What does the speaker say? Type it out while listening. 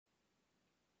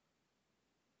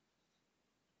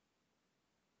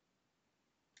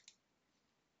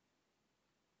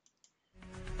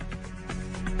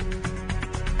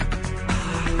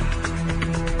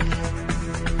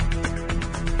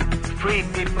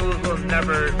peoples will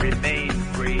never remain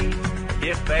free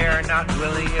if they are not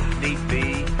willing, if need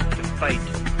be, to fight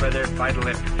for their vital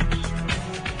interests.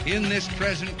 In this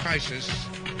present crisis,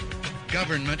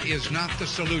 government is not the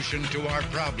solution to our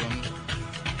problems.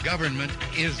 Government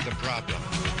is the problem.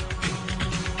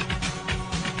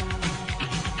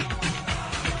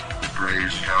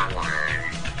 Praise Yahweh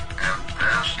and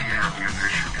pass the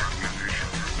ammunition.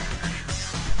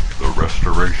 The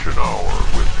Restoration Hour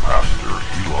with Pastor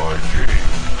Eli James.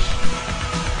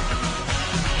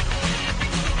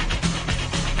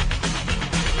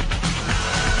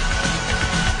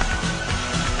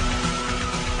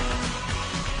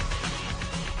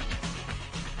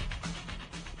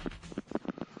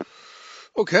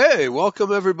 Okay,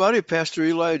 welcome everybody. Pastor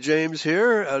Eli James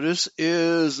here. This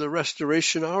is the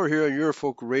Restoration Hour here on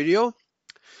Eurofolk Radio.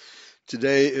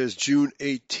 Today is June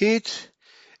 18th,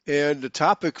 and the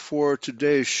topic for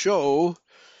today's show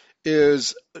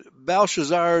is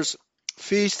Belshazzar's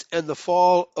Feast and the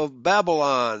Fall of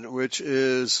Babylon, which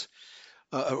is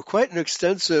quite an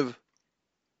extensive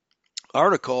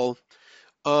article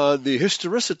on the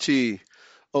historicity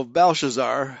of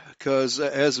Belshazzar, because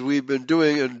as we've been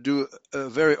doing and do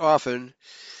very often,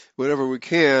 whenever we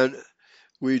can,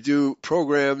 we do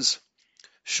programs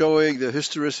showing the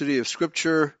historicity of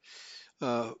Scripture,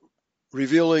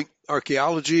 revealing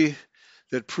archaeology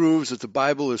that proves that the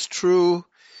Bible is true,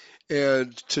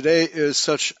 and today is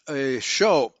such a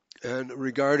show and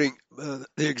regarding the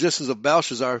existence of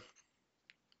Belshazzar,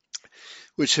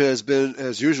 which has been,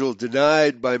 as usual,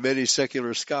 denied by many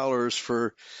secular scholars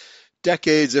for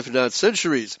decades, if not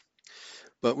centuries.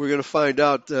 But we're going to find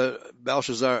out that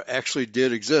Belshazzar actually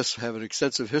did exist, have an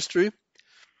extensive history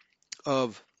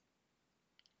of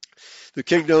the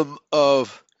kingdom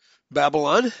of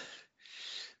Babylon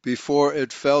before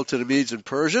it fell to the Medes and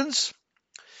Persians.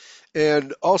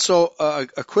 And also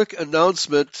a quick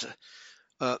announcement.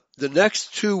 The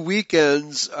next 2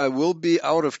 weekends I will be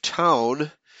out of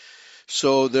town,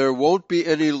 so there won't be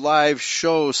any live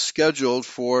shows scheduled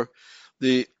for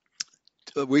the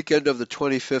weekend of the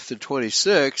 25th and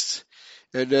 26th,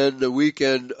 and then the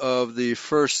weekend of the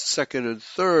 1st, 2nd, and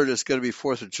 3rd is going to be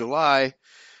 4th of July.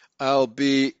 I'll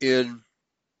be in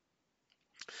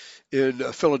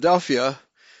Philadelphia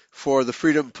for the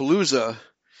Freedom Palooza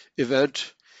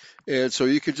event, and so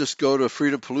you can just go to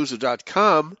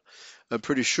freedompalooza.com. I'm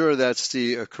pretty sure that's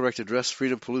the correct address,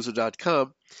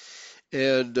 freedompalooza.com,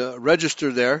 and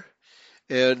register there.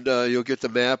 And you'll get the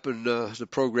map and the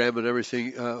program and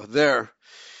everything there.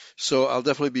 So I'll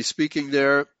definitely be speaking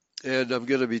there, and I'm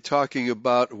going to be talking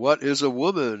about what is a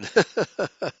woman,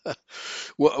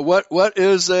 what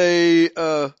is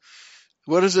an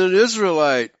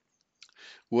Israelite,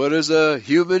 what is a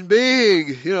human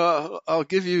being. You know, I'll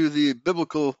give you the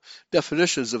biblical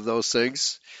definitions of those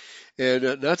things,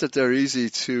 and not that they're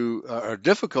easy to or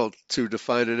difficult to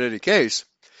define in any case,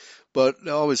 but it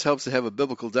always helps to have a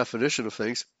biblical definition of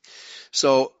things.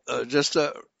 So just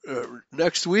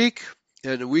next week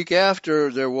and the week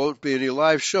after, there won't be any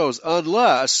live shows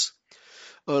unless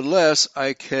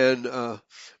I can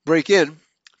break in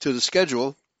to the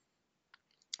schedule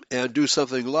and do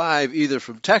something live either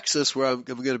from Texas, where I'm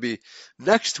going to be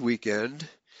next weekend,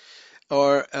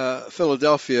 or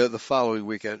Philadelphia the following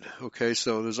weekend. Okay,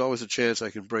 so there's always a chance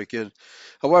I can break in.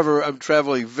 However, I'm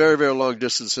traveling very, very long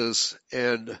distances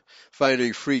and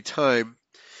finding free time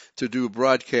to do a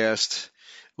broadcast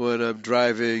when I'm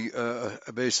driving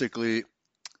basically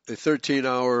a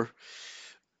 13-hour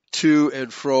to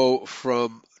and fro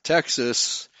from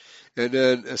Texas, and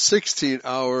then a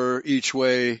 16-hour each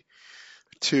way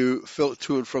to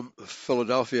and from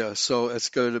Philadelphia. So it's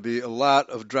going to be a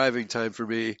lot of driving time for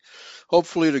me.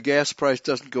 Hopefully the gas price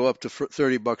doesn't go up to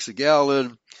 $30 a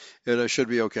gallon, and I should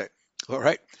be okay. All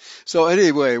right. So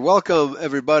anyway, welcome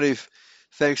everybody.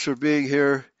 Thanks for being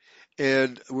here.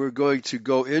 And we're going to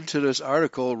go into this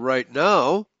article right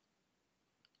now.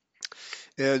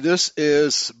 And this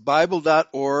is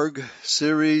Bible.org,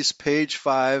 series, page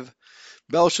 5,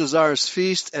 Belshazzar's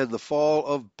Feast and the Fall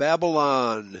of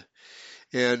Babylon.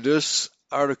 And this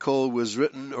article was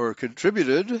written or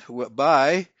contributed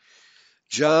by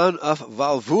John of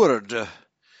Walvoord,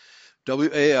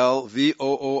 W-A-L-V-O-O-R-D.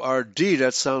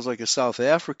 That sounds like a South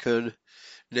African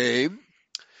name.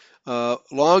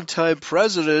 Longtime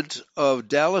president of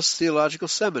Dallas Theological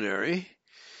Seminary,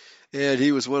 and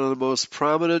he was one of the most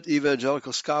prominent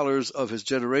evangelical scholars of his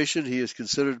generation. He is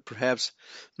considered perhaps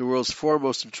the world's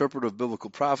foremost interpreter of biblical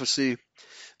prophecy.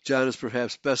 John is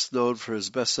perhaps best known for his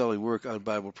best-selling work on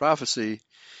Bible prophecy,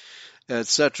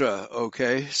 etc.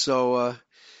 Okay, so,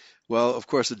 well, of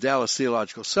course, the Dallas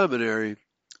Theological Seminary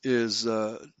is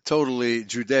totally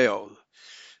Judeo.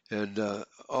 and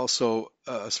also,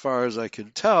 as far as I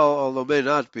can tell, although may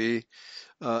not be,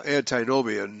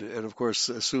 antinomian, and of course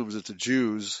assumes that the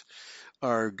Jews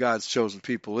are God's chosen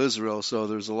people, Israel. So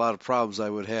there's a lot of problems I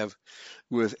would have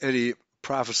with any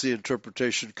prophecy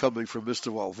interpretation coming from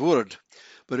Mr. Walvoord.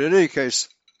 But in any case,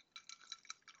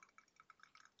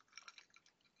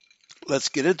 let's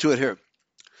get into it here.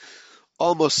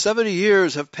 Almost 70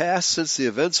 years have passed since the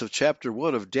events of chapter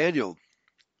 1 of Daniel.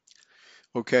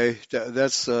 Okay,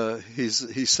 that's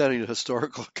he's setting a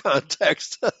historical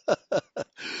context.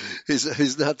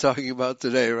 He's not talking about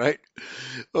today, right?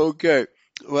 Okay,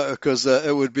 well, because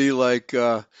it would be like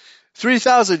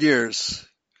 3,000 years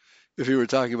if he were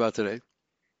talking about today.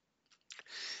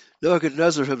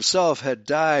 Nebuchadnezzar himself had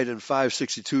died in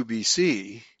 562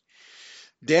 BC.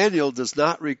 Daniel does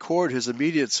not record his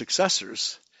immediate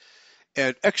successors,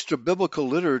 and extra-biblical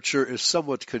literature is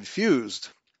somewhat confused.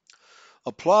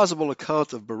 A plausible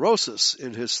account of Berosus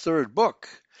in his third book,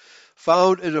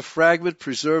 found in a fragment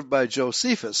preserved by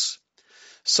Josephus,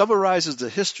 summarizes the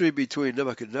history between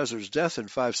Nebuchadnezzar's death in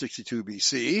 562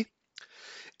 BC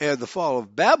and the fall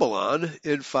of Babylon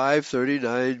in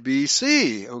 539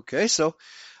 BC. Okay, so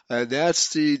and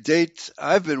that's the date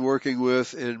I've been working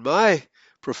with in my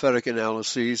prophetic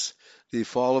analyses, the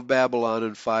fall of Babylon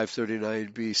in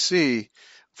 539 BC,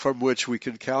 from which we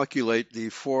can calculate the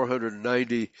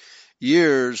 490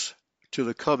 years to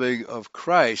the coming of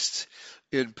Christ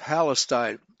in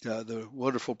Palestine, the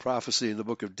wonderful prophecy in the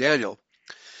book of Daniel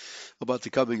about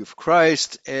the coming of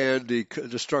Christ and the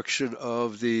destruction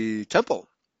of the temple.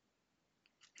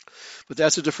 But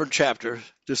that's a different chapter.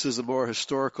 This is a more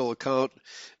historical account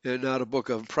and not a book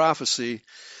of prophecy.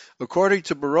 According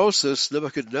to Berosus,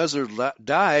 Nebuchadnezzar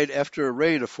died after a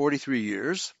reign of 43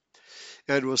 years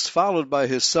and was followed by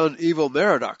his son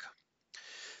Evil-Merodach.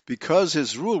 Because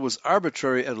his rule was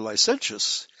arbitrary and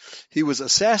licentious, he was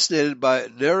assassinated by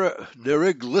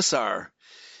Neriglissar,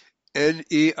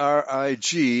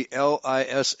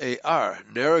 Neriglisar,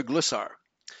 Neriglissar,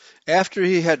 after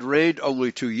he had reigned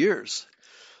only 2 years.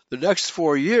 The next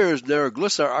 4 years,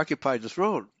 Neriglissar occupied the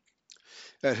throne.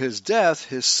 At his death,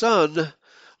 his son,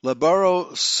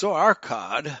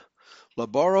 Labaro-Soarkad,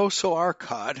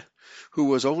 who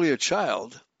was only a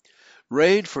child,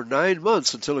 reigned for 9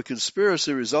 months until a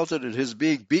conspiracy resulted in his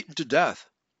being beaten to death.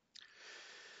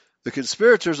 The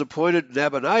conspirators appointed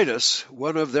Nabonidus,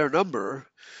 one of their number,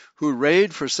 who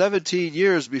reigned for 17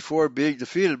 years before being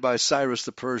defeated by Cyrus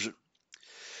the Persian.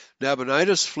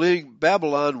 Nabonidus, fleeing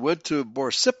Babylon, went to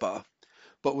Borsippa,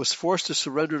 but was forced to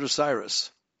surrender to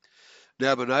Cyrus.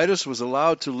 Nabonidus was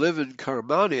allowed to live in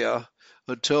Carmania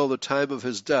until the time of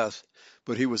his death,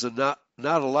 but he was not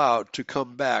allowed to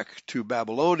come back to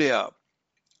Babylonia.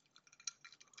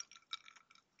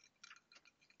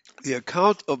 The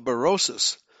account of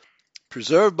Berosus,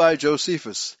 preserved by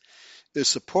Josephus, is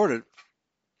supported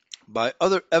by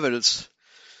other evidence,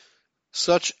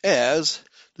 such as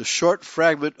the short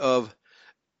fragment of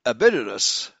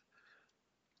Abydinus,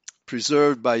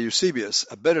 preserved by Eusebius.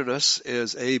 Abydinus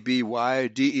is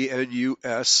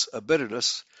Abydinus,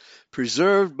 Abydinus,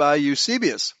 preserved by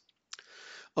Eusebius.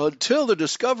 Until the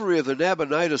discovery of the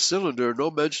Nabonidus cylinder,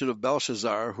 no mention of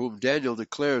Belshazzar, whom Daniel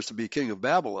declares to be king of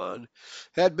Babylon,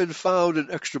 had been found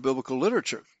in extra-biblical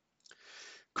literature.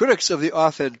 Critics of the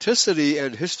authenticity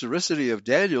and historicity of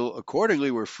Daniel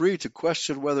accordingly were free to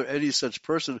question whether any such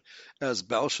person as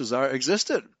Belshazzar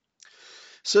existed.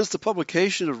 Since the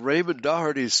publication of Raymond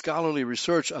Doherty's scholarly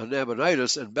research on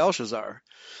Nabonidus and Belshazzar,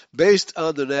 based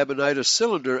on the Nabonidus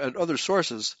cylinder and other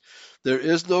sources, there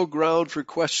is no ground for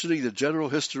questioning the general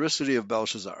historicity of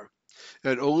Belshazzar,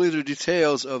 and only the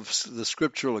details of the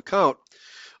scriptural account,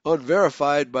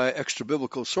 unverified by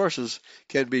extra-biblical sources,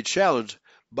 can be challenged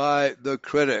by the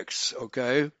critics.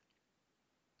 Okay?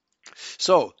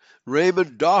 So,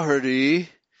 Raymond Doherty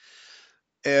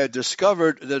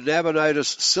discovered the Nabonidus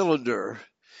cylinder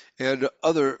and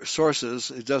other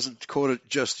sources. It doesn't quote it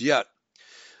just yet,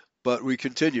 but we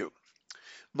continue.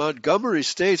 Montgomery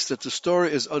states that the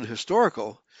story is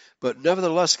unhistorical, but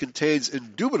nevertheless contains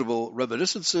indubitable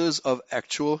reminiscences of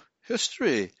actual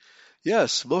history.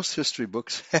 Yes, most history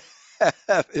books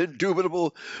have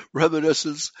indubitable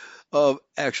reminiscence of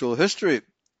actual history.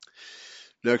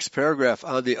 Next paragraph.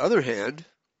 On the other hand,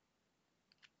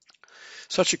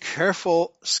 such a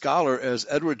careful scholar as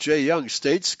Edward J. Young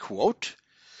states, quote,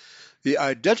 "The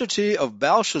identity of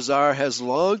Belshazzar has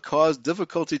long caused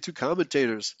difficulty to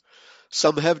commentators.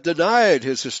 Some have denied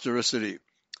his historicity.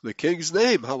 The king's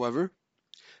name, however,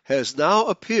 has now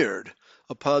appeared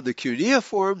upon the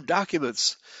cuneiform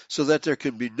documents so that there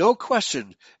can be no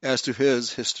question as to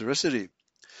his historicity.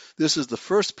 This is the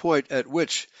first point at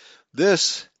which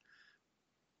this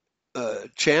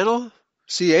channel,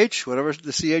 CH, whatever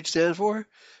the CH stands for,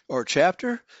 or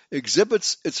chapter,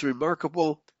 exhibits its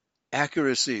remarkable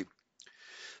accuracy.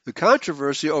 The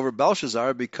controversy over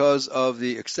Belshazzar, because of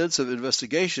the extensive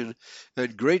investigation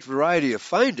and great variety of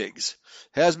findings,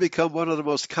 has become one of the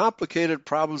most complicated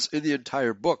problems in the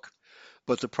entire book.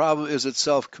 But the problem is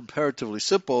itself comparatively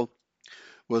simple.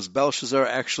 Was Belshazzar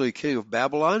actually king of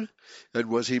Babylon? And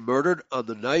was he murdered on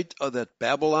the night that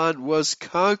Babylon was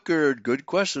conquered? Good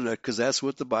question, because that's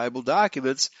what the Bible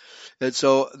documents. And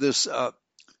so this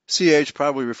CH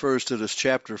probably refers to this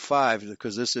chapter 5,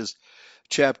 because this is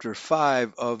chapter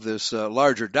 5 of this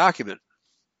larger document.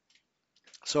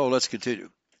 So let's continue.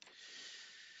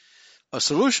 A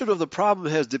solution of the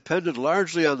problem has depended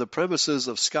largely on the premises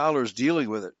of scholars dealing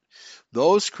with it.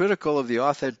 Those critical of the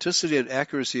authenticity and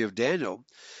accuracy of Daniel,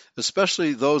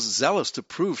 especially those zealous to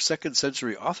prove second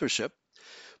century authorship,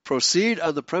 proceed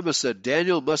on the premise that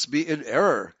Daniel must be in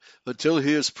error until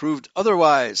he is proved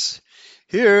otherwise.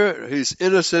 Here, he's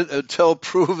innocent until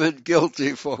proven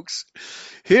guilty, folks.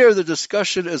 Here, the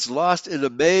discussion is lost in a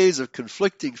maze of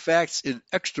conflicting facts in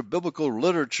extra-biblical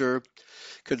literature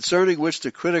concerning which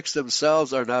the critics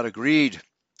themselves are not agreed.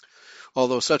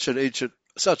 Although such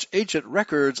ancient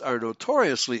records are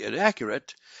notoriously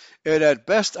inaccurate, and at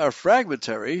best are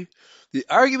fragmentary, the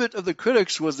argument of the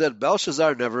critics was that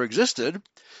Belshazzar never existed,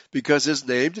 because his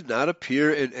name did not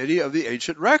appear in any of the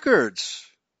ancient records.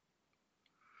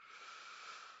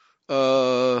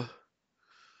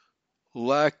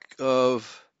 Lack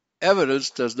of evidence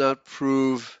does not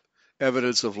prove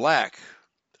evidence of lack.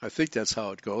 I think that's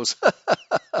how it goes.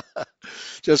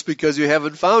 Just because you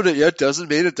haven't found it yet doesn't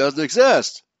mean it doesn't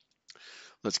exist.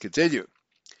 Let's continue.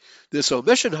 This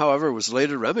omission, however, was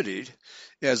later remedied,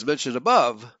 as mentioned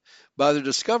above, by the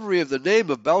discovery of the name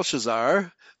of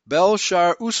Belshazzar,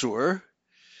 Belshazzar,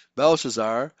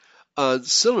 on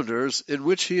cylinders in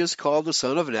which he is called the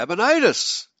son of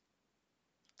Nabonidus.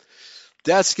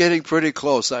 That's getting pretty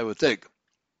close, I would think.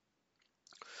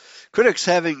 Critics,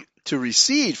 having to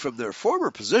recede from their former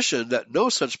position that no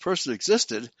such person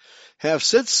existed, have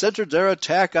since centered their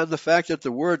attack on the fact that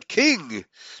the word king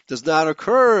does not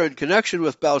occur in connection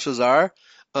with Belshazzar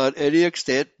on any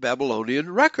extant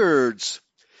Babylonian records.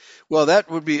 Well, that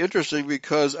would be interesting,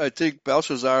 because I think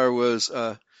Belshazzar was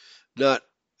not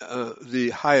the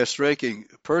highest ranking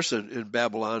person in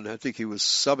Babylon. I think he was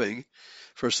subbing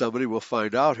for somebody. We'll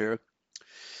find out here.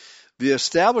 The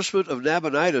establishment of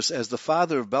Nabonidus as the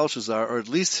father of Belshazzar, or at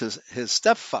least his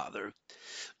stepfather,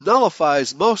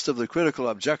 nullifies most of the critical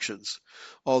objections,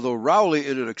 although Rowley,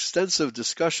 in an extensive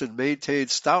discussion, maintained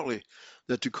stoutly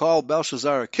that to call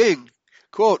Belshazzar a king,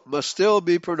 quote, must still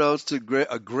be pronounced a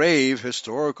grave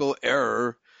historical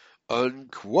error,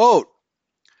 unquote.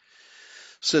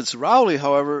 Since Rowley,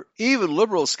 however, even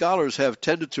liberal scholars have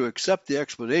tended to accept the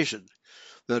explanation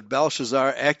that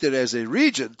Belshazzar acted as a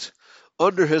regent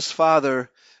under his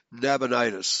father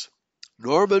Nabonidus.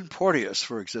 Norman Porteous,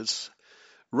 for instance,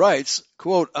 writes,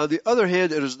 quote, on the other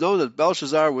hand, it is known that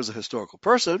Belshazzar was a historical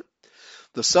person,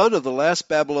 the son of the last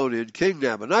Babylonian king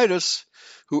Nabonidus,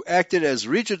 who acted as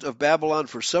regent of Babylon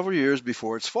for several years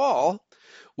before its fall,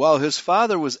 while his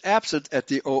father was absent at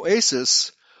the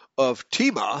oasis of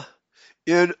Tema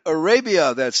in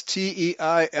Arabia. That's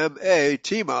T-E-I-M-A,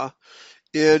 Tema,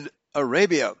 in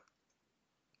Arabia.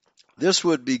 This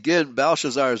would begin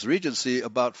Belshazzar's regency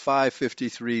about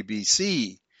 553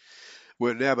 BC,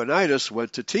 when Nabonidus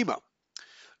went to Tema.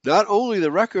 Not only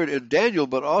the record in Daniel,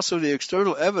 but also the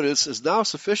external evidence is now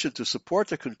sufficient to support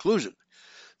the conclusion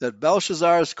that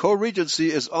Belshazzar's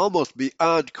co-regency is almost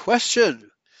beyond question.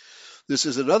 This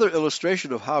is another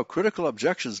illustration of how critical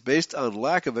objections based on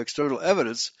lack of external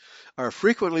evidence are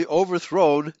frequently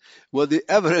overthrown when the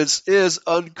evidence is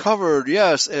uncovered.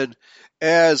 Yes, and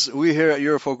as we here at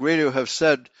Eurofolk Radio have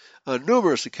said on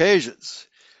numerous occasions,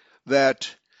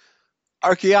 that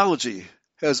archaeology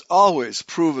has always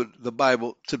proven the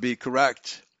Bible to be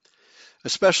correct,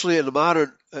 especially in the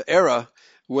modern era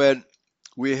when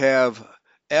we have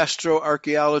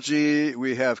astroarchaeology,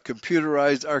 we have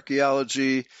computerized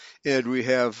archaeology, and we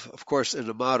have, of course, in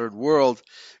the modern world,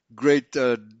 great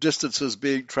distances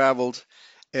being traveled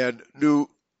and new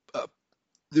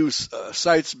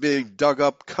sites being dug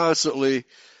up constantly.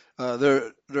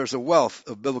 There's a wealth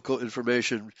of biblical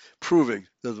information proving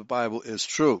that the Bible is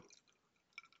true.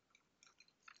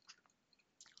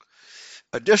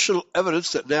 Additional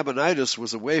evidence that Nabonidus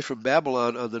was away from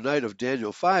Babylon on the night of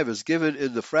Daniel 5 is given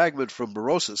in the fragment from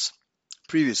Berosus,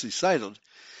 previously cited,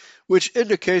 which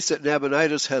indicates that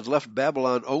Nabonidus had left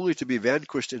Babylon only to be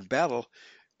vanquished in battle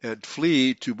and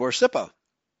flee to Borsippa.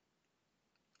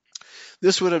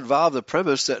 This would involve the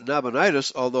premise that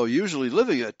Nabonidus, although usually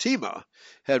living at Tema,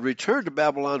 had returned to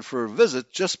Babylon for a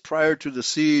visit just prior to the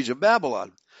siege of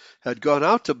Babylon, had gone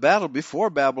out to battle before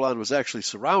Babylon was actually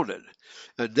surrounded,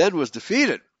 and then was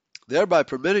defeated, thereby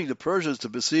permitting the Persians to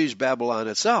besiege Babylon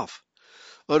itself.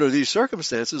 Under these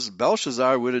circumstances,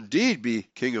 Belshazzar would indeed be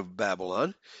king of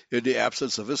Babylon in the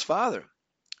absence of his father.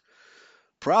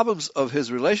 Problems of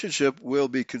his relationship will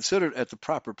be considered at the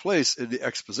proper place in the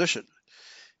exposition,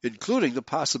 including the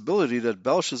possibility that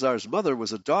Belshazzar's mother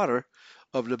was a daughter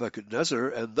of Nebuchadnezzar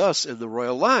and thus in the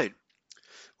royal line,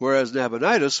 whereas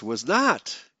Nabonidus was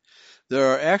not.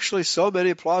 There are actually so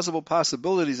many plausible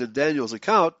possibilities in Daniel's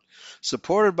account,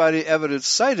 supported by the evidence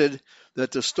cited,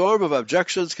 that the storm of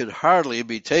objections can hardly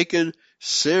be taken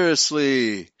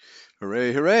seriously.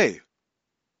 Hooray, hooray.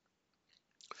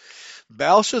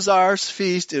 Belshazzar's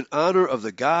feast in honor of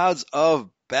the gods of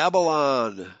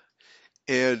Babylon.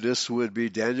 And this would be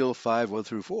Daniel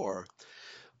 5:1-4.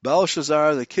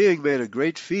 Belshazzar the king made a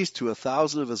great feast to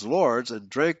 1,000 of his lords and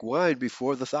drank wine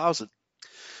before the 1,000.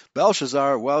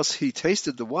 Belshazzar, whilst he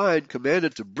tasted the wine,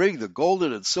 commanded to bring the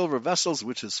golden and silver vessels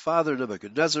which his father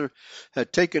Nebuchadnezzar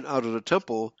had taken out of the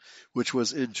temple, which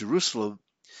was in Jerusalem,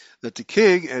 that the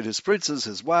king and his princes,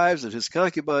 his wives, and his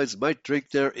concubines might drink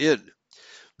therein.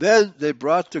 Then they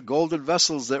brought the golden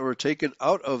vessels that were taken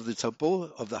out of the temple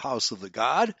of the house of the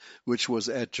God, which was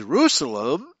at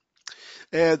Jerusalem,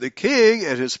 and the king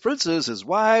and his princes, his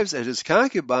wives, and his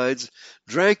concubines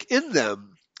drank in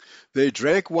them. They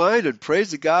drank wine and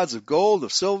praised the gods of gold,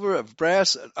 of silver, of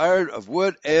brass, and iron, of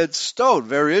wood, and stone.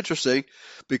 Very interesting,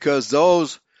 because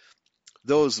those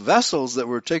vessels that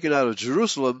were taken out of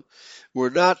Jerusalem were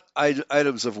not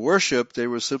items of worship. They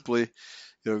were simply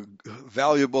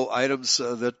valuable items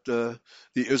that the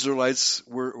Israelites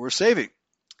were saving.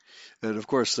 And of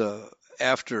course,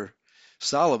 after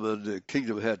Solomon, the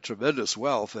kingdom had tremendous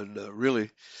wealth, and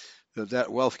really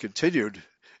that wealth continued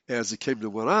as the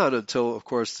kingdom went on until, of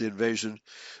course, the invasion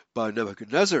by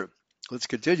Nebuchadnezzar. Let's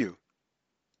continue.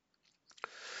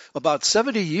 About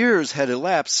 70 years had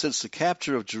elapsed since the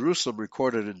capture of Jerusalem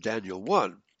recorded in Daniel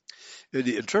 1. In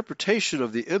the interpretation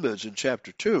of the image in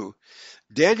chapter 2,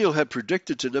 Daniel had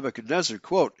predicted to Nebuchadnezzar,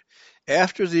 quote,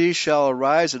 "After thee shall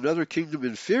arise another kingdom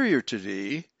inferior to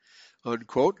thee,"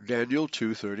 unquote, Daniel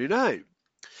 2:39.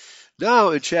 Now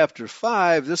in chapter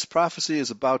 5, this prophecy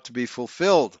is about to be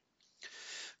fulfilled.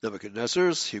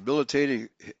 Nebuchadnezzar's humiliating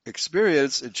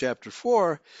experience in chapter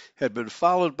 4 had been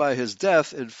followed by his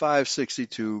death in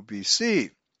 562 BC.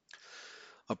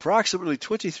 Approximately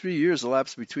 23 years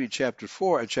elapsed between chapter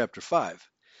 4 and chapter 5.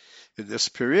 In this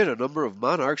period, a number of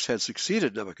monarchs had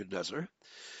succeeded Nebuchadnezzar.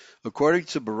 According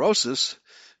to Berosus,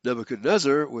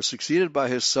 Nebuchadnezzar was succeeded by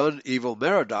his son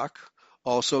Evil-Merodach,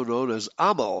 also known as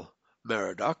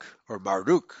Amel-Merodach, or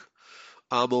Marduk,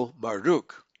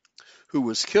 Amel-Marduk, who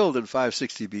was killed in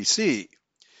 560 BC.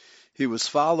 He was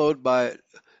followed by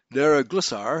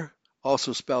Neriglissar,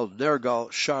 also spelled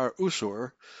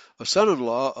Nergal-Shar-Usur, a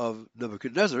son-in-law of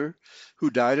Nebuchadnezzar, who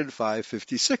died in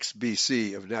 556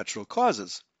 BC of natural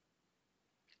causes.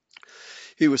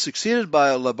 He was succeeded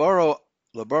by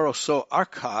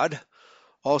Labaroso-Arkad,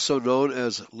 also known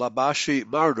as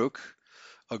Labashi-Marduk,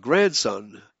 a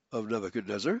grandson of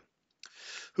Nebuchadnezzar,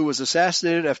 who was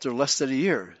assassinated after less than a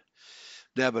year.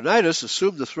 Nabonidus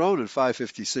assumed the throne in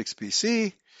 556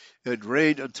 BC and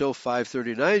reigned until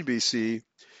 539 BC,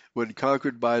 when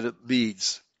conquered by the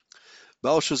Medes.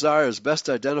 Belshazzar is best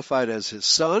identified as his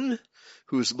son,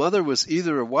 whose mother was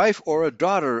either a wife or a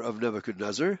daughter of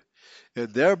Nebuchadnezzar,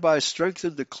 and thereby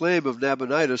strengthened the claim of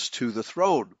Nabonidus to the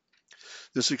throne.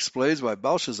 This explains why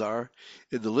Belshazzar,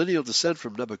 in the lineal descent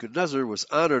from Nebuchadnezzar, was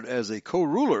honored as a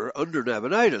co-ruler under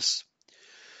Nabonidus.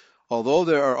 Although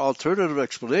there are alternative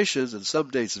explanations and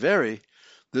some dates vary,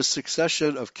 this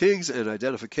succession of kings and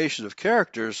identification of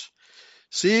characters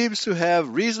seems to have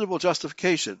reasonable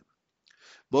justification.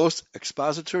 Most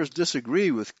expositors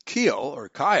disagree with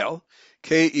Kyle,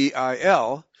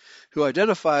 K-E-I-L, who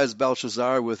identifies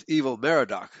Belshazzar with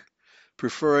Evil-Merodach,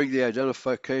 preferring the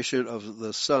identification of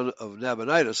the son of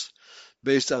Nabonidus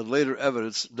based on later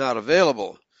evidence not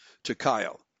available to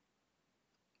Kyle.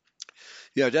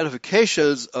 The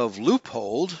identifications of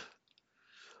Leupold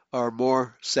are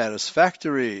more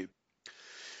satisfactory.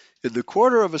 In the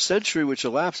quarter of a century which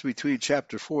elapsed between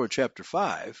chapter 4 and chapter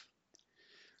 5,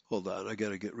 hold on, I got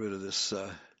to get rid of this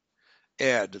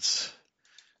ad. It's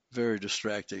very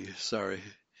distracting. Sorry.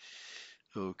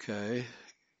 Okay.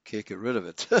 Can't get rid of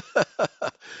it.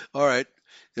 All right.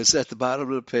 It's at the bottom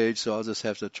of the page, so I'll just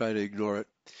have to try to ignore it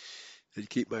and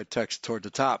keep my text toward the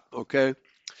top. Okay.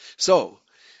 So,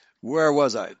 where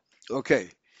was I? Okay.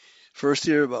 First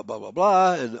year, blah, blah, blah,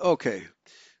 blah. And okay,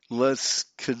 let's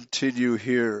continue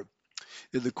here.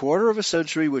 In the quarter of a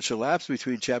century which elapsed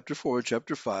between chapter 4 and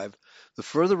chapter 5, the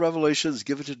further revelations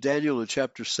given to Daniel in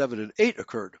chapter 7 and 8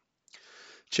 occurred.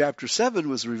 Chapter 7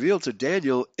 was revealed to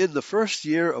Daniel in the first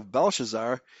year of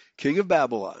Belshazzar, king of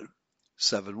Babylon,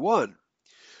 7:1.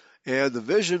 And the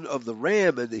vision of the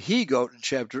ram and the he-goat in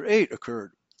chapter 8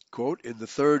 occurred, quote, in the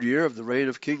third year of the reign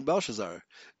of King Belshazzar,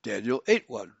 Daniel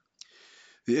 8:1.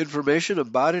 The information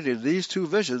embodied in these two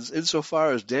visions,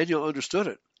 insofar as Daniel understood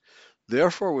it,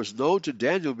 therefore was known to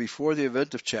Daniel before the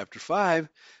event of chapter 5,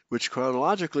 which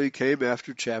chronologically came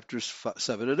after chapters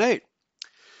 7 and 8.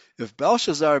 If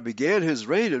Belshazzar began his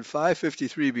reign in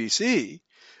 553 BC,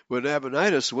 when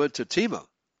Nabonidus went to Tema,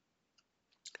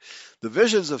 the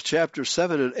visions of chapters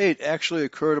 7 and 8 actually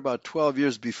occurred about 12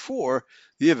 years before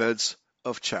the events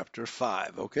of chapter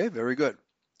 5. Okay, very good.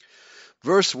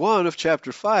 Verse 1 of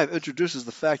chapter 5 introduces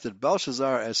the fact that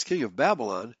Belshazzar, as king of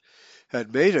Babylon,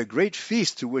 had made a great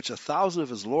feast to which 1,000 of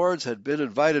his lords had been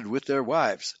invited with their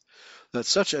wives. That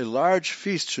such a large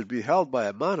feast should be held by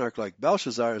a monarch like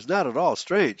Belshazzar is not at all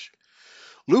strange.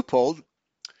 Leupold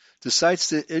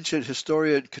cites the ancient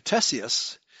historian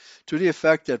Ctesias to the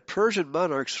effect that Persian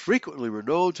monarchs frequently were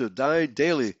known to dine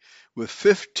daily with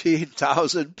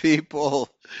 15,000 people.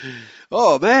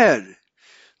 Oh man,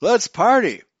 let's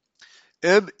party.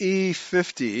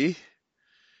 ME50,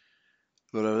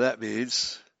 whatever that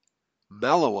means,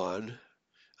 Malawan,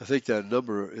 I think that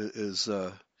number is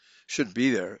shouldn't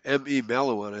be there. M.E.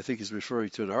 Malawan, I think he's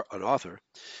referring to an author,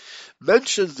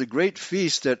 mentions the great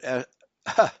feast that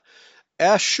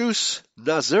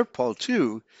Ashurnazirpal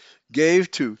II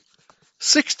gave to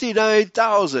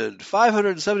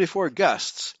 69,574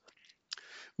 guests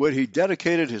when he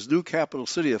dedicated his new capital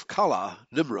city of Kala,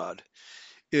 Nimrod,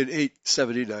 in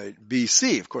 879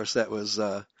 BC. Of course, that was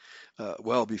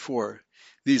well before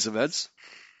these events.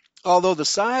 Although the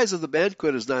size of the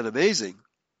banquet is not amazing,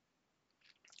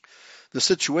 the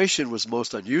situation was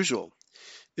most unusual.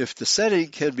 If the setting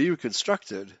can be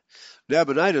reconstructed,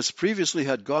 Nabonidus previously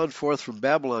had gone forth from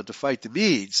Babylon to fight the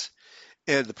Medes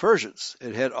and the Persians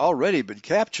and had already been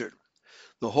captured.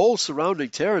 The whole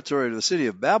surrounding territory of the city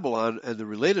of Babylon and the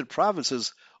related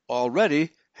provinces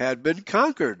already had been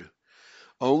conquered.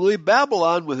 Only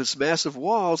Babylon with its massive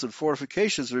walls and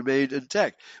fortifications remained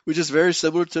intact, which is very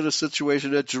similar to the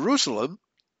situation at Jerusalem,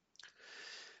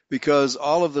 because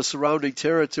all of the surrounding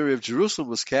territory of Jerusalem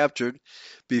was captured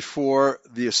before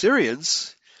the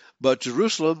Assyrians, but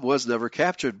Jerusalem was never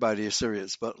captured by the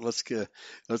Assyrians. But let's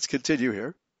continue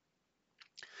here.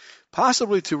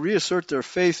 Possibly to reassert their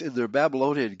faith in their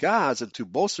Babylonian gods and to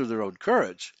bolster their own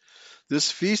courage,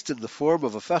 this feast in the form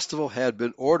of a festival had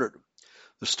been ordered.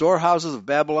 The storehouses of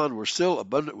Babylon were still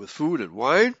abundant with food and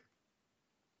wine,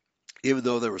 even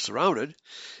though they were surrounded,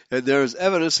 and there is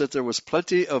evidence that there was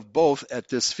plenty of both at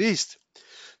this feast.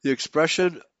 The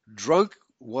expression, drunk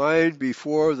wine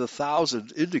before the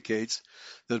 1,000, indicates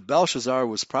that Belshazzar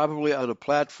was probably on a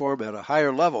platform at a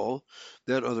higher level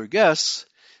than other guests,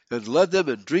 and led them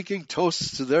in drinking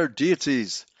toasts to their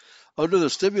deities. Under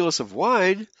the stimulus of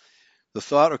wine, the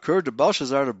thought occurred to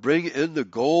Belshazzar to bring in the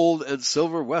gold and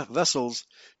silver vessels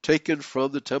taken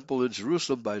from the temple in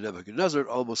Jerusalem by Nebuchadnezzar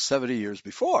almost 70 years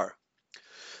before.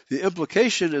 The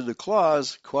implication in the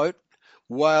clause, quote,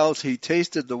 whilst he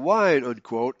tasted the wine,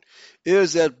 unquote,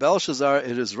 is that Belshazzar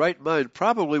in his right mind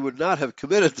probably would not have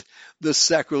committed this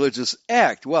sacrilegious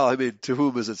act. Well, I mean, to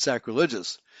whom is it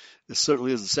sacrilegious? It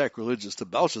certainly isn't sacrilegious to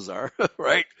Belshazzar,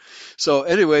 right? So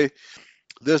anyway,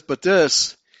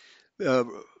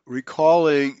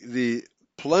 recalling the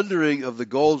plundering of the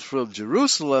gold from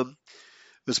Jerusalem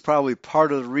is probably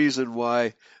part of the reason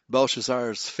why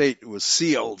Belshazzar's fate was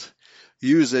sealed,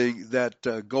 using that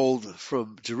gold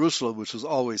from Jerusalem, which was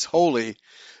always holy,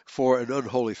 for an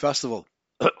unholy festival.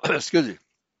 Excuse me.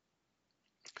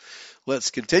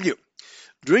 Let's continue.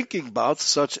 Drinking bouts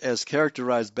such as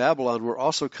characterized Babylon were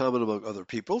also common among other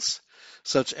peoples,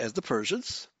 such as the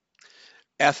Persians.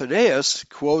 Athenaeus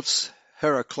quotes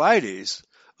Heraclides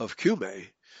of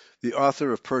Cumae, the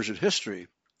author of Persian history,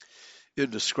 in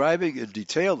describing in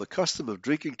detail the custom of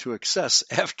drinking to excess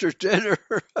after dinner.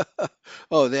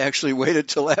 Oh, they actually waited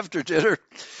till after dinner.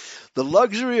 The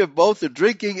luxury of both the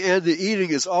drinking and the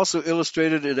eating is also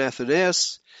illustrated in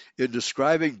Athenaeus in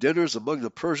describing dinners among the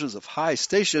Persians of high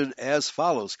station as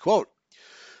follows, quote,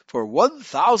 for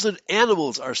 1,000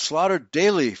 animals are slaughtered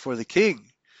daily for the king.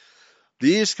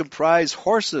 These comprise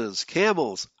horses,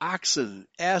 camels, oxen,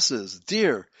 asses,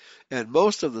 deer, and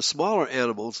most of the smaller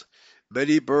animals.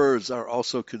 Many birds are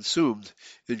also consumed,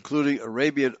 including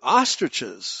Arabian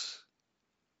ostriches.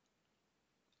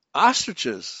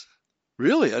 Ostriches.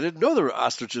 Really? I didn't know there were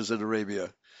ostriches in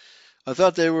Arabia. I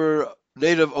thought they were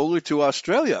native only to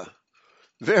Australia.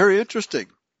 Very interesting.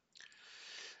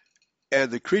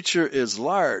 And the creature is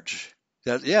large.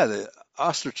 The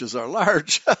ostriches are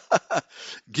large.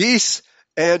 Geese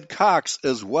and cocks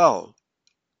as well.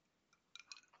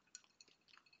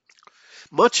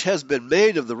 Much has been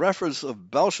made of the reference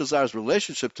of Belshazzar's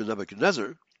relationship to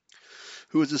Nebuchadnezzar,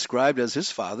 who is described as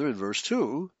his father in verse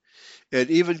 2, and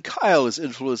even Kyle is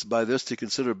influenced by this to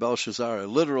consider Belshazzar a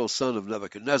literal son of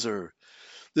Nebuchadnezzar.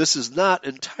 This is not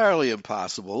entirely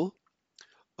impossible,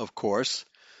 of course,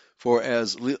 for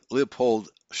as Leopold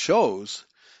shows,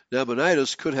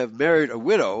 Nabonidus could have married a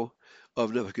widow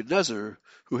of Nebuchadnezzar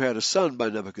who had a son by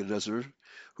Nebuchadnezzar,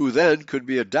 who then could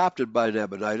be adopted by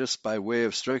Nabonidus by way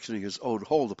of strengthening his own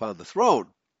hold upon the throne.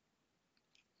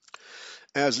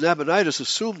 As Nabonidus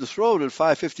assumed the throne in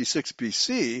 556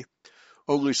 BC,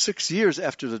 only 6 years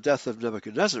after the death of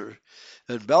Nebuchadnezzar,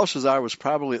 and Belshazzar was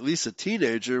probably at least a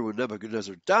teenager when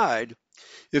Nebuchadnezzar died,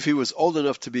 if he was old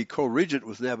enough to be co-regent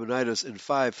with Nabonidus in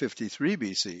 553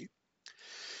 BC.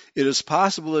 It is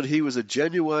possible that he was a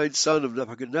genuine son of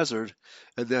Nebuchadnezzar,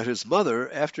 and that his mother,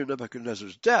 after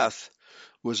Nebuchadnezzar's death,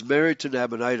 was married to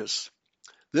Nabonidus.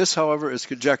 This, however, is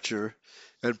conjecture,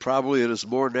 and probably it is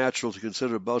more natural to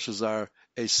consider Belshazzar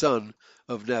a son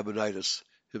of Nabonidus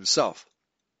himself.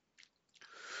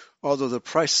 Although the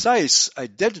precise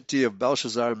identity of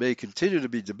Belshazzar may continue to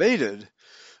be debated,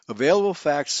 available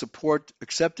facts support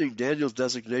accepting Daniel's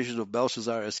designation of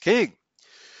Belshazzar as king.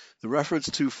 The reference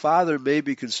to father may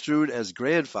be construed as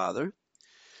grandfather.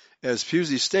 As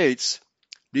Pusey states,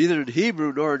 neither in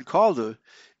Hebrew nor in Chaldee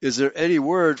is there any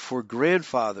word for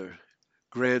grandfather,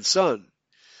 grandson.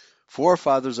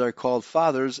 Forefathers are called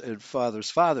fathers and fathers'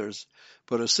 fathers,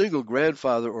 but a single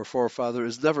grandfather or forefather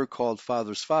is never called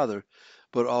father's father,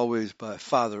 but always by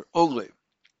father only.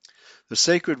 The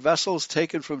sacred vessels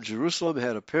taken from Jerusalem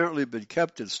had apparently been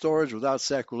kept in storage without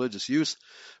sacrilegious use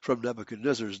from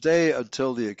Nebuchadnezzar's day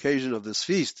until the occasion of this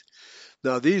feast.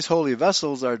 Now these holy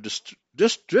vessels are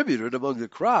distributed among the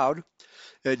crowd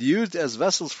and used as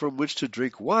vessels from which to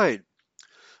drink wine.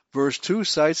 Verse 2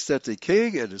 cites that the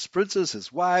king and his princes,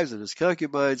 his wives, and his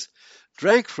concubines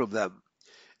drank from them,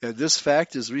 and this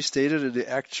fact is restated in the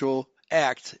actual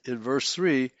act in verse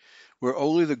 3, where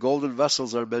only the golden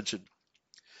vessels are mentioned.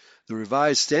 The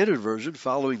Revised Standard Version,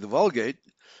 following the Vulgate,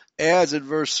 adds in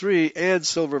verse 3, and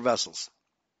silver vessels.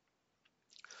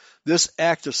 This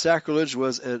act of sacrilege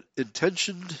was an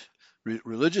intentioned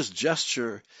religious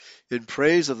gesture in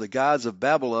praise of the gods of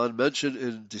Babylon mentioned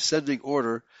in descending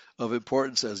order of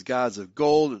importance as gods of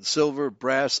gold and silver,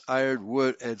 brass, iron,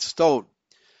 wood, and stone.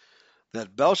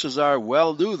 That Belshazzar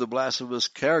well knew the blasphemous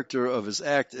character of his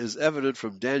act is evident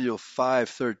from Daniel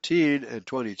 5:13 and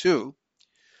 22.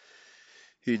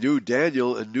 He knew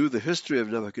Daniel and knew the history of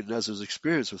Nebuchadnezzar's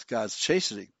experience with God's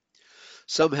chastening.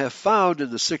 Some have found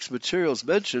in the 6 materials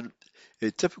mentioned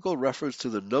a typical reference to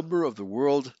the number of the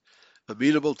world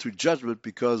amenable to judgment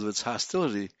because of its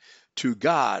hostility to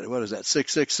God. What is that,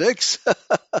 666?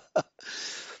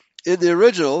 In the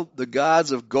original, the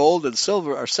gods of gold and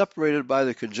silver are separated by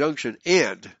the conjunction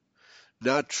and,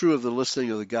 not true of the listing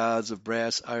of the gods of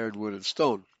brass, iron, wood, and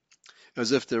stone,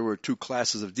 as if there were 2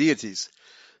 classes of deities.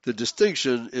 The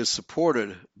distinction is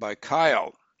supported by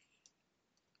Kyle.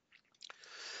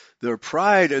 Their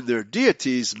pride and their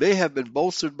deities may have been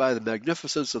bolstered by the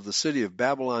magnificence of the city of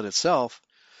Babylon itself,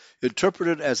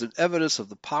 interpreted as an evidence of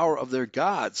the power of their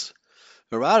gods.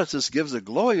 Herodotus gives a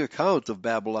glowing account of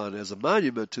Babylon as a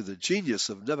monument to the genius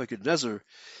of Nebuchadnezzar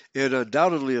and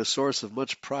undoubtedly a source of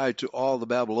much pride to all the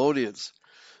Babylonians.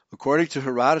 According to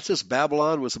Herodotus,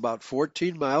 Babylon was about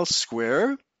 14 miles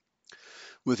square,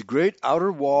 with great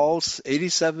outer walls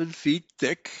 87 feet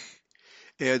thick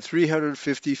and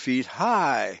 350 feet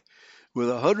high, with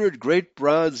 100 great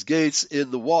bronze gates in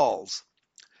the walls.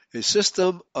 A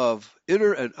system of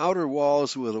inner and outer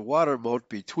walls with a water moat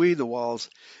between the walls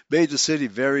made the city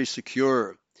very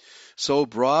secure. So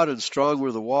broad and strong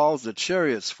were the walls that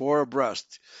chariots 4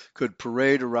 abreast could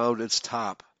parade around its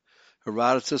top.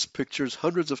 Herodotus pictures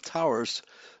hundreds of towers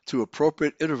to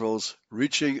appropriate intervals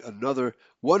reaching another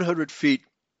 100 feet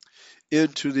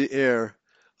into the air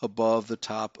above the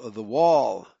top of the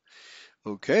wall.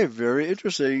 Okay, very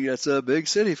interesting. That's a big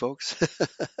city, folks.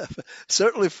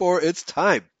 Certainly for its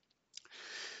time.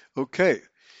 Okay.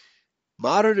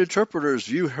 Modern interpreters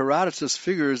view Herodotus'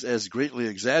 figures as greatly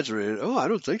exaggerated. Oh, I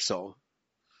don't think so.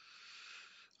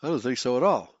 I don't think so at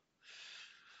all.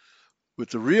 With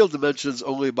the real dimensions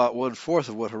only about 1/4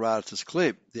 of what Herodotus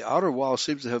claimed. The outer wall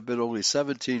seems to have been only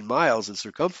 17 miles in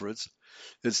circumference,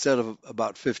 instead of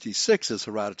about 56 as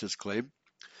Herodotus claimed.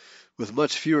 with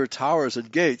much fewer towers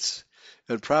and gates,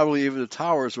 and probably even the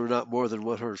towers were not more than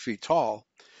 100 feet tall.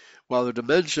 While their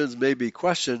dimensions may be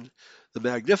questioned, the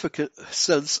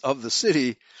magnificence of the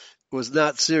city was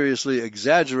not seriously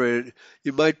exaggerated.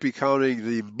 You might be counting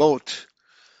the moat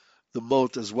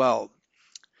as well.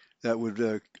 That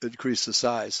would increase the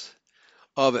size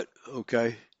of it,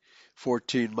 okay?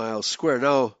 14 miles square.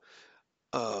 Now,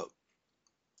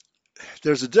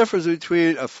 there's a difference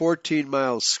between a 14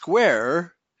 mile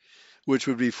square, which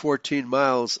would be 14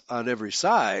 miles on every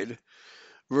side,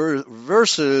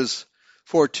 versus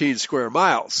 14 square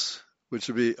miles, which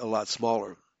would be a lot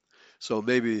smaller. So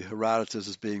maybe Herodotus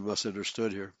is being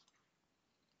misunderstood here.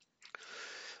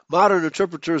 Modern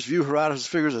interpreters view Herodotus'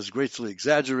 figures as greatly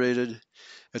exaggerated,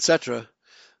 etc.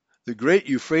 The great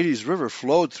Euphrates River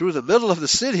flowed through the middle of the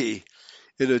city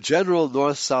in a general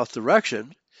north-south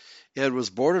direction and was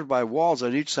bordered by walls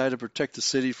on each side to protect the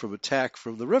city from attack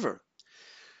from the river.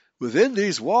 Within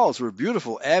these walls were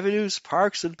beautiful avenues,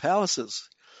 parks, and palaces.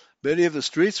 Many of the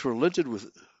streets were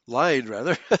lined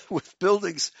with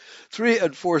buildings 3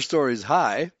 and 4 stories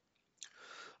high.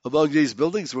 Among these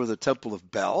buildings were the Temple of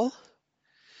Bel,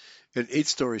 an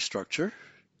 8-story structure,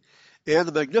 and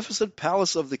the magnificent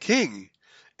Palace of the King,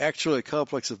 actually a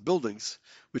complex of buildings,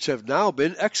 which have now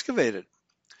been excavated.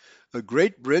 A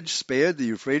great bridge spanned the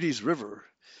Euphrates River,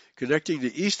 connecting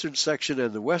the eastern section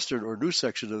and the western or new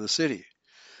section of the city.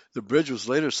 The bridge was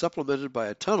later supplemented by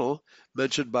a tunnel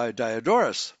mentioned by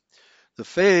Diodorus. The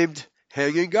famed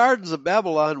Hanging Gardens of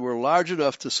Babylon were large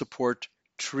enough to support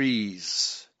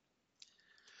trees.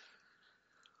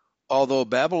 Although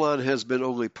Babylon has been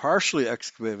only partially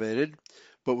excavated,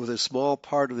 but with a small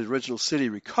part of the original city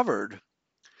recovered,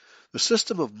 the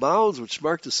system of mounds which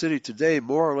mark the city today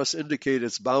more or less indicate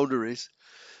its boundaries.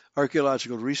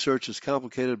 Archaeological research is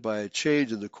complicated by a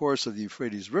change in the course of the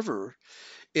Euphrates River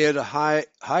and a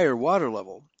higher water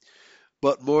level,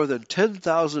 but more than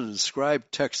 10,000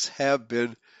 inscribed texts have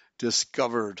been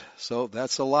discovered. So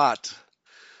that's a lot,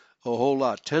 a whole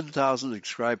lot, 10,000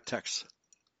 inscribed texts.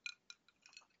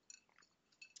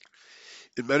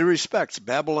 In many respects,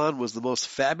 Babylon was the most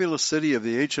fabulous city of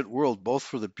the ancient world, both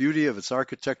for the beauty of its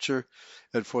architecture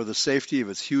and for the safety of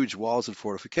its huge walls and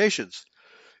fortifications.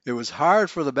 It was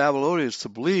hard for the Babylonians to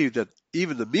believe that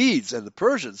even the Medes and the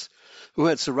Persians, who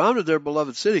had surrounded their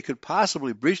beloved city, could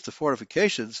possibly breach the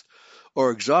fortifications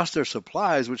or exhaust their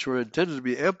supplies, which were intended to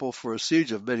be ample for a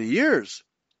siege of many years.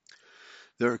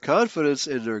 Their confidence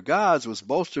in their gods was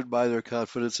bolstered by their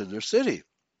confidence in their city.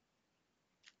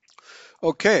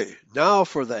 Okay, now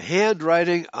for the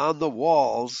handwriting on the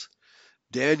walls,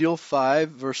 Daniel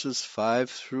 5, verses 5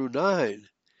 through 9.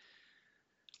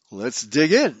 Let's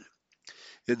dig in.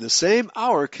 In the same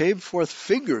hour came forth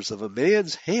fingers of a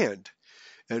man's hand,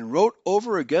 and wrote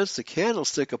over against the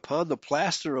candlestick upon the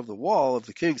plaster of the wall of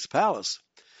the king's palace.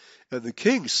 And the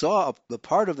king saw the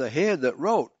part of the hand that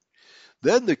wrote.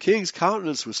 Then the king's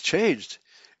countenance was changed,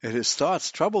 and his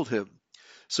thoughts troubled him,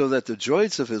 so that the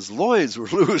joints of his loins were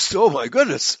loosed. Oh my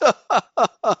goodness!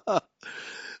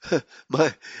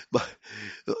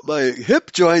 my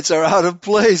hip joints are out of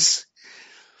place.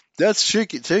 That's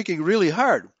shaking really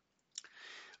hard.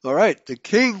 All right, the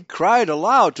king cried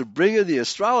aloud to bring in the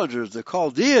astrologers, the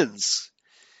Chaldeans,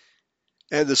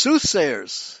 and the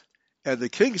soothsayers. And the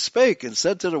king spake and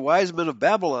said to the wise men of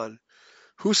Babylon,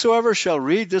 Whosoever shall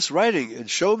read this writing and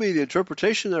show me the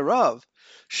interpretation thereof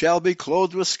shall be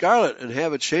clothed with scarlet and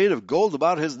have a chain of gold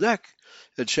about his neck,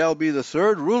 and shall be the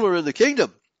third ruler in the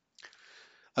kingdom.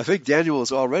 I think Daniel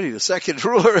is already the second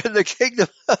ruler in the kingdom.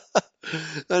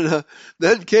 And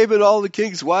then came in all the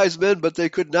king's wise men, but they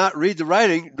could not read the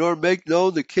writing, nor make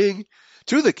known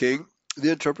to the king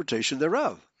the interpretation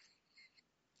thereof.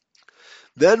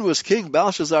 Then was King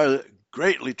Belshazzar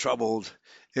greatly troubled,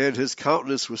 and his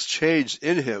countenance was changed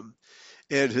in him,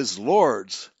 and his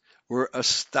lords were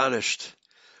astonished.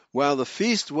 While the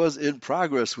feast was in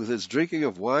progress with its drinking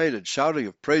of wine and shouting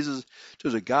of praises to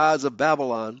the gods of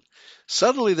Babylon,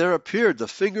 suddenly there appeared the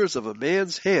fingers of a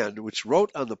man's hand, which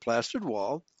wrote on the plastered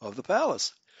wall of the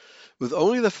palace. With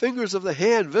only the fingers of the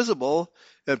hand visible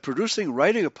and producing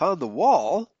writing upon the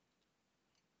wall,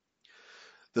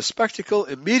 the spectacle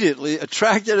immediately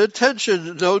attracted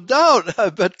attention, no doubt. I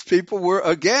bet people were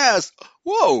aghast.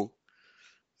 Whoa!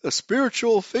 A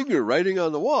spiritual finger writing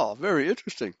on the wall. Very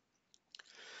interesting.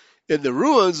 In the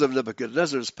ruins of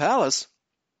Nebuchadnezzar's palace,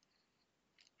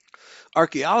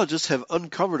 archaeologists have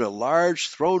uncovered a large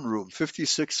throne room,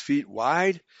 56 feet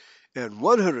wide and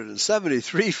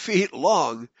 173 feet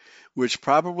long, which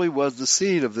probably was the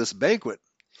scene of this banquet.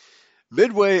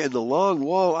 Midway in the long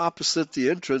wall opposite the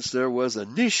entrance there was a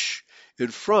niche in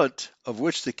front of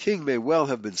which the king may well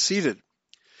have been seated.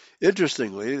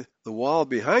 Interestingly, the wall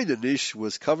behind the niche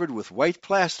was covered with white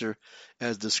plaster,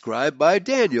 as described by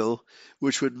Daniel,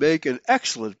 which would make an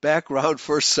excellent background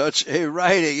for such a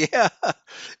writing. Yeah,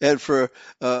 and for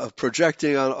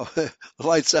projecting on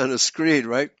lights on a screen,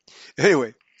 right?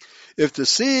 Anyway, if the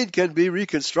scene can be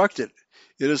reconstructed,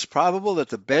 it is probable that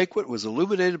the banquet was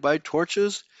illuminated by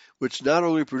torches, which not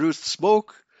only produced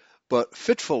smoke, but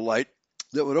fitful light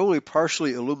that would only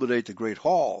partially illuminate the great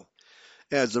hall.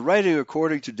 As the writing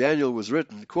according to Daniel was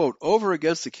written, quote, over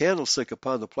against the candlestick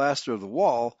upon the plaster of the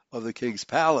wall of the king's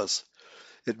palace.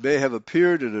 It may have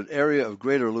appeared in an area of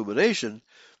greater illumination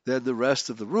than the rest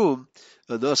of the room,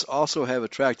 and thus also have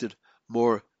attracted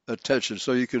more attention.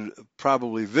 So you can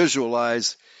probably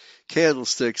visualize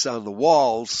candlesticks on the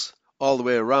walls all the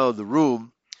way around the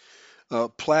room,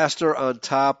 plaster on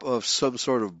top of some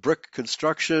sort of brick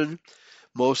construction.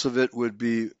 Most of it would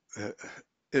be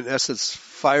in essence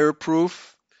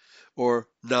fireproof or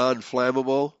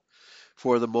non-flammable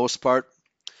for the most part,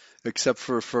 except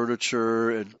for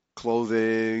furniture and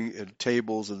clothing and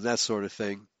tables and that sort of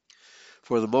thing.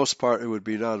 For the most part, it would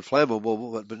be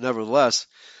non-flammable, but nevertheless,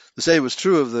 the same was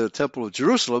true of the Temple of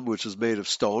Jerusalem, which is made of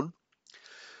stone.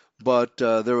 But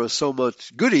there was so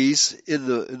much goodies in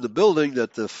the building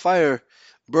that the fire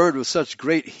burned with such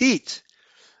great heat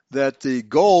that the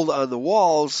gold on the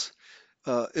walls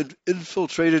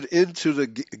infiltrated into the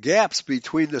gaps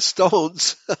between the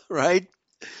stones, right?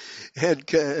 And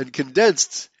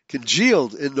condensed,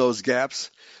 congealed in those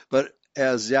gaps. But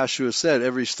as Yahshua said,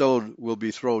 every stone will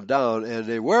be thrown down, and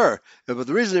they were. But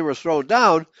the reason they were thrown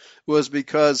down was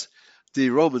because the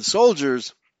Roman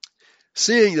soldiers,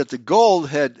 seeing that the gold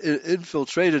had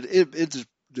infiltrated into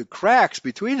the cracks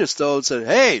between the stones, said,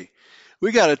 hey,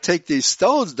 we got to take these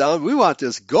stones down. We want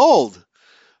this gold.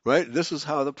 Right? This is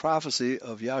how the prophecy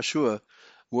of Yahshua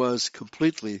was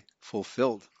completely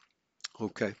fulfilled.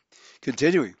 Okay.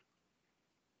 Continuing.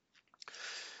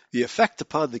 The effect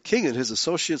upon the king and his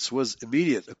associates was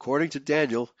immediate. According to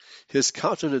Daniel, his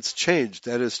countenance changed,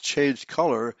 that is, changed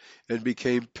color, and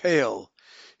became pale.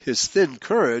 His thin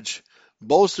courage,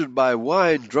 bolstered by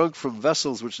wine drunk from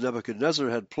vessels which Nebuchadnezzar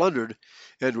had plundered,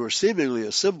 and were seemingly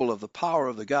a symbol of the power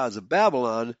of the gods of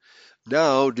Babylon,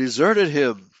 now deserted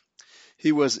him.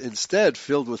 He was instead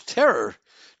filled with terror,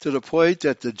 to the point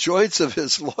that the joints of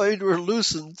his loin were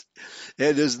loosened,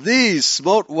 and his knees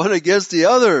smote one against the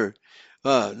other.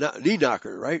 Knee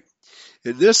knocker, right?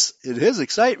 In his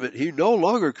excitement, he no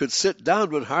longer could sit down,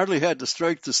 but hardly had the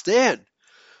strength to stand.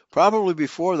 Probably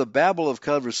before the babble of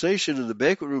conversation in the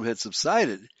banquet room had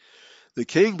subsided, the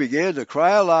king began to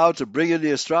cry aloud to bring in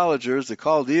the astrologers, the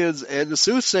Chaldeans, and the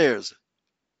soothsayers.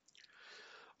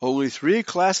 Only 3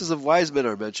 classes of wise men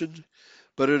are mentioned,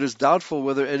 but it is doubtful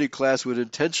whether any class would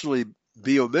intentionally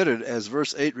be omitted, as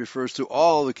verse 8 refers to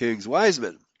all the king's wise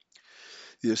men.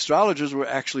 The astrologers were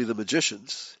actually the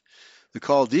magicians. The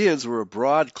Chaldeans were a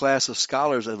broad class of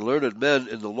scholars and learned men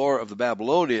in the lore of the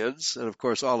Babylonians, and of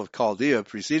course all of Chaldea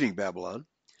preceding Babylon.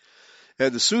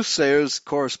 And the soothsayers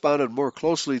corresponded more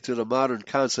closely to the modern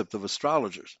concept of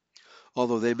astrologers,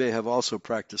 although they may have also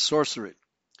practiced sorcery.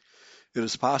 It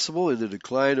is possible in the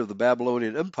decline of the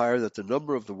Babylonian Empire that the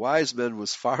number of the wise men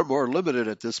was far more limited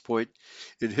at this point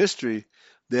in history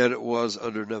than it was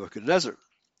under Nebuchadnezzar.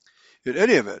 In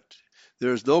any event,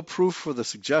 there is no proof for the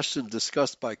suggestion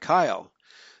discussed by Kyle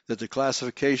that the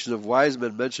classification of wise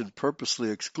men mentioned purposely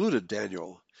excluded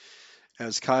Daniel.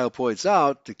 As Kyle points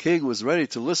out, the king was ready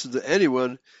to listen to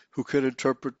anyone who could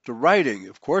interpret the writing.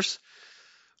 Of course,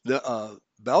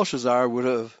 Belshazzar would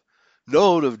have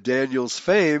known of Daniel's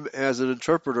fame as an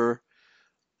interpreter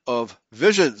of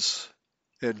visions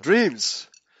and dreams.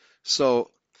 So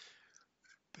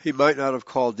he might not have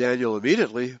called Daniel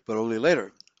immediately, but only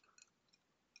later.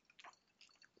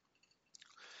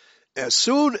 As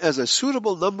soon as a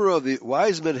suitable number of the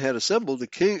wise men had assembled, the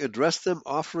king addressed them,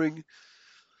 offering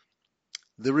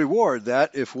the reward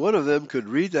that, if one of them could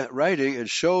read that writing and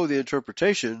show the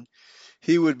interpretation,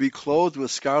 he would be clothed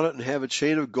with scarlet and have a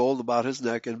chain of gold about his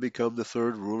neck and become the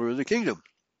 3rd ruler in the kingdom.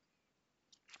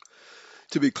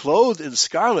 To be clothed in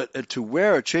scarlet and to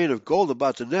wear a chain of gold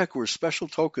about the neck were special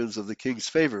tokens of the king's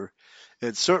favor,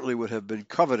 and certainly would have been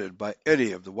coveted by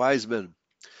any of the wise men.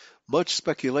 Much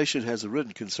speculation has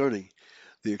arisen concerning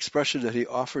the expression that he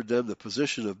offered them the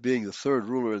position of being the 3rd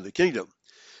ruler in the kingdom.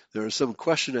 There is some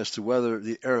question as to whether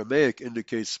the Aramaic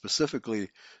indicates specifically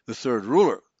the 3rd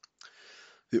ruler.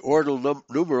 The ordinal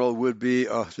numeral would be,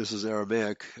 this is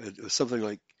Aramaic, something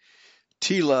like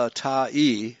Tila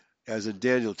Ta'i, as in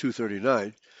Daniel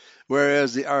 2:39,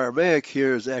 whereas the Aramaic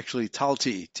here is actually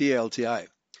Talti, T-L-T-I.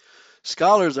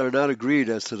 Scholars are not agreed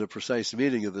as to the precise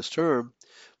meaning of this term,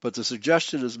 but the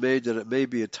suggestion is made that it may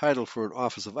be a title for an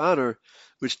office of honor,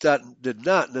 which did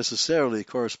not necessarily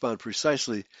correspond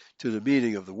precisely to the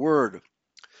meaning of the word.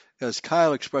 As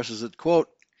Kyle expresses it, quote,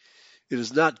 "It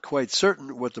is not quite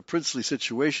certain what the princely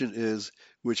situation is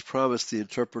which promised the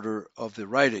interpreter of the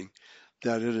writing,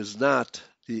 that it is not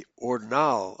the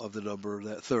ordinal of the number,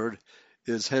 that third,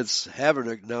 is hence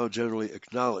having now generally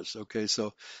acknowledged." Okay,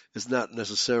 so it's not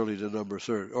necessarily the number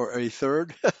third, or a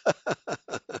third,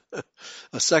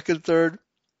 a second third.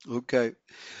 Okay.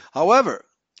 However,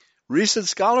 recent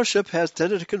scholarship has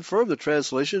tended to confirm the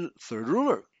translation third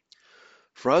ruler.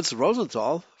 Franz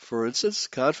Rosenthal, for instance,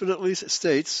 confidently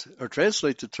states or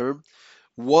translates the term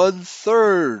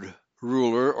one-third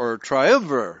ruler or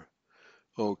triumvir.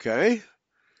 Okay.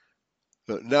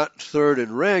 Not third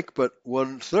in rank, but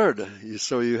one-third.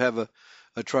 So you have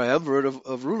a triumvirate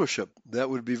of rulership. That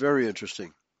would be very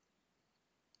interesting.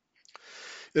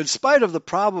 In spite of the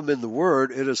problem in the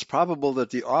word, it is probable that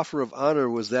the offer of honor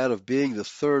was that of being the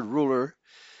third ruler.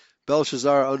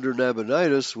 Belshazzar under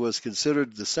Nabonidus was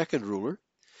considered the second ruler,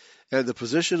 and the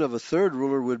position of a third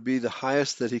ruler would be the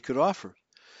highest that he could offer.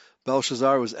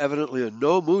 Belshazzar was evidently in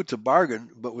no mood to bargain,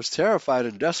 but was terrified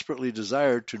and desperately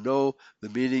desired to know the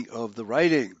meaning of the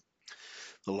writing.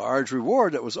 The large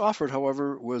reward that was offered,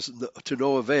 however, was to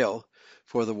no avail,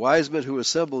 for the wise men who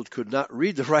assembled could not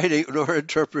read the writing nor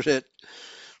interpret it.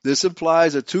 This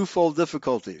implies a twofold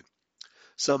difficulty.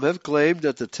 Some have claimed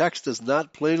that the text does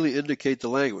not plainly indicate the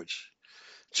language.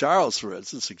 Charles, for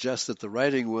instance, suggests that the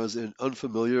writing was in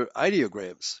unfamiliar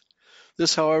ideograms.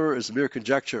 This, however, is mere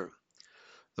conjecture.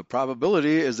 The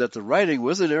probability is that the writing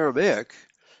was in Aramaic,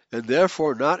 and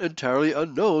therefore not entirely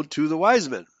unknown to the wise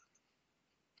men.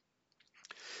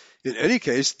 In any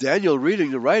case, Daniel reading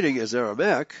the writing as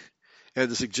Aramaic, and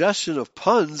the suggestion of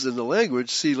puns in the language,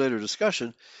 see later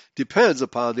discussion, depends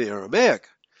upon the Aramaic.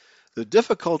 The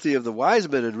difficulty of the wise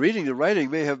men in reading the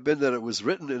writing may have been that it was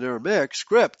written in Aramaic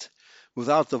script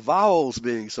without the vowels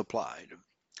being supplied.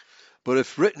 But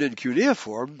if written in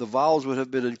cuneiform, the vowels would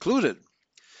have been included.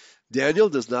 Daniel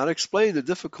does not explain the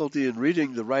difficulty in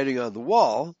reading the writing on the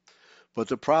wall, but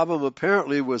the problem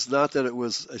apparently was not that it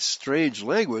was a strange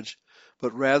language,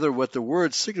 but rather what the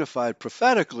words signified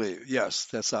prophetically. Yes,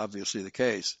 that's obviously the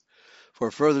case.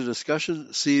 For further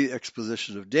discussion, see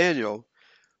Exposition of Daniel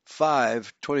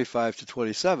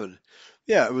 5:25-27.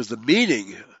 Yeah, it was the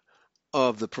meaning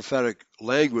of the prophetic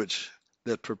language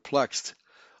that perplexed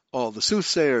all the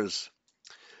soothsayers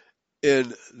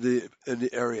in the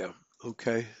area.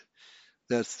 Okay,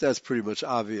 that's pretty much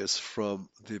obvious from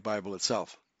the Bible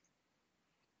itself.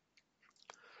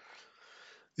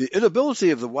 The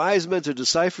inability of the wise men to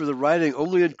decipher the writing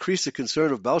only increased the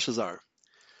concern of Belshazzar.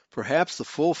 Perhaps the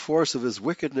full force of his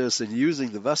wickedness in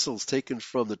using the vessels taken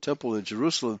from the temple in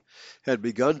Jerusalem had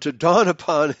begun to dawn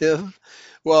upon him.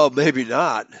 Well, maybe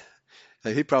not.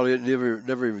 He probably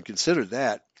never even considered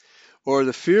that. Or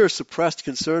the fear suppressed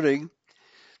concerning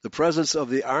the presence of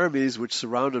the armies which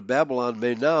surrounded Babylon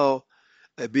may now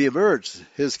be emerged.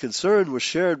 His concern was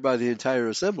shared by the entire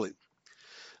assembly.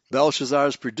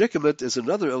 Belshazzar's predicament is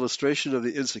another illustration of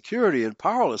the insecurity and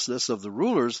powerlessness of the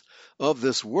rulers of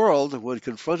this world when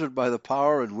confronted by the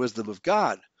power and wisdom of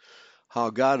God. How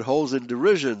God holds in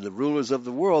derision the rulers of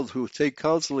the world who take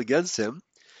counsel against him.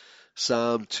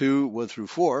 Psalm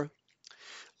 2:1-4.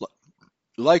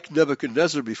 Like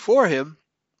Nebuchadnezzar before him,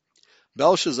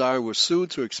 Belshazzar was soon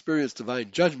to experience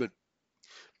divine judgment,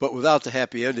 but without the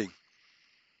happy ending.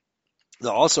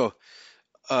 Now also,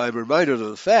 I'm reminded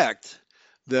of the fact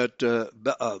that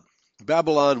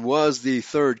Babylon was the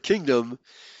third kingdom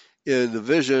in the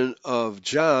vision of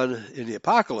John in the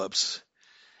Apocalypse,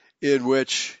 in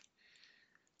which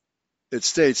it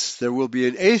states there will be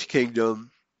an eighth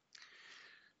kingdom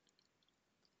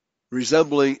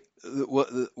resembling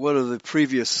one of the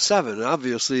previous seven. And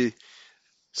obviously,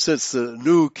 since the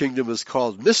new kingdom is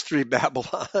called Mystery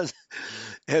Babylon,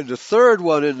 and the third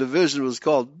one in the vision was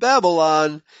called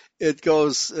Babylon,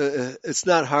 it's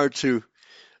not hard to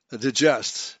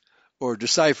digest or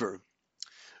decipher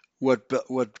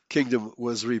what kingdom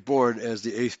was reborn as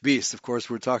the eighth beast. Of course,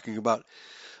 we're talking about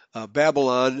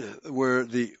Babylon, where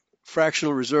the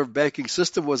fractional reserve banking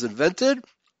system was invented,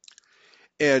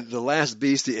 and the last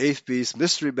beast, the eighth beast,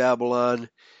 Mystery Babylon,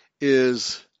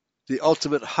 is the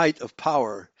ultimate height of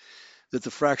power that the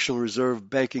fractional reserve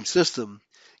banking system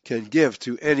can give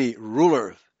to any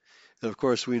ruler. And of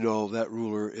course, we know that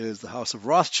ruler is the House of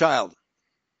Rothschild.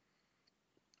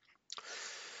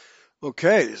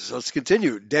 Okay, so let's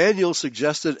continue. Daniel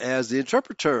suggested as the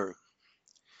interpreter.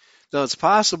 Now, it's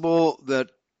possible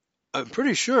that, I'm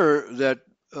pretty sure that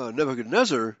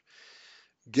Nebuchadnezzar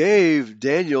gave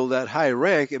Daniel that high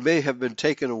rank, it may have been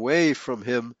taken away from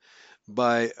him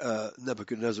by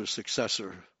Nebuchadnezzar's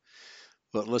successor.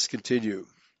 But let's continue.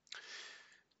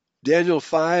 Daniel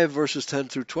 5, verses 10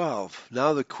 through 12.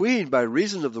 Now the queen, by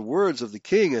reason of the words of the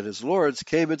king and his lords,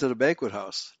 came into the banquet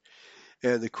house.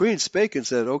 And the queen spake and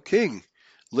said, O king,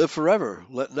 live forever.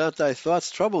 Let not thy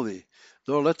thoughts trouble thee,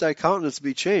 nor let thy countenance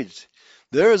be changed.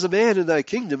 There is a man in thy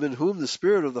kingdom in whom the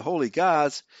spirit of the holy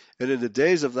gods, and in the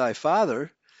days of thy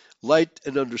father, light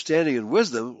and understanding and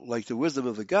wisdom, like the wisdom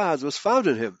of the gods, was found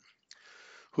in him,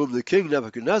 whom the king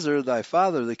Nebuchadnezzar, thy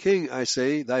father, the king, I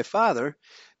say, thy father,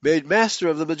 made master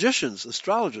of the magicians,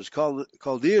 astrologers,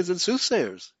 Chaldeans, and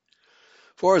soothsayers.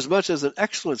 Forasmuch as an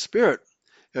excellent spirit,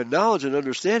 and knowledge and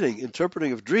understanding,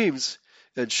 interpreting of dreams,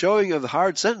 and showing of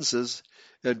hard sentences,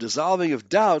 and dissolving of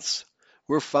doubts,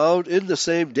 were found in the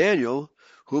same Daniel,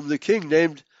 whom the king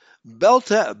named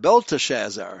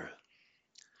Belteshazzar.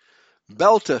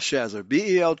 Belteshazzar,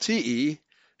 B-E-L-T-E,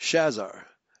 Shazar,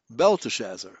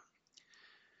 Belteshazzar.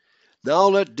 Now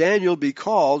let Daniel be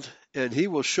called, and he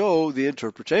will show the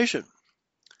interpretation.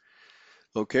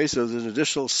 Okay, so there's an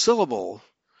additional syllable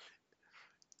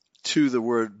to the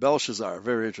word Belshazzar.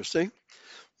 Very interesting.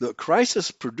 The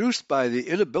crisis produced by the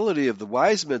inability of the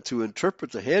wise men to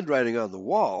interpret the handwriting on the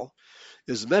wall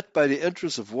is met by the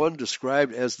entrance of one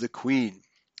described as the queen.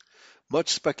 Much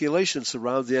speculation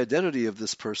surrounds the identity of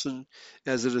this person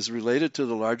as it is related to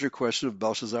the larger question of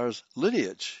Belshazzar's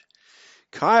lineage.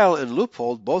 Kyle and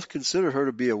Leupold both consider her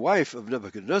to be a wife of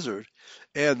Nebuchadnezzar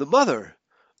and the mother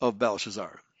of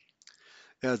Belshazzar.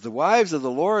 As the wives of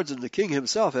the lords and the king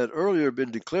himself had earlier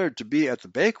been declared to be at the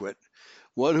banquet,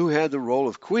 one who had the role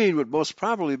of queen would most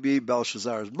probably be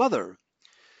Belshazzar's mother.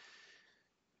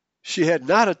 She had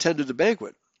not attended the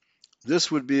banquet.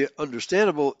 This would be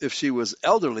understandable if she was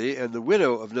elderly and the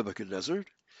widow of Nebuchadnezzar.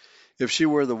 If she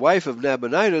were the wife of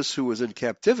Nabonidus, who was in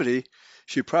captivity,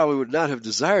 she probably would not have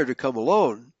desired to come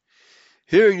alone.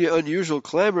 Hearing the unusual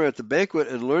clamor at the banquet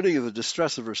and learning of the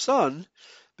distress of her son,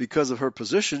 because of her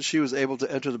position, she was able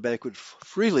to enter the banquet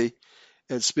freely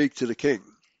and speak to the king.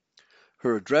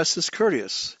 Her address is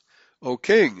courteous. O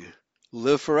king,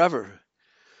 live forever,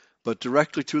 but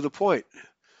directly to the point.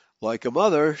 Like a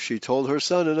mother, she told her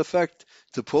son, in effect,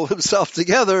 to pull himself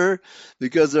together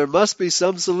because there must be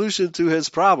some solution to his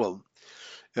problem.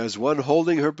 As one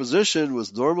holding her position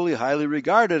was normally highly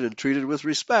regarded and treated with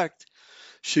respect,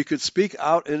 she could speak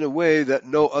out in a way that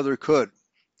no other could.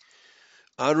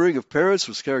 Honoring of parents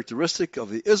was characteristic of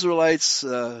the Israelites,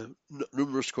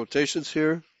 numerous quotations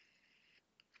here.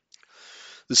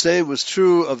 The same was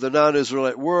true of the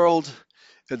non-Israelite world,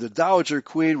 and the Dowager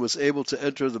Queen was able to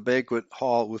enter the banquet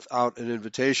hall without an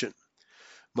invitation.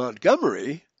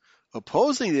 Montgomery,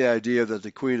 opposing the idea that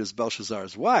the queen is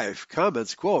Belshazzar's wife,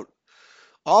 comments, quote,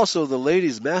 also the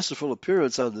lady's masterful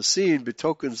appearance on the scene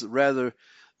betokens rather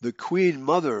the queen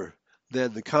mother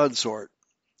than the consort.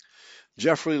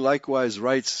 Jeffrey likewise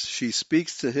writes, she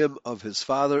speaks to him of his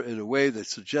father in a way that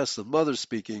suggests a mother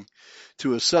speaking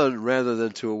to a son rather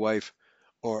than to a wife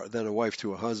or than a wife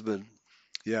to a husband.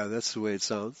 Yeah, that's the way it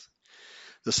sounds.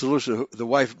 The solution, the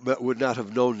wife would not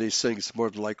have known these things more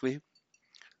than likely.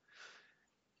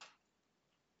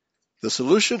 The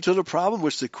solution to the problem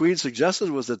which the queen suggested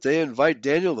was that they invite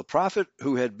Daniel the prophet,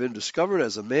 who had been discovered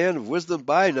as a man of wisdom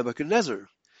by Nebuchadnezzar,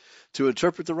 to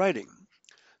interpret the writing.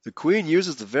 The queen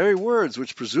uses the very words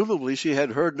which presumably she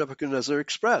had heard Nebuchadnezzar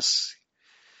express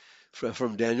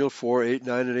from Daniel 4, 8,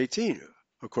 9, and 18.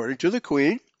 According to the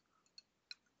queen,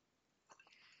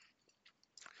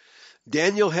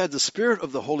 Daniel had the spirit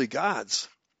of the holy gods.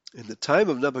 In the time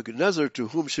of Nebuchadnezzar, to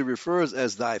whom she refers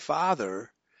as thy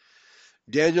father,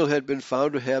 Daniel had been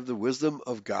found to have the wisdom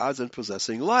of gods and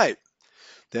possessing light.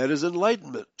 That is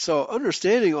enlightenment. So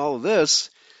understanding all of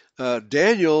this,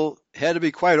 Daniel had to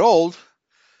be quite old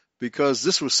because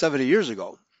this was 70 years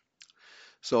ago.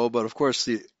 So, but of course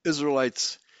the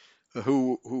Israelites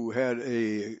who had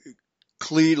a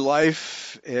clean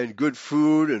life and good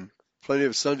food and plenty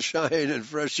of sunshine and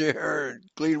fresh air and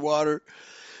clean water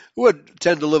would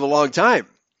tend to live a long time.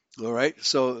 All right,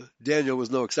 so Daniel was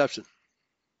no exception.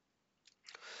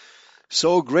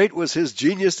 So great was his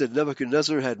genius that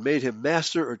Nebuchadnezzar had made him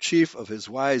master or chief of his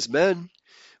wise men,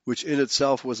 which in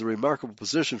itself was a remarkable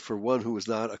position for one who was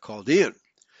not a Chaldean.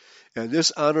 And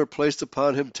this honor placed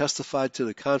upon him testified to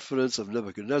the confidence of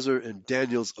Nebuchadnezzar in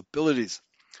Daniel's abilities.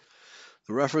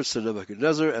 The reference to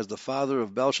Nebuchadnezzar as the father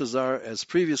of Belshazzar, as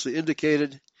previously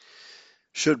indicated,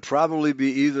 should probably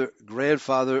be either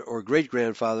grandfather or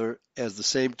great-grandfather, as the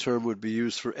same term would be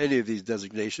used for any of these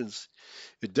designations.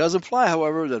 It does imply,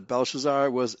 however, that Belshazzar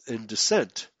was in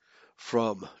descent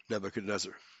from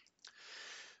Nebuchadnezzar.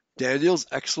 Daniel's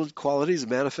excellent qualities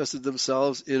manifested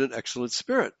themselves in an excellent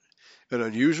spirit, an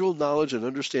unusual knowledge and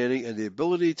understanding, and the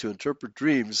ability to interpret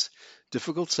dreams,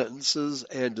 difficult sentences,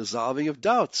 and dissolving of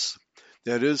doubts,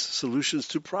 that is, solutions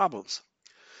to problems.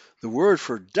 The word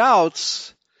for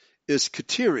doubts is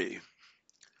katiri,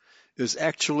 is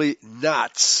actually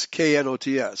knots,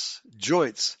 K-N-O-T-S,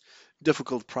 joints,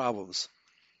 difficult problems.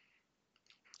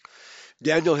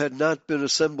 Daniel had not been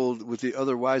assembled with the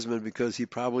other wise men because he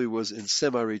probably was in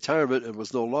semi-retirement and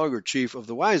was no longer chief of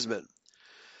the wise men.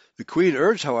 The queen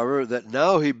urged, however, that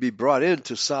now he be brought in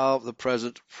to solve the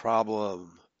present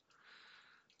problem.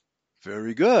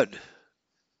 Very good.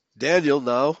 Daniel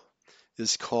now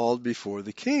is called before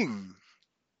the king.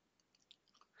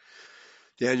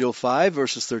 Daniel 5,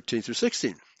 verses 13 through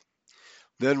 16.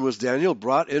 Then was Daniel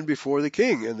brought in before the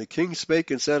king, and the king spake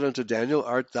and said unto Daniel,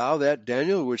 Art thou that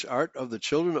Daniel which art of the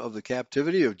children of the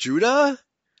captivity of Judah?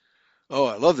 Oh,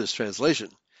 I love this translation.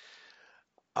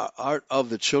 Art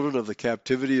of the children of the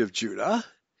captivity of Judah,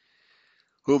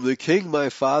 whom the king my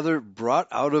father brought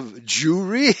out of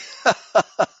Jewry,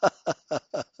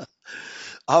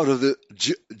 out of the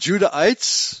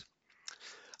Judahites?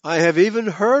 I have even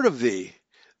heard of thee,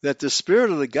 that the spirit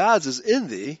of the gods is in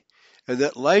thee, and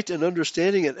that light and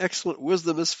understanding and excellent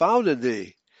wisdom is found in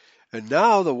thee. And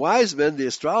now the wise men, the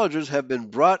astrologers, have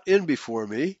been brought in before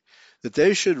me, that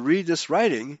they should read this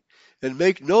writing, and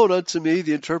make known unto me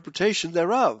the interpretation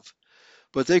thereof.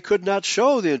 But they could not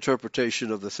show the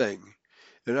interpretation of the thing.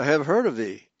 And I have heard of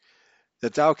thee,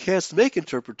 that thou canst make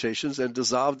interpretations and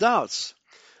dissolve doubts.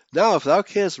 Now if thou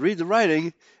canst read the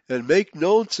writing, and make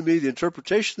known to me the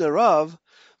interpretation thereof,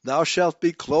 thou shalt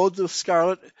be clothed with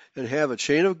scarlet, and have a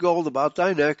chain of gold about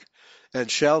thy neck, and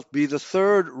shalt be the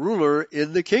third ruler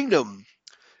in the kingdom.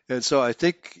 And so I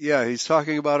think, he's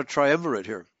talking about a triumvirate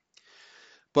here.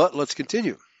 But let's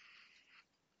continue.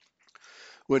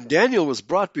 When Daniel was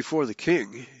brought before the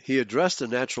king, he addressed a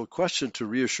natural question to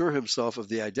reassure himself of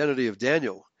the identity of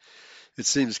Daniel. It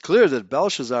seems clear that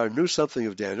Belshazzar knew something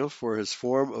of Daniel, for his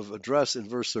form of address in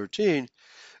verse 13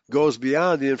 goes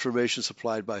beyond the information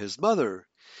supplied by his mother.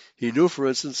 He knew, for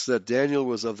instance, that Daniel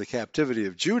was of the captivity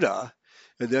of Judah,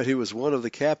 and that he was one of the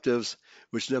captives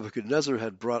which Nebuchadnezzar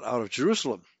had brought out of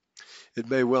Jerusalem. It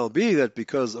may well be that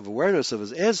because of awareness of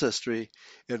his ancestry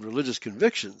and religious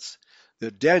convictions,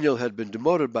 that Daniel had been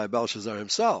demoted by Belshazzar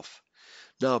himself.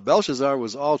 Now Belshazzar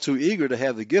was all too eager to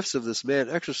have the gifts of this man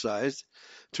exercised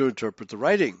to interpret the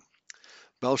writing.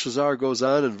 Belshazzar goes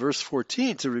on in verse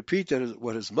 14 to repeat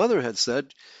what his mother had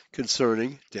said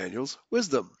concerning Daniel's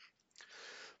wisdom.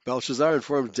 Belshazzar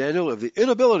informs Daniel of the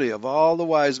inability of all the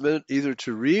wise men either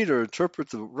to read or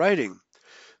interpret the writing.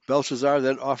 Belshazzar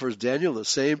then offers Daniel the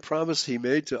same promise he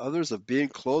made to others of being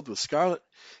clothed with scarlet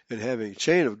and having a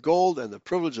chain of gold and the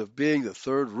privilege of being the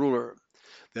third ruler,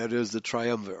 that is, the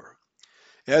triumvirate.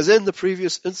 As in the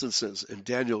previous instances in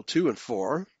Daniel 2 and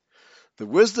 4, the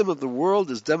wisdom of the world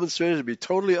is demonstrated to be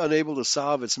totally unable to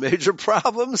solve its major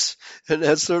problems, and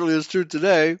that certainly is true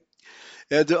today,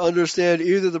 and to understand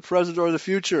either the present or the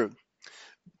future.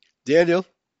 Daniel,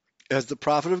 as the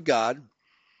prophet of God,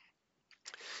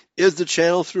 is the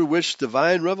channel through which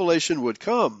divine revelation would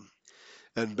come,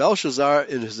 and Belshazzar,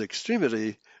 in his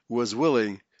extremity, was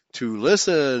willing to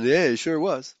listen. Yeah, he sure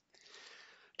was.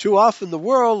 Too often the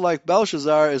world, like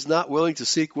Belshazzar, is not willing to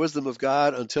seek wisdom of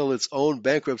God until its own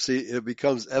bankruptcy it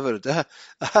becomes evident.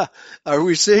 Are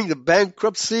we seeing the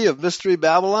bankruptcy of Mystery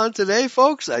Babylon today,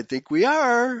 folks? I think we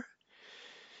are.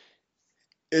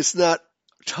 It's not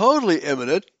totally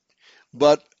imminent,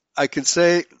 but I can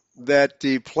say that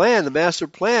the master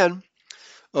plan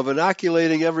of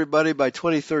inoculating everybody by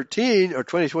 2013 or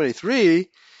 2023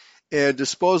 and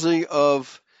disposing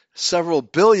of several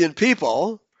billion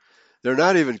people, they're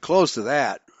not even close to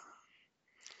that.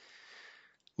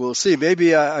 We'll see.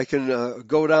 Maybe I can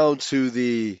go down to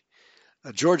the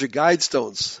Georgia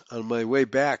Guidestones on my way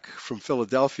back from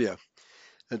Philadelphia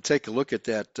and take a look at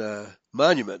that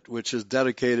monument, which is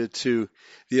dedicated to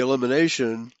the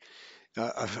elimination,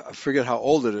 I forget how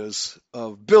old it is,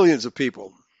 of billions of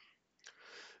people.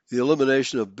 The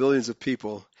elimination of billions of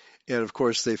people. And, of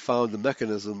course, they found the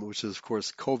mechanism, which is, of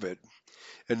course, COVID.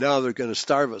 And now they're going to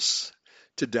starve us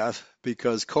to death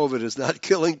because COVID is not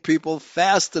killing people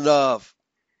fast enough.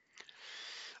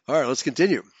 All right, let's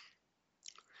continue.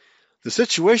 The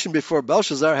situation before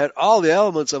Belshazzar had all the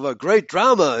elements of a great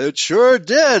drama. It sure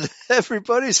did.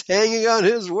 Everybody's hanging on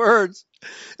his words.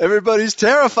 Everybody's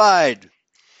terrified.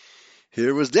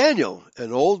 Here was Daniel,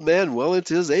 an old man well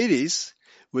into his 80s,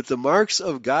 with the marks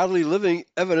of godly living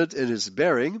evident in his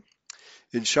bearing,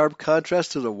 in sharp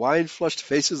contrast to the wine-flushed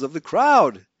faces of the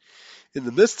crowd. In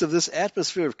the midst of this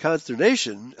atmosphere of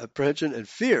consternation, apprehension, and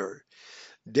fear,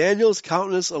 Daniel's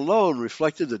countenance alone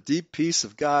reflected the deep peace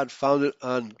of God founded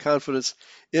on confidence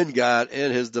in God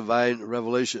and his divine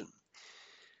revelation.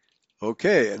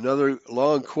 Okay, another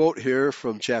long quote here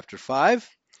from chapter 5.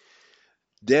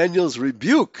 Daniel's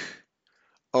rebuke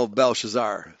of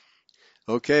Belshazzar.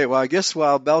 Okay, well, I guess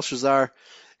while Belshazzar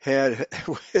had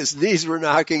his knees were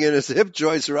knocking and his hip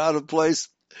joints were out of place,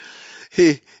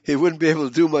 he wouldn't be able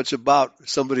to do much about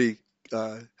somebody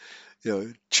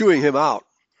chewing him out.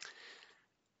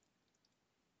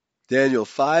 Daniel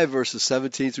 5, verses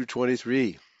 17 through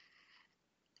 23.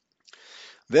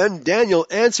 Then Daniel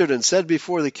answered and said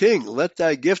before the king, Let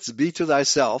thy gifts be to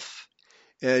thyself,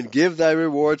 and give thy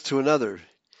rewards to another.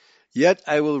 Yet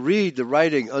I will read the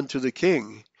writing unto the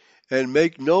king, and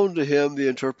make known to him the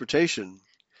interpretation.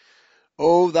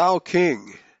 O thou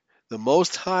king, the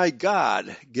Most High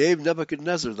God gave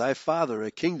Nebuchadnezzar thy father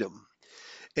a kingdom,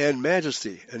 and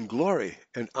majesty, and glory,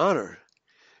 and honor.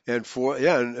 And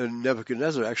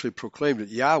Nebuchadnezzar actually proclaimed that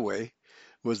Yahweh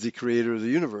was the creator of the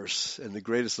universe and the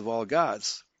greatest of all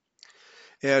gods.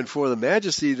 And for the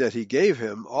majesty that he gave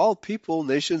him, all people,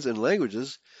 nations, and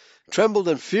languages trembled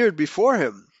and feared before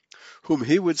him. Whom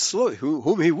he would,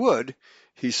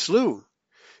 he slew,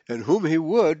 and whom he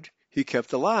would, he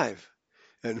kept alive,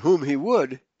 and whom he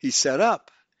would, he set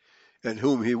up, and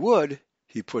whom he would,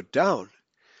 he put down.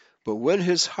 But when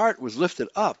his heart was lifted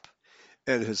up,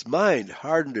 and his mind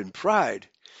hardened in pride,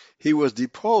 he was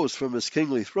deposed from his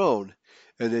kingly throne,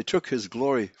 and they took his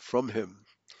glory from him.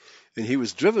 And he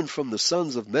was driven from the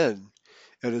sons of men,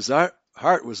 and his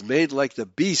heart was made like the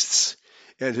beasts,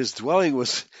 and his dwelling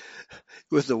was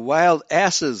with the wild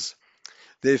asses.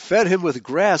 They fed him with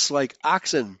grass like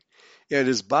oxen, and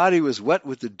his body was wet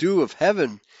with the dew of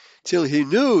heaven, till he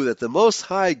knew that the Most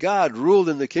High God ruled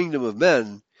in the kingdom of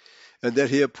men, and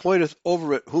that he appointeth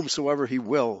over it whomsoever he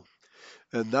will.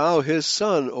 And thou his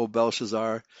son, O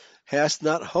Belshazzar, hast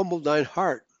not humbled thine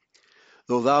heart,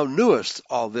 though thou knewest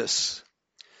all this,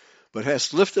 but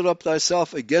hast lifted up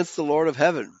thyself against the Lord of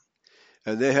heaven.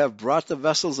 And they have brought the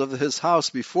vessels of his house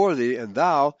before thee, and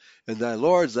thou, and thy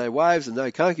lords, thy wives, and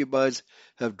thy concubines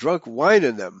have drunk wine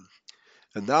in them.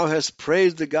 And thou hast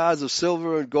praised the gods of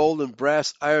silver and gold and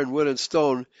brass, iron, wood, and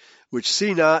stone, which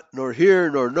see not, nor hear,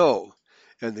 nor know,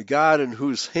 and the God in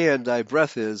whose hand thy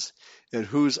breath is, and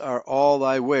whose are all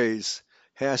thy ways,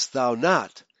 hast thou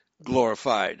not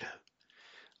glorified.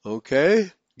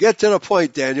 Okay? Get to the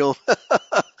point, Daniel.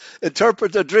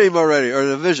 Interpret the dream already, or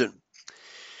the vision.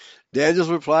 Daniel's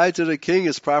reply to the king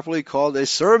is properly called a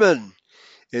sermon.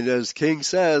 And as King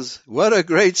says, what a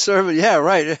great sermon. Yeah,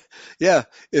 right. Yeah,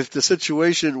 if the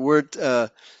situation weren't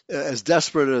as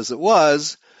desperate as it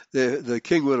was, the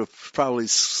king would have probably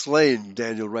slain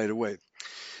Daniel right away.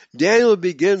 Daniel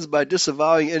begins by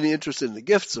disavowing any interest in the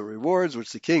gifts or rewards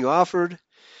which the king offered.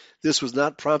 This was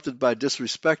not prompted by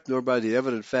disrespect nor by the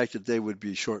evident fact that they would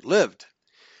be short-lived.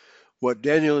 What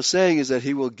Daniel is saying is that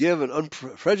he will give an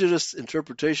unprejudiced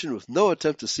interpretation with no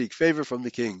attempt to seek favor from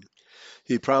the king.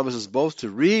 He promises both to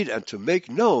read and to make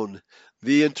known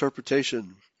the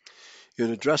interpretation. In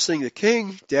addressing the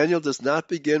king, Daniel does not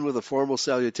begin with a formal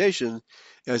salutation,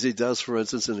 as he does, for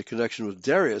instance, in the connection with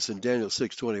Darius in Daniel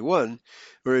 6:21,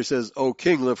 where he says, O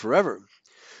king, live forever.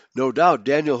 No doubt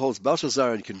Daniel holds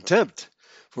Belshazzar in contempt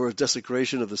for his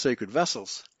desecration of the sacred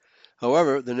vessels.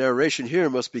 However, the narration here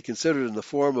must be considered in the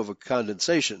form of a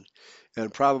condensation,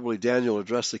 and probably Daniel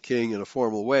addressed the king in a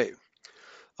formal way.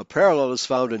 A parallel is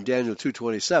found in Daniel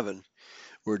 2:27,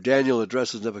 where Daniel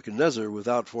addresses Nebuchadnezzar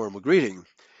without formal greeting,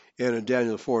 and in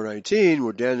Daniel 4:19,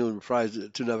 where Daniel replies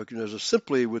to Nebuchadnezzar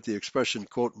simply with the expression,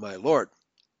 quote, my Lord.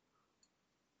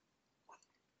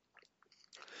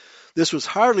 This was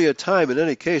hardly a time in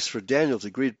any case for Daniel to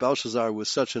greet Belshazzar with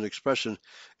such an expression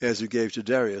as he gave to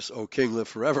Darius, O king, live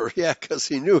forever. Yeah, because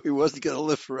he knew he wasn't going to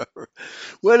live forever.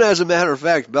 When, as a matter of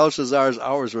fact, Belshazzar's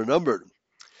hours were numbered.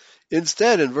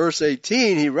 Instead, in verse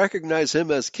 18, he recognized him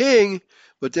as king,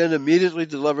 but then immediately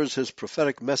delivers his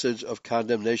prophetic message of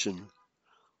condemnation.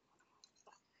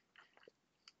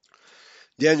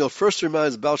 Daniel first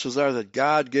reminds Belshazzar that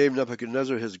God gave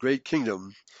Nebuchadnezzar his great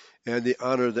kingdom and the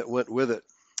honor that went with it.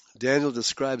 Daniel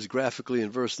describes graphically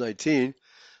in verse 19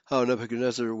 how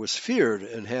Nebuchadnezzar was feared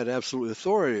and had absolute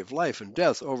authority of life and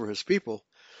death over his people,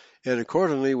 and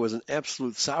accordingly was an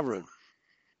absolute sovereign.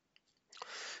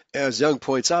 As Young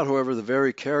points out, however, the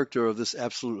very character of this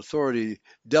absolute authority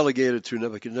delegated to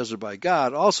Nebuchadnezzar by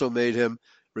God also made him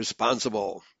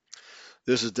responsible.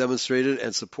 This is demonstrated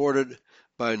and supported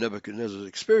by Nebuchadnezzar's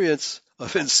experience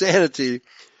of insanity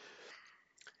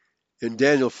in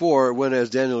Daniel 4, when, as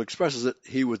Daniel expresses it,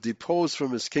 he was deposed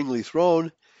from his kingly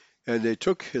throne, and they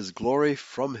took his glory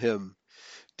from him.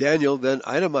 Daniel then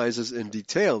itemizes in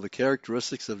detail the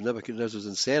characteristics of Nebuchadnezzar's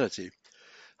insanity,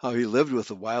 how he lived with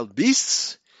the wild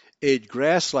beasts, ate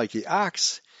grass like the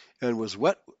ox, and was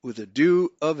wet with the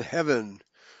dew of heaven.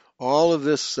 All of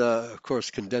this, of course,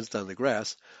 condensed on the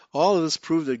grass. All of this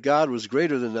proved that God was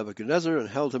greater than Nebuchadnezzar and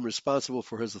held him responsible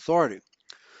for his authority.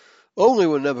 Only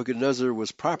when Nebuchadnezzar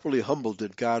was properly humbled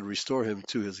did God restore him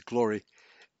to his glory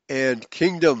and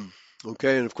kingdom.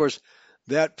 Okay, and of course,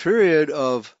 that period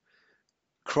of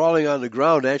crawling on the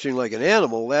ground, acting like an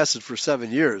animal, lasted for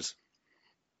 7 years.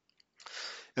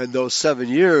 And those 7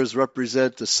 years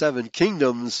represent the 7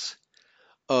 kingdoms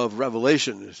of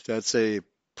Revelation. That's a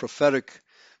prophetic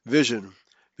vision,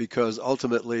 because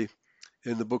ultimately,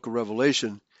 in the book of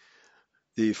Revelation,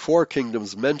 the 4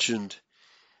 kingdoms mentioned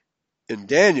in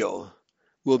Daniel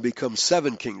will become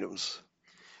 7 kingdoms.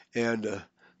 And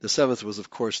the 7th was, of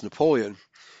course, Napoleon.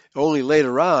 Only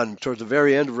later on, towards the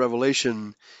very end of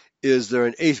Revelation, is there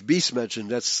an 8th beast mentioned.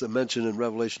 That's mentioned in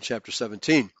Revelation chapter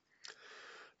 17.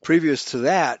 Previous to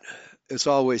that, it's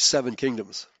always 7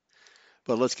 kingdoms.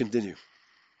 But let's continue.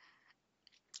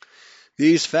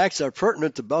 These facts are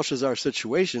pertinent to Belshazzar's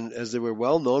situation, as they were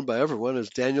well known by everyone, as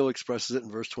Daniel expresses it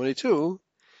in verse 22.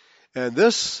 And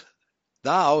this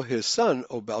thou, his son,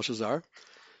 O Belshazzar,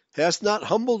 hast not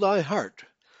humbled thy heart,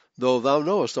 though thou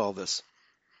knowest all this.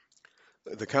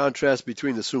 The contrast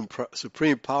between the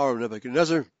supreme power of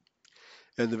Nebuchadnezzar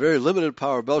and the very limited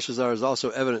power of Belshazzar is also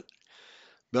evident.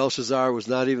 Belshazzar was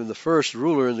not even the first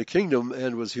ruler in the kingdom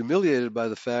and was humiliated by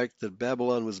the fact that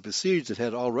Babylon was besieged and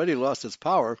had already lost its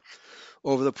power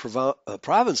over the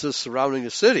provinces surrounding the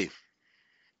city.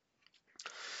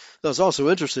 Now, it's also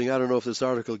interesting, I don't know if this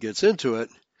article gets into it,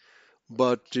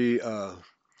 but the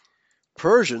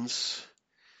Persians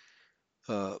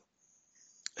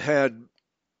had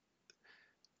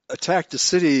attacked the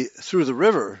city through the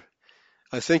river.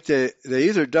 I think they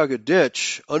either dug a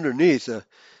ditch underneath.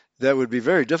 That would be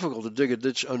very difficult to dig a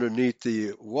ditch underneath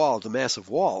the wall, the massive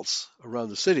walls around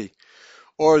the city.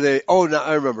 Or now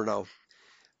I remember now.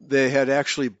 They had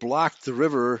actually blocked the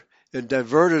river and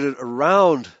diverted it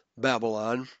around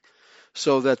Babylon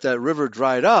so that river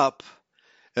dried up,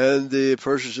 and the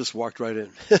Persians just walked right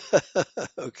in.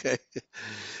 Okay,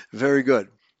 very good.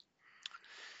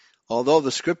 Although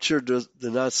the scripture does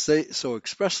not say so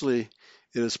expressly,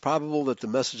 it is probable that the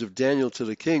message of Daniel to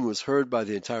the king was heard by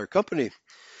the entire company.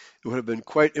 It would have been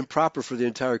quite improper for the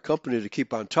entire company to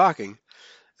keep on talking,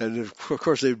 and of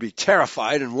course they would be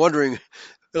terrified and wondering,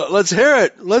 let's hear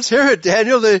it,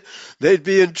 Daniel. They'd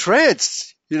be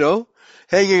entranced,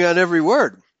 hanging on every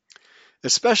word.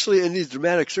 Especially in these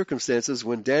dramatic circumstances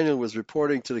when Daniel was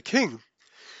reporting to the king.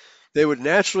 They would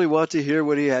naturally want to hear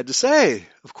what he had to say,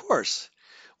 of course.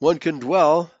 One can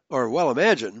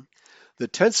imagine the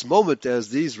tense moment as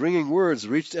these ringing words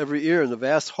reached every ear in the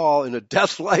vast hall in a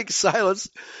death-like silence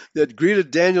that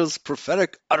greeted Daniel's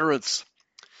prophetic utterance.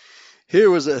 Here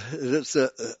was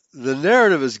the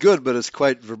narrative is good, but it's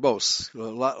quite verbose. A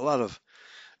lot of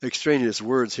extraneous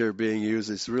words here being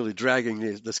used. It's really dragging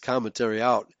this commentary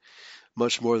out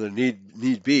much more than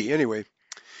need be. Anyway,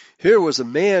 here was a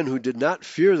man who did not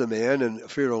fear the man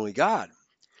and feared only God.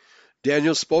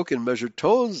 Daniel spoke in measured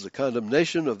tones the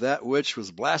condemnation of that which was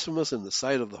blasphemous in the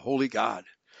sight of the holy God.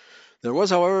 There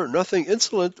was, however, nothing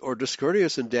insolent or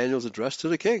discourteous in Daniel's address to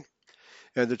the king,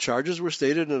 and the charges were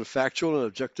stated in a factual and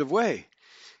objective way.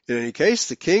 In any case,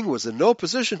 the king was in no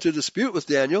position to dispute with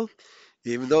Daniel,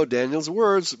 even though Daniel's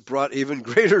words brought even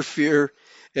greater fear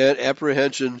and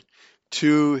apprehension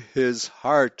to his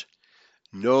heart,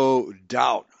 no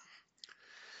doubt.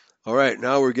 All right,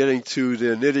 now we're getting to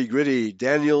the nitty-gritty,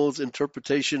 Daniel's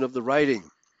interpretation of the writing.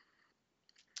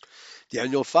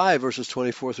 Daniel 5, verses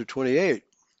 24 through 28.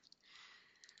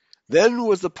 Then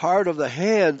was the part of the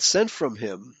hand sent from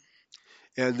him,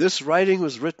 and this writing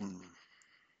was written.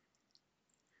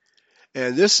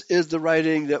 And this is the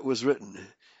writing that was written.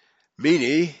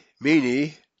 Mene,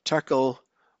 tekel,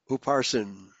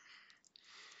 upharsin.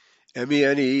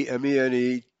 Mene,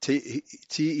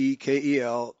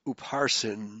 tekel,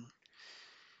 upharsin.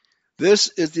 This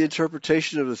is the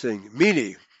interpretation of the thing.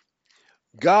 Mene,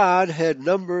 God had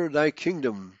numbered thy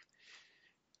kingdom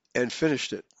and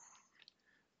finished it.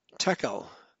 Tekel,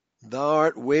 thou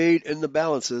art weighed in the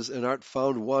balances and art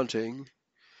found wanting.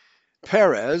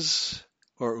 Perez,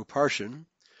 or upharsin,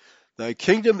 thy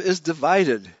kingdom is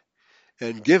divided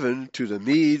and given to the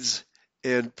Medes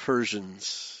and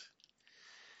Persians.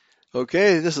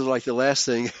 Okay, this is like the last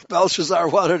thing Belshazzar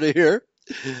wanted to hear,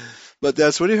 but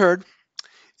that's what he heard.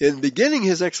 In beginning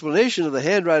his explanation of the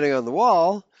handwriting on the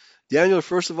wall, Daniel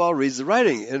first of all reads the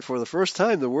writing, and for the first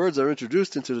time the words are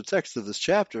introduced into the text of this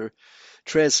chapter.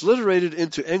 Transliterated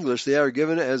into English, they are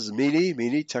given as Mene,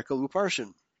 Mene, Tekel,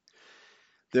 Upharsin.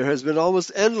 There has been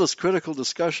almost endless critical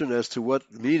discussion as to what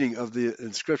the meaning of the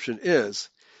inscription is,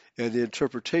 and the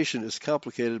interpretation is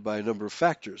complicated by a number of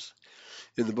factors.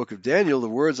 In the book of Daniel, the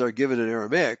words are given in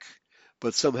Aramaic,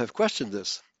 but some have questioned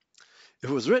this. If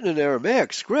it was written in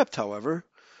Aramaic script, however,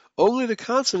 only the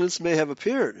consonants may have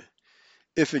appeared.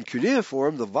 If in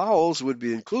cuneiform, the vowels would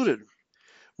be included.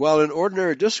 While in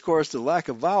ordinary discourse the lack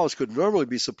of vowels could normally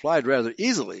be supplied rather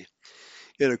easily,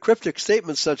 in a cryptic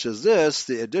statement such as this,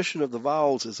 the addition of the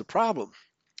vowels is a problem.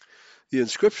 The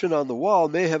inscription on the wall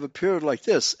may have appeared like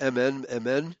this: MN,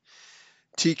 MN,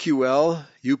 TQL,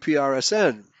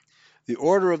 UPRSN. The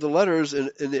order of the letters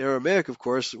in the Aramaic, of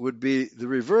course, would be the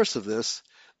reverse of this,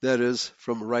 that is,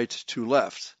 from right to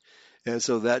left. And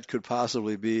so that could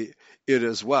possibly be it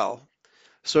as well.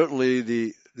 Certainly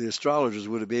the astrologers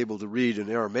would be able to read in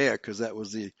Aramaic because that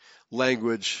was the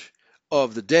language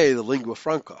of the day, the lingua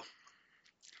franca.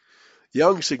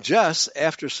 Young suggests,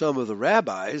 after some of the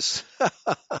rabbis,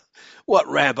 what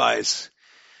rabbis?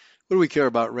 What do we care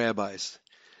about rabbis?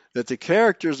 That the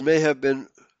characters may have been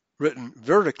written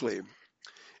vertically.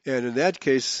 And in that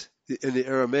case, in the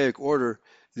Aramaic order,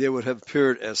 they would have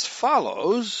appeared as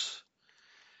follows: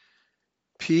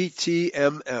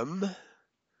 PTMM,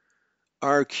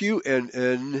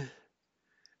 RQNN,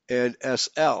 and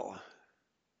SL.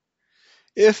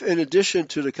 If, in addition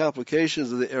to the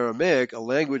complications of the Aramaic, a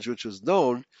language which was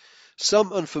known,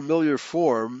 some unfamiliar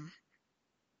form...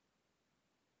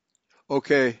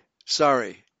 Okay,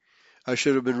 sorry. I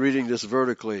should have been reading this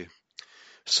vertically.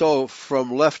 So,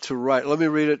 from left to right. Let me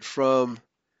read it from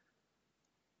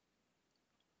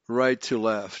right to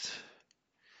left.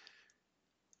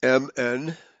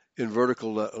 MN in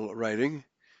vertical writing,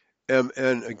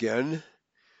 MN again,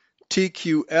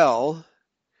 TQL,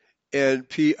 and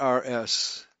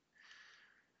PRS.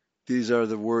 These are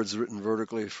the words written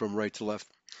vertically from right to left.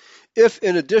 If,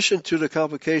 in addition to the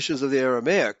complications of the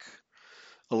Aramaic,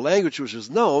 a language which is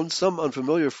known, some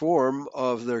unfamiliar form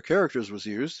of their characters was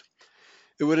used,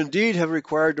 it would indeed have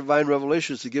required divine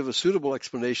revelations to give a suitable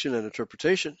explanation and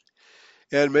interpretation,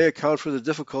 and may account for the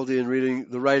difficulty in reading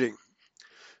the writing.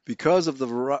 Because of the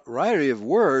variety of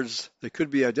words that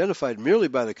could be identified merely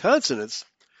by the consonants,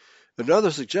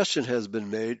 another suggestion has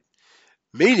been made.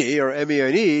 Mene, or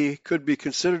M-E-N-E, could be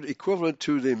considered equivalent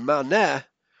to the maneh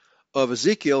of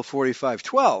Ezekiel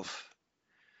 45:12.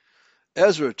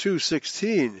 Ezra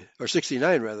 2:16, or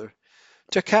 69 rather,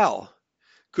 Tekel,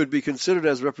 could be considered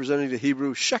as representing the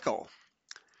Hebrew shekel.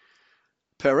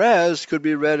 Perez could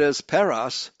be read as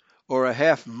Paras, or a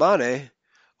half mane,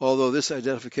 although this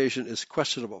identification is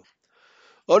questionable.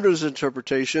 Under this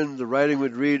interpretation, the writing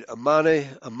would read a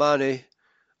mane,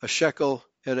 a shekel,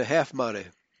 and a half mane.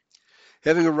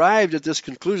 Having arrived at this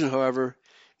conclusion, however,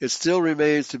 it still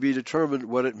remains to be determined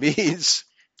what it means.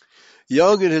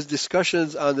 Young, in his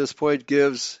discussions on this point,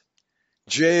 gives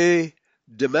J.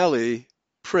 Demelli,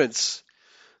 Prince,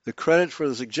 the credit for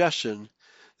the suggestion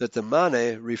that the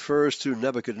mane refers to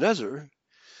Nebuchadnezzar,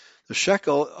 the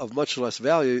shekel of much less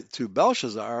value to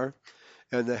Belshazzar,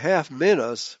 and the half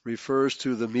minas refers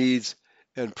to the Medes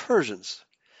and Persians.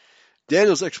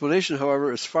 Daniel's explanation,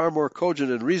 however, is far more cogent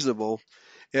and reasonable,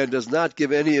 and does not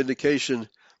give any indication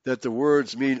that the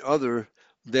words mean other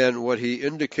than what he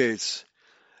indicates.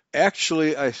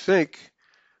 Actually, I think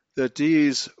that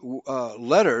these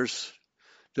letters,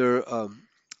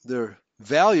 their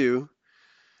value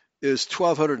is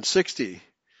 1260,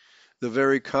 the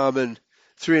very common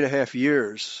 3.5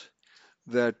 years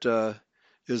that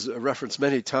is referenced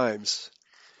many times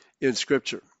in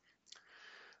Scripture.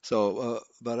 So,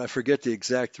 but I forget the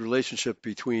exact relationship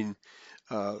between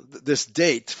this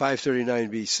date,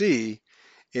 539 BC,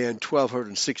 and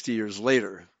 1260 years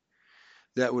later.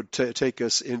 That would take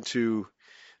us into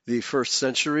the 1st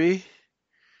century,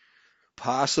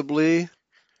 possibly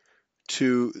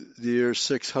to the year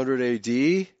 600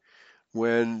 AD,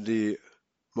 when the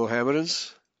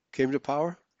Mohammedans came to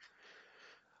power.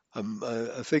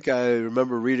 I think I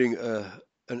remember reading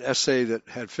an essay that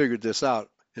had figured this out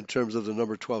in terms of the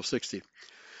number 1260.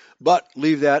 But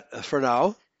leave that for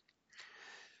now.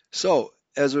 So,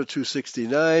 Ezra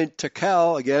 269,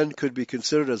 Tekel, again, could be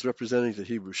considered as representing the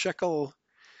Hebrew shekel,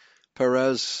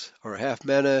 Perez, or half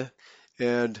manna,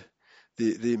 and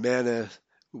the manna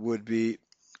would be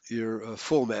your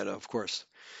full manna, of course.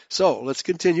 So, let's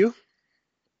continue.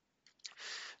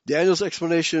 Daniel's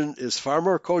explanation is far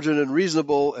more cogent and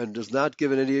reasonable and does not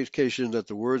give any indication that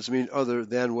the words mean other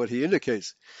than what he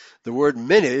indicates. The word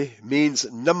mene means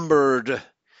numbered,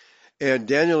 and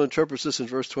Daniel interprets this in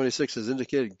verse 26 as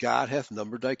indicated, God hath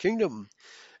numbered thy kingdom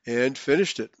and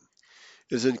finished it.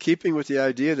 It is in keeping with the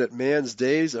idea that man's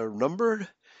days are numbered,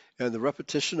 and the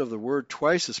repetition of the word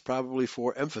twice is probably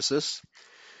for emphasis.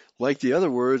 Like the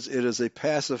other words, it is a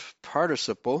passive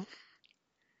participle.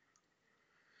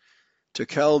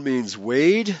 Tekel means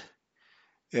weighed,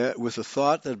 with the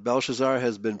thought that Belshazzar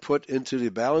has been put into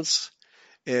the balance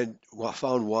and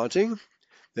found wanting,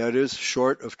 that is,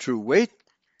 short of true weight.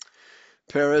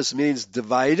 Perez means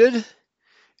divided,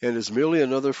 and is merely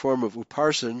another form of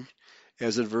uparsin,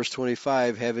 as in verse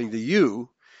 25, having the u,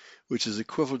 which is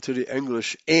equivalent to the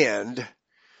English and,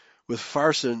 with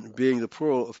farsin being the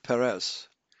plural of Perez.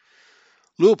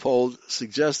 Leopold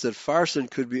suggests that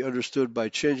farsin could be understood by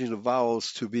changing the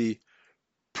vowels to be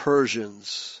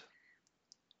Persians.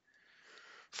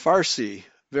 Farsi,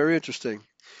 very interesting,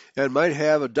 and might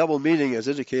have a double meaning as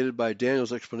indicated by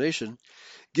Daniel's explanation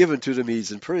given to the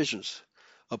Medes and Persians.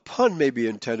 A pun may be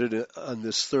intended on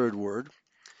this third word,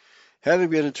 having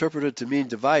been interpreted to mean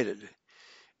divided.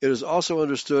 It is also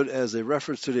understood as a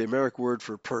reference to the American word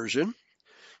for Persian,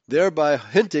 thereby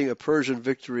hinting a Persian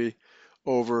victory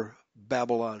over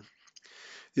Babylon.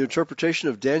 The interpretation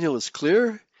of Daniel is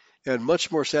clear and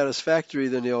much more satisfactory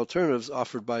than the alternatives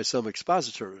offered by some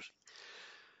expositors.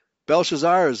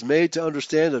 Belshazzar is made to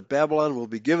understand that Babylon will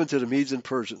be given to the Medes and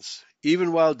Persians.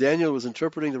 Even while Daniel was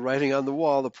interpreting the writing on the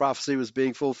wall, the prophecy was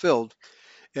being fulfilled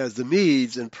as the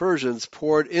Medes and Persians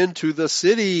poured into the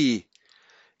city,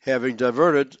 having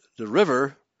diverted the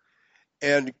river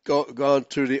and gone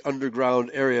to the underground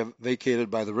area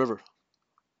vacated by the river.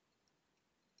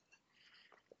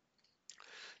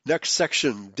 Next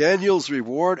section, Daniel's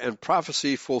reward and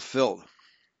prophecy fulfilled.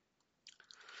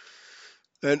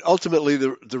 And ultimately,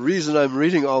 the reason I'm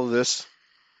reading all of this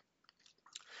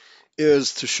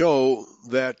is to show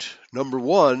that, number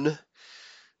one,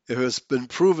 it has been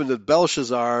proven that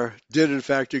Belshazzar did in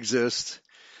fact exist.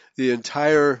 The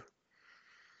entire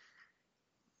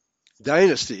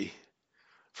dynasty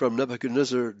from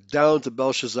Nebuchadnezzar down to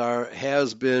Belshazzar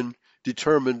has been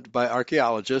determined by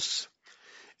archaeologists,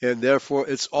 and therefore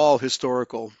it's all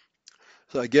historical.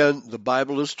 So again, the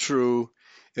Bible is true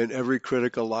and every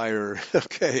critic a liar.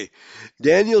 Okay,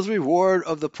 Daniel's reward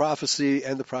of the prophecy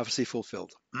and the prophecy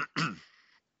fulfilled.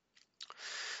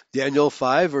 Daniel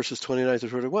 5, verses 29 to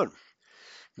 31.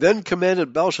 Then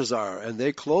commanded Belshazzar, and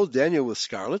they clothed Daniel with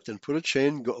scarlet and put a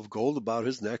chain of gold about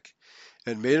his neck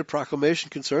and made a proclamation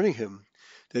concerning him,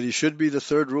 that he should be the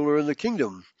third ruler in the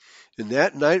kingdom. In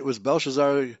that night was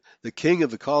Belshazzar, the king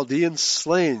of the Chaldeans,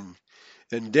 slain,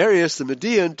 and Darius the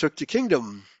Median took the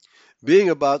kingdom, being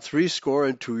about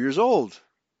 62 years old.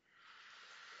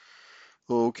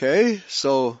 Okay,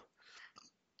 so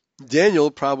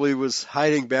Daniel probably was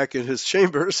hiding back in his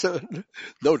chambers,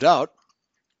 no doubt.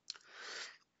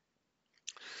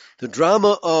 The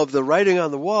drama of the writing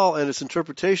on the wall and its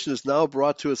interpretation is now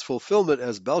brought to its fulfillment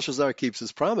as Belshazzar keeps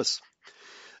his promise.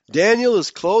 Daniel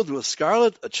is clothed with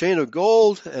scarlet, a chain of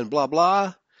gold, and blah,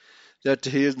 blah, that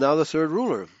he is now the third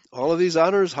ruler. All of these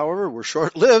honors, however, were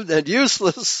short-lived and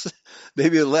useless.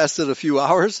 Maybe it lasted a few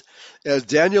hours, as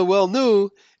Daniel well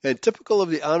knew, and typical of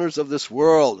the honors of this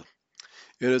world.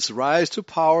 In its rise to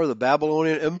power, the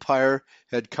Babylonian Empire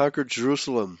had conquered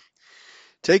Jerusalem,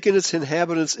 taken its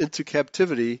inhabitants into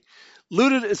captivity,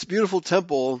 looted its beautiful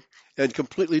temple, and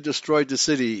completely destroyed the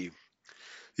city.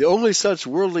 The only such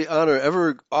worldly honor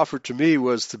ever offered to me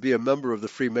was to be a member of the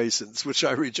Freemasons, which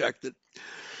I rejected.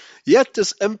 Yet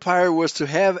this empire was to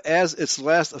have as its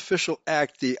last official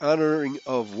act the honoring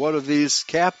of one of these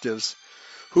captives,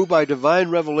 who by divine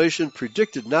revelation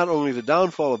predicted not only the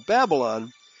downfall of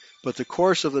Babylon, but the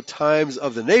course of the times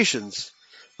of the nations,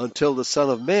 until the Son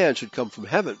of Man should come from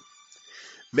heaven.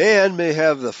 Man may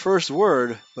have the first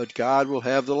word, but God will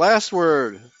have the last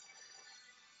word.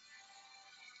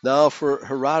 Now for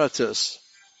Herodotus.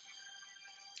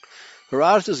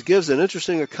 Herodotus gives an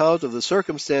interesting account of the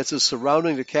circumstances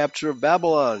surrounding the capture of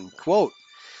Babylon. Quote,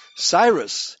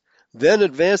 Cyrus then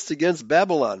advanced against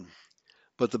Babylon,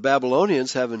 but the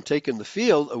Babylonians, having taken the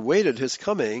field, awaited his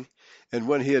coming, and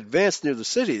when he advanced near the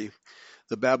city,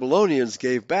 the Babylonians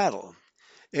gave battle,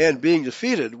 and being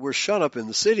defeated, were shut up in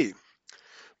the city.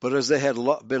 But as they had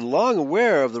been long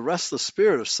aware of the restless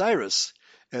spirit of Cyrus,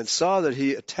 and saw that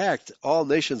he attacked all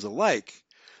nations alike,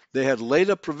 they had laid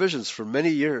up provisions for many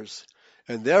years,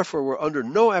 and therefore were under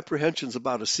no apprehensions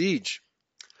about a siege.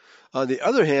 On the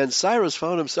other hand, Cyrus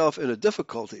found himself in a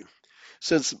difficulty,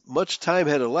 since much time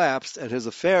had elapsed and his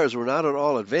affairs were not at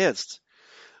all advanced.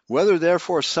 Whether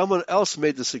therefore someone else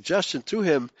made the suggestion to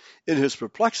him in his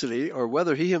perplexity, or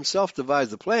whether he himself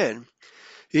devised the plan,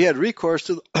 he had recourse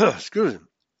to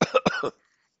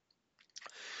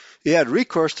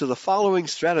the following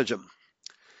stratagem.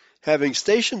 Having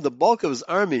stationed the bulk of his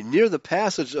army near the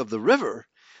passage of the river,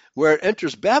 where it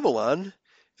enters Babylon,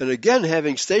 and again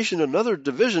having stationed another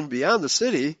division beyond the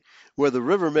city, where the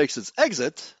river makes its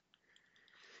exit,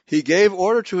 he gave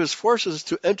order to his forces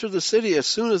to enter the city as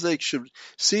soon as they should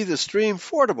see the stream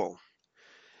fordable.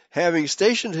 Having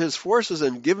stationed his forces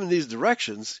and given these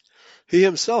directions, he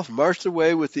himself marched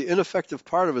away with the ineffective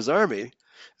part of his army,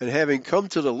 and having come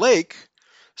to the lake,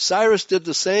 Cyrus did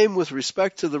the same with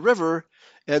respect to the river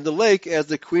and the lake as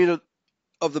the queen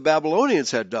of the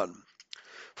Babylonians had done.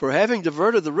 For having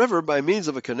diverted the river by means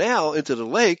of a canal into the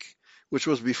lake, which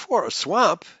was before a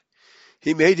swamp,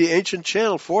 he made the ancient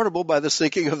channel fordable by the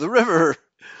sinking of the river.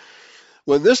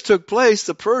 When this took place,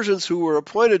 the Persians who were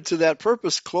appointed to that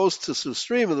purpose close to the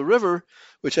stream of the river,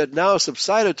 which had now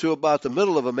subsided to about the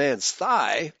middle of a man's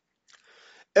thigh,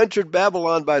 entered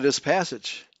Babylon by this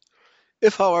passage.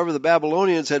 If, however, the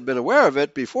Babylonians had been aware of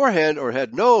it beforehand or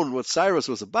had known what Cyrus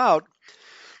was about,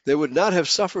 they would not have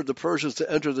suffered the Persians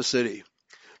to enter the city,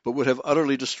 but would have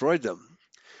utterly destroyed them.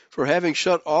 For having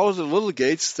shut all of the little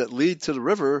gates that lead to the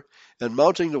river, and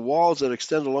mounting the walls that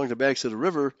extend along the banks of the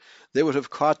river, they would have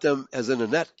caught them as in a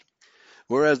net,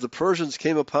 whereas the Persians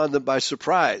came upon them by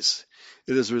surprise.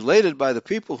 It is related by the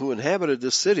people who inhabited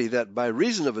this city that by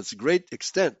reason of its great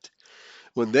extent,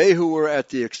 when they who were at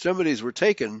the extremities were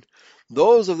taken,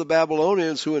 those of the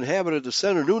Babylonians who inhabited the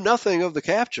center knew nothing of the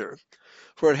capture,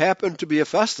 for it happened to be a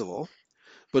festival,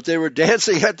 but they were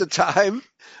dancing at the time,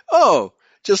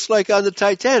 just like on the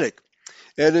Titanic,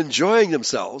 and enjoying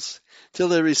themselves till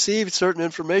they received certain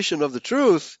information of the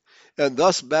truth, and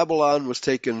thus Babylon was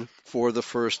taken for the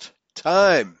first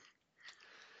time.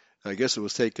 I guess it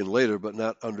was taken later, but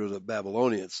not under the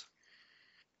Babylonians.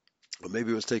 Or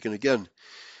maybe it was taken again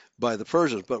by the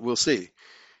Persians, but we'll see.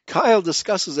 Kyle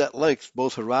discusses at length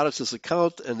both Herodotus'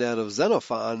 account and that of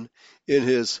Xenophon in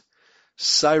his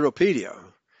Cyropedia,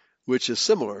 which is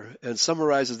similar, and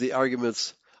summarizes the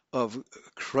arguments of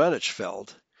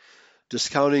Kranichfeld,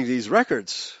 discounting these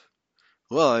records.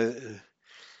 Well,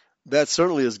 that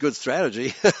certainly is good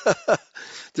strategy.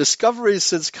 Discoveries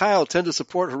since Kyle tend to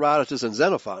support Herodotus and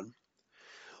Xenophon,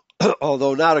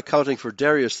 although not accounting for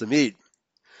Darius the Mede.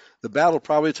 The battle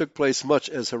probably took place much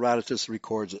as Herodotus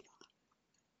records it.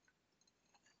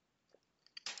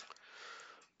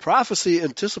 Prophecy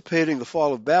anticipating the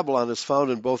fall of Babylon is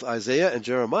found in both Isaiah and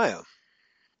Jeremiah,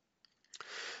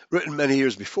 written many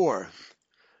years before.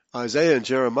 Isaiah and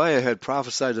Jeremiah had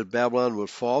prophesied that Babylon would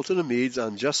fall to the Medes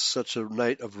on just such a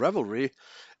night of revelry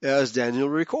as Daniel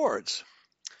records.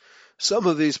 Some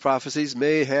of these prophecies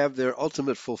may have their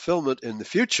ultimate fulfillment in the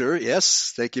future.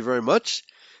 Yes, thank you very much.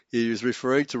 He is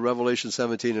referring to Revelation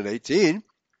 17 and 18.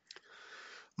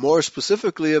 More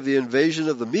specifically of the invasion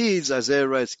of the Medes, Isaiah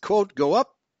writes, quote, "Go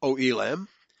up, O Elam,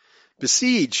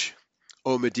 besiege,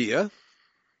 O Medea,"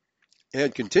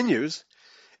 and continues,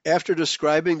 after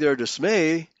describing their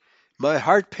dismay, "My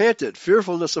heart panted,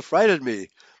 fearfulness affrighted me.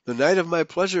 The night of my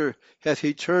pleasure hath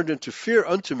he turned into fear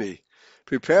unto me.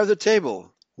 Prepare the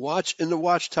table, watch in the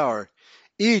watchtower,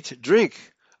 eat, drink,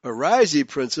 arise, ye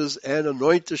princes, and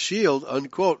anoint the shield,"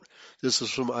 unquote. This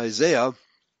is from Isaiah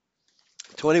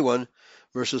 21,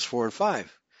 verses 4 and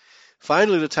 5.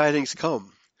 Finally, the tidings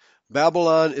come.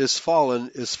 Babylon is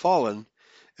fallen,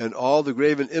 and all the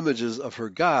graven images of her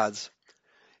gods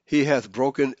he hath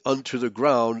broken unto the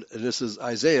ground. And this is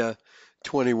Isaiah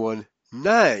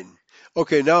 21:9.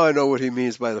 Okay, now I know what he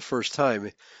means by the first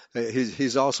time.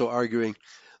 He's also arguing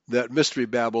that Mystery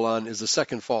Babylon is the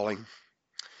second falling.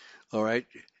 All right,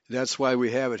 that's why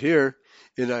we have it here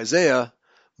in Isaiah.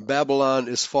 Babylon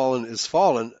is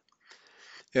fallen.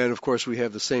 And of course, we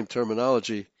have the same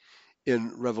terminology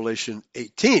in Revelation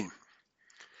 18,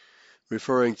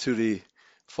 referring to the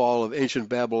fall of ancient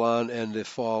Babylon and the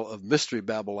fall of Mystery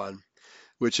Babylon,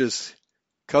 which is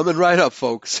coming right up,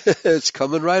 folks. It's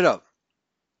coming right up.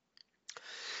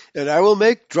 "And I will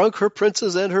make drunk her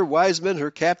princes and her wise men,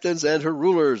 her captains and her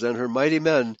rulers and her mighty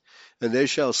men, and they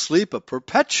shall sleep a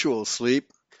perpetual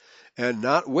sleep, and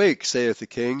not wake, saith the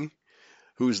King,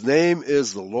 whose name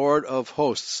is the Lord of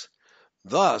hosts.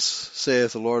 Thus,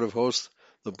 saith the Lord of hosts,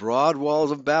 the broad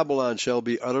walls of Babylon shall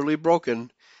be utterly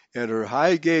broken, and her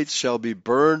high gates shall be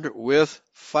burned with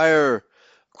fire."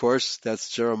 Of course, that's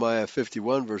Jeremiah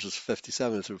 51, verses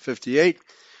 57 through 58,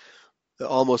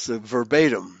 almost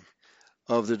verbatim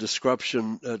of the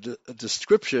description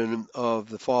of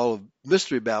the fall of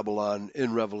Mystery Babylon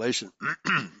in Revelation.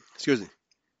 Excuse me.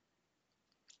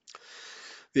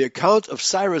 The account of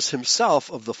Cyrus himself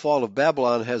of the fall of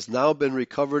Babylon has now been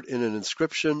recovered in an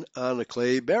inscription on a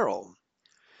clay barrel.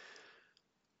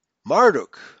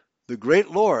 Marduk, the great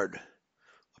Lord,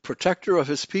 a protector of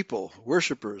his people,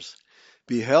 worshippers,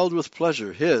 beheld with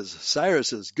pleasure his,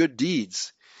 Cyrus's, good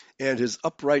deeds and his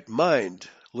upright mind,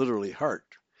 literally heart,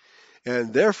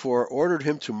 and therefore ordered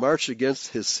him to march against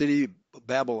his city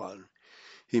Babylon.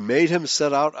 He made him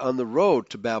set out on the road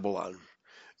to Babylon,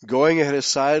 going at his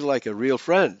side like a real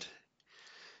friend.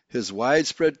 His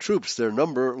widespread troops, their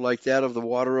number like that of the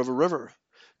water of a river,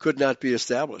 could not be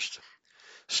established,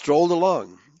 strolled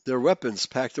along, their weapons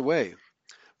packed away.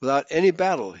 Without any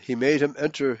battle, he made him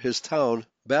enter his town,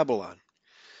 Babylon,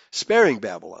 sparing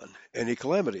Babylon any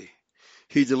calamity.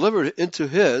 He delivered into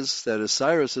his, that is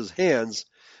Cyrus's, hands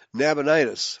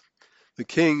Nabonidus, the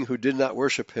king who did not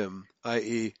worship him,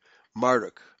 i.e.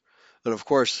 Marduk. And of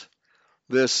course,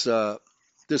 this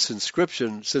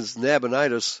inscription, since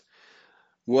Nabonidus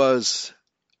was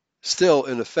still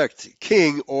in effect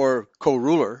king or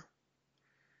co-ruler,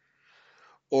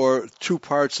 or two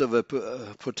parts of a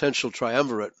potential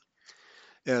triumvirate,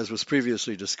 as was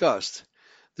previously discussed,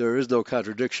 there is no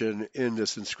contradiction in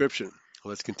this inscription.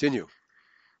 Let's continue.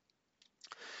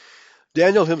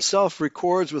 Daniel himself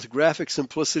records with graphic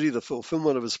simplicity the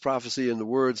fulfillment of his prophecy in the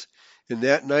words, "In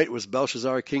that night was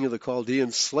Belshazzar, king of the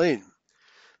Chaldeans, slain."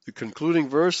 The concluding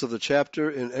verse of the chapter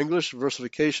in English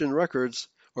versification records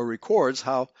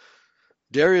how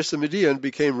Darius the Median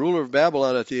became ruler of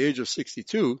Babylon at the age of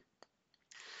 62.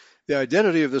 The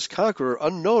identity of this conqueror,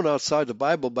 unknown outside the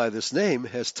Bible by this name,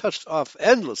 has touched off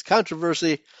endless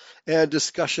controversy and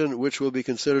discussion, which will be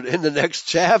considered in the next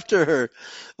chapter.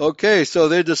 Okay, so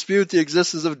they dispute the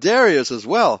existence of Darius as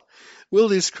well. Will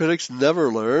these critics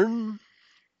never learn?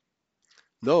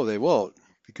 No, they won't,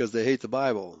 because they hate the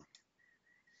Bible.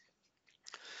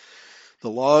 The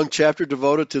long chapter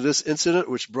devoted to this incident,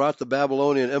 which brought the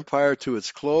Babylonian Empire to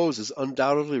its close, is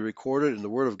undoubtedly recorded in the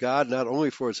Word of God, not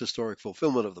only for its historic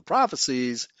fulfillment of the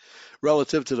prophecies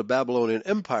relative to the Babylonian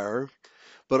Empire,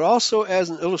 but also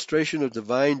as an illustration of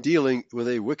divine dealing with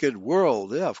a wicked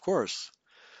world. Yeah, of course.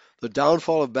 The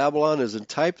downfall of Babylon is in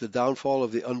type the downfall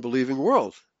of the unbelieving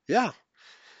world. Yeah.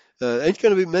 Ain't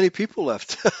going to be many people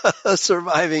left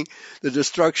surviving the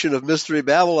destruction of Mystery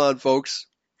Babylon, folks.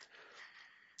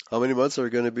 How many months are we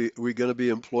going to be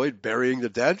employed burying the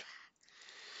dead?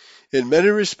 In many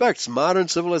respects, modern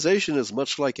civilization is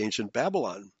much like ancient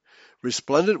Babylon,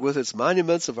 resplendent with its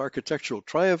monuments of architectural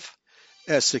triumph,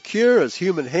 as secure as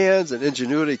human hands and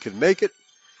ingenuity can make it,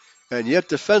 and yet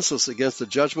defenseless against the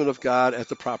judgment of God at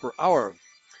the proper hour.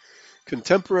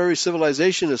 Contemporary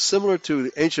civilization is similar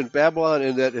to ancient Babylon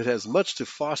in that it has much to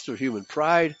foster human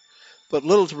pride, but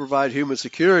little to provide human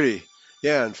security.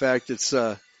 Yeah, in fact, it's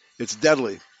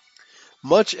deadly.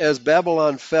 Much as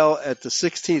Babylon fell at the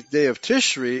 16th day of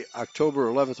Tishri, October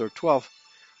 11th or 12th,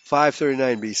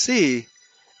 539 BC,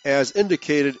 as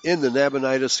indicated in the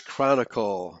Nabonidus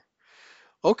Chronicle.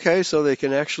 Okay, so they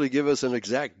can actually give us an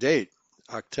exact date,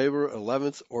 October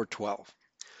 11th or 12th.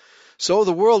 So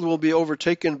the world will be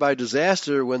overtaken by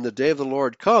disaster when the day of the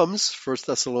Lord comes, 1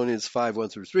 Thessalonians 5,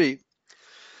 1-3.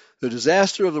 The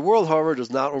disaster of the world, however,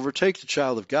 does not overtake the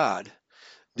child of God.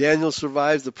 Daniel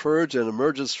survives the purge and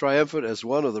emerges triumphant as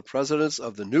one of the presidents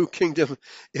of the new kingdom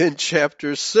in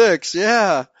chapter 6.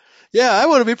 Yeah, I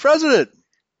want to be president.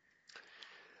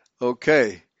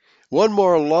 Okay, one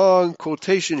more long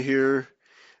quotation here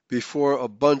before a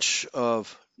bunch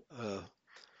of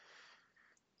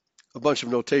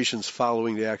notations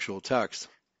following the actual text.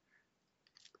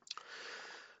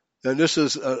 And this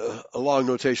is a long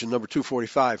notation, number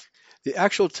 245. The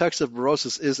actual text of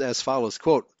Berosus is as follows,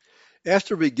 quote,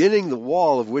 "After beginning the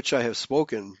wall of which I have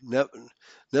spoken,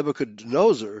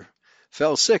 Nebuchadnezzar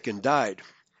fell sick and died,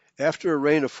 after a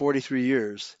reign of 43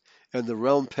 years, and the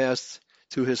realm passed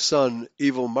to his son,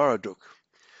 evil Marduk.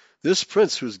 This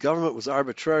prince, whose government was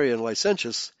arbitrary and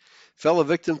licentious, fell a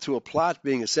victim to a plot,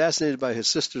 being assassinated by his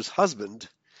sister's husband,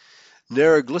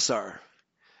 Neriglissar,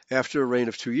 after a reign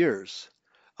of 2 years.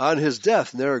 On his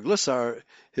death, Neriglissar,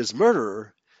 his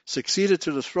murderer, succeeded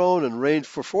to the throne and reigned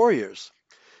for 4 years.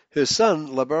 His son,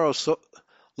 Labaroso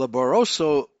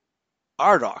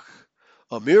Ardok,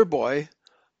 a mere boy,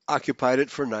 occupied it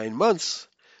for 9 months,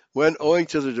 when, owing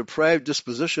to the depraved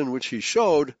disposition which he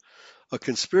showed, a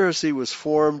conspiracy was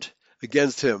formed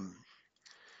against him."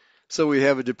 So we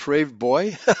have a depraved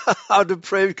boy. How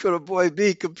depraved could a boy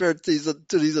be compared to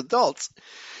these adults?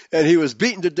 And he was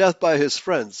beaten to death by his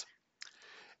friends.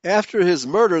 After his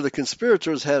murder, the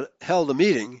conspirators had held a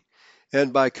meeting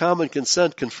and by common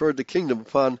consent conferred the kingdom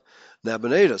upon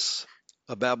Nabonidus,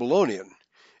 a Babylonian,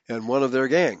 and one of their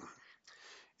gang.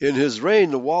 In his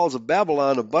reign, the walls of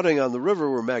Babylon abutting on the river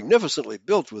were magnificently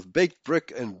built with baked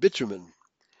brick and bitumen.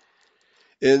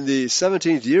 In the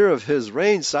 17th year of his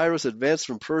reign, Cyrus advanced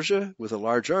from Persia with a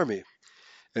large army,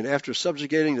 and after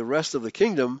subjugating the rest of the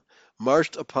kingdom,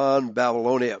 marched upon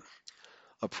Babylonia.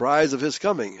 Apprised of his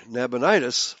coming,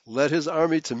 Nabonidus led his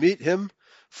army to meet him,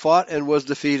 fought, and was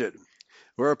defeated,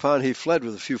 whereupon he fled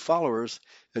with a few followers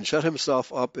and shut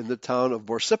himself up in the town of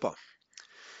Borsippa.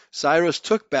 Cyrus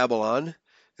took Babylon,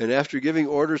 and after giving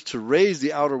orders to raise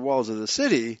the outer walls of the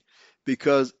city,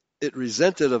 because it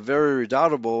resented a very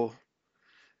redoubtable,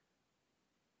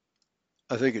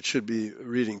 I think it should be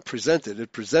reading presented,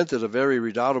 it presented a very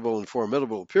redoubtable and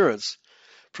formidable appearance,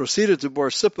 proceeded to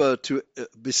Borsippa to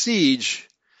besiege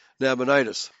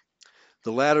Nabonidus.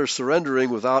 The latter, surrendering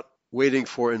without waiting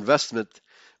for investment,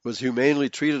 was humanely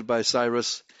treated by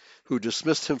Cyrus, who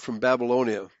dismissed him from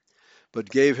Babylonia, but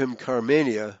gave him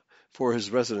Carmania for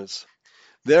his residence.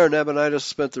 There Nabonidus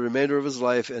spent the remainder of his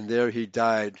life, and there he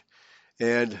died.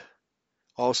 And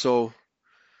also,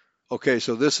 okay,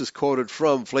 so this is quoted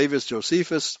from Flavius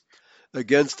Josephus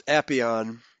against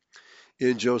Appian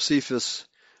in Josephus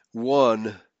 1,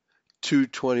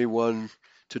 221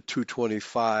 to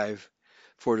 225.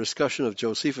 For discussion of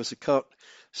Josephus' account,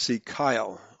 see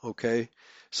Kyle, okay?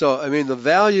 So, I mean, the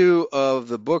value of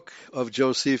the book of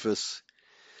Josephus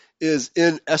is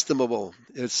inestimable.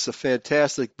 It's a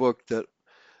fantastic book that,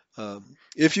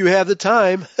 if you have the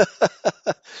time,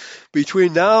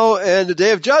 between now and the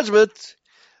Day of Judgment,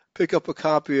 pick up a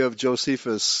copy of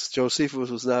Josephus. Josephus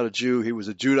was not a Jew. He was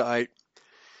a Judahite.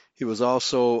 He was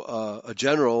also a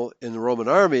general in the Roman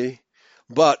army,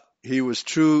 but he was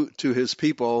true to his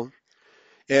people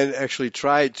and actually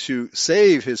tried to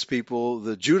save his people,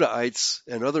 the Judahites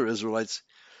and other Israelites,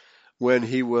 when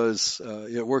he was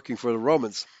working for the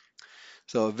Romans.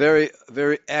 So a very,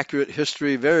 very accurate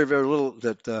history. Very, very little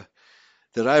that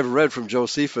I've read from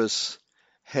Josephus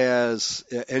has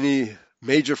any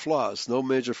major flaws. No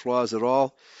major flaws at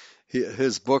all.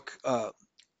 His book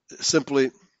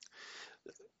simply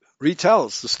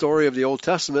retells the story of the Old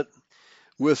Testament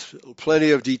with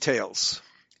plenty of details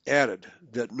added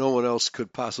that no one else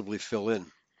could possibly fill in.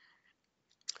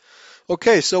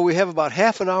 Okay, so we have about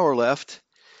half an hour left,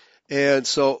 and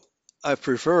so I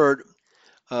preferred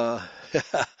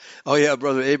oh yeah,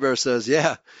 Brother Aber says,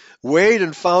 yeah, weighed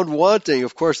and found wanting,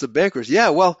 of course, the bankers. Yeah,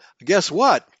 well, guess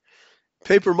what?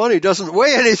 Paper money doesn't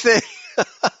weigh anything.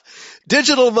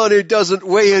 Digital money doesn't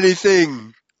weigh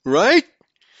anything, right?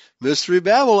 Mystery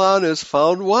Babylon is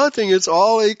found wanting. It's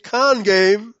all a con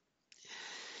game.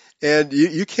 And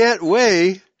you can't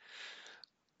weigh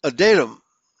a datum.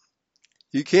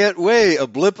 You can't weigh a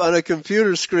blip on a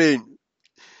computer screen.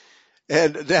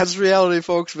 And that's reality,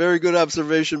 folks. Very good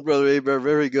observation, Brother Aber.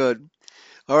 Very good.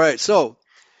 All right, so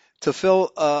to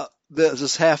fill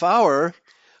this half hour,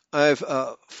 I've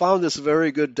found this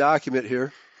very good document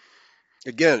here.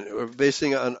 Again, we're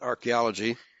basing it on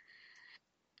archaeology.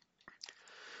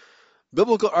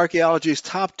 Biblical Archaeology's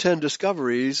Top 10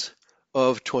 Discoveries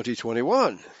of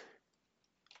 2021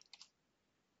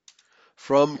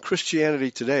 from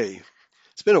Christianity Today.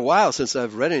 It's been a while since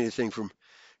I've read anything from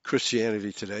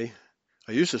Christianity Today.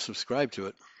 I used to subscribe to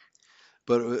it,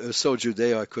 but it was so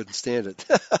Judeo I couldn't stand it.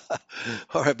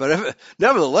 All right, but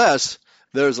nevertheless,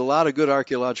 there's a lot of good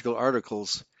archaeological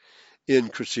articles in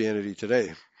Christianity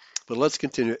Today. But let's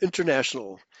continue.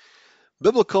 International.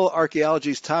 Biblical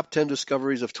Archaeology's Top 10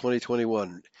 Discoveries of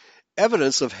 2021.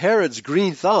 Evidence of Herod's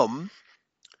green thumb,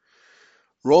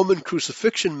 Roman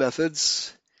crucifixion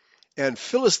methods, and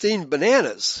Philistine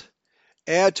bananas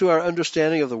add to our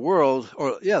understanding of the world,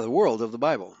 the world of the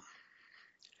Bible.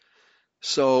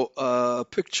 So a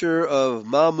picture of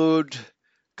Mahmud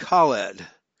Khaled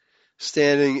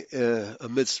standing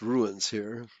amidst ruins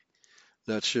here.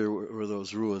 Not sure where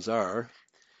those ruins are.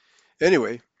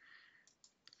 Anyway,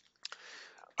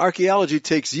 archaeology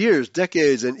takes years,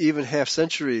 decades, and even half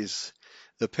centuries.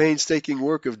 The painstaking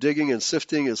work of digging and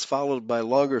sifting is followed by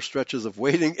longer stretches of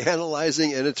waiting,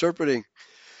 analyzing, and interpreting.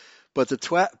 But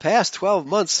the past 12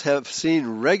 months have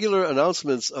seen regular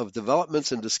announcements of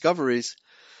developments and discoveries,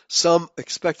 some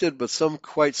expected but some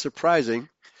quite surprising,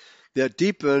 that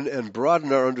deepen and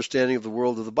broaden our understanding of the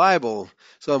world of the Bible.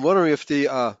 So I'm wondering if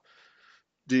the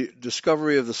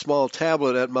discovery of the small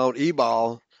tablet at Mount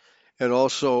Ebal and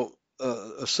also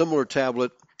a similar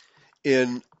tablet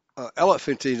in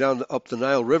Elephantine down up the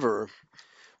Nile River,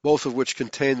 both of which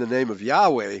contain the name of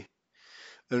Yahweh,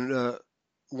 and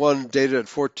one dated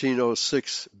at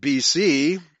 1406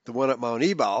 BC, the one at Mount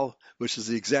Ebal, which is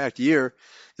the exact year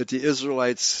that the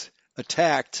Israelites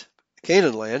attacked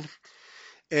Canaan land,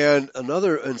 and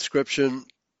another inscription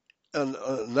on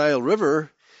the Nile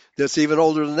River that's even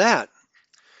older than that.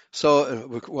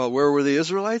 So, well, where were the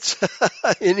Israelites?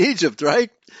 In Egypt, right?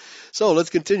 So let's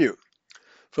continue.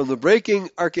 From the breaking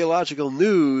archaeological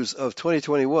news of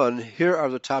 2021, here are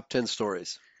the top 10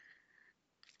 stories.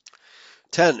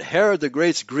 10. Herod the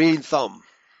Great's green thumb.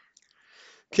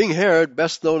 King Herod,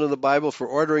 best known in the Bible for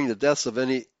ordering the deaths of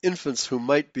any infants who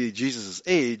might be Jesus'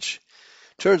 age,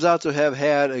 turns out to have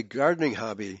had a gardening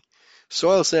hobby.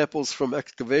 Soil samples from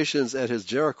excavations at his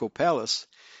Jericho palace,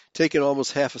 taken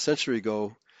almost half a century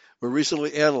ago, were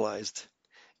recently analyzed,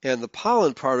 and the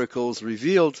pollen particles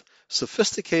revealed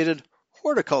sophisticated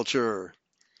horticulture.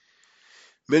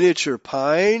 Miniature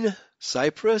pine,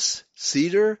 cypress,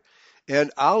 cedar,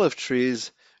 and olive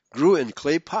trees grew in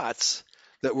clay pots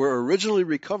that were originally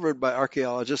recovered by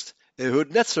archaeologist Ehud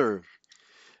Netzer.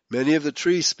 Many of the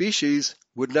tree species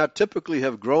would not typically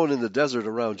have grown in the desert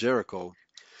around Jericho,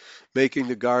 making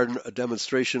the garden a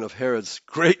demonstration of Herod's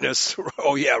greatness.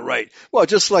 Oh, yeah, right. Well,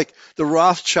 just like the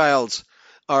Rothschilds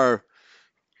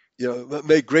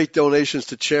make great donations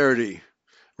to charity,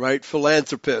 right?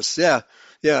 Philanthropists.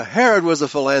 Yeah. Herod was a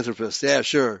philanthropist. Yeah,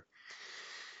 sure.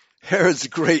 Herod's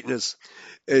greatness,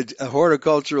 a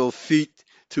horticultural feat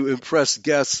to impress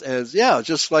guests, and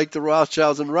just like the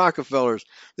Rothschilds and Rockefellers,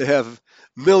 they have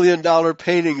 $1 million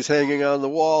paintings hanging on the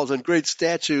walls and great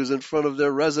statues in front of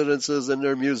their residences and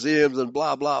their museums and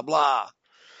blah, blah, blah.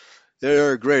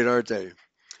 They're great, aren't they?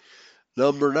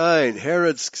 Number 9,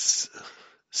 Herod's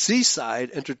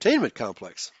Seaside Entertainment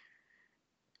Complex.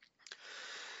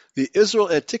 The Israel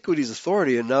Antiquities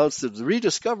Authority announced the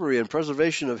rediscovery and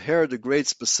preservation of Herod the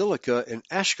Great's Basilica in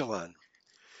Ashkelon.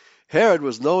 Herod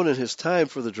was known in his time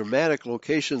for the dramatic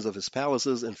locations of his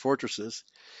palaces and fortresses,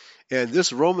 and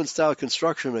this Roman-style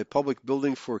construction, a public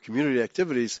building for community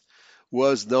activities,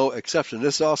 was no exception.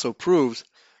 This also proves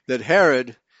that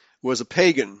Herod was a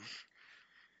pagan.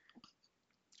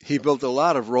 He built a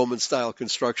lot of Roman-style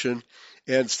construction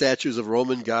and statues of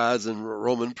Roman gods and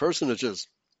Roman personages.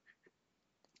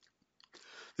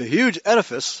 The huge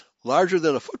edifice, larger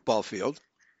than a football field,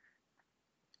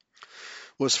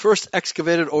 was first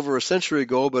excavated over a century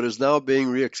ago, but is now being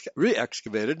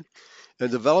re-excavated and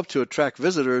developed to attract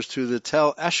visitors to the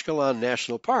Tel Ashkelon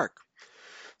National Park.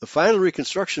 The final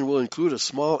reconstruction will include a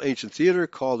small ancient theater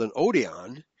called an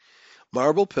Odeon,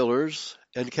 marble pillars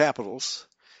and capitals,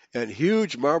 and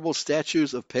huge marble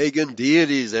statues of pagan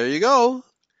deities. There you go.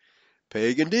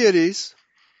 Pagan deities.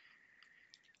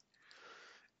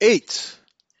 8.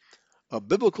 A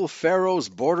biblical pharaoh's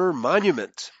border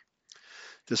monument.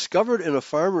 Discovered in a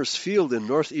farmer's field in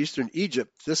northeastern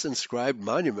Egypt, this inscribed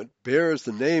monument bears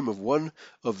the name of one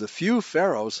of the few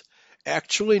pharaohs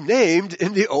actually named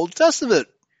in the Old Testament.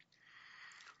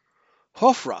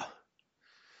 Hophra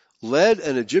led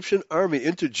an Egyptian army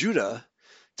into Judah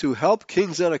to help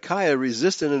King Zedekiah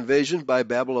resist an invasion by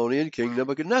Babylonian King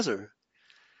Nebuchadnezzar.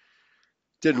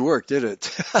 Didn't work, did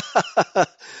it?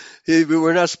 We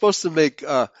were not supposed to make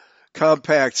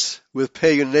compacts with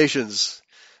pagan nations.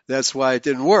 That's why it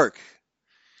didn't work.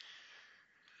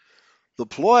 The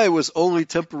ploy was only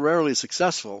temporarily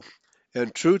successful,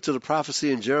 and true to the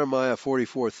prophecy in Jeremiah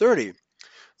 44:30,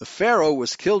 the Pharaoh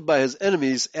was killed by his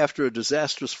enemies after a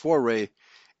disastrous foray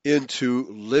into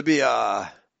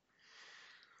Libya.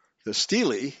 The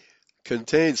stele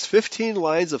contains 15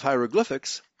 lines of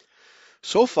hieroglyphics,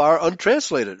 so far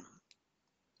untranslated.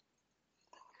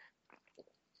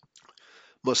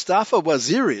 Mustafa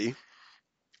Waziri,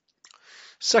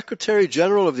 Secretary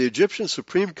General of the Egyptian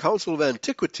Supreme Council of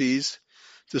Antiquities,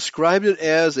 described it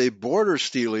as a border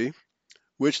stele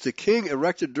which the king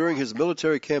erected during his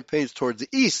military campaigns towards the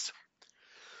east.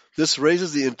 This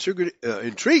raises the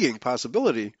intriguing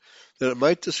possibility that it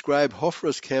might describe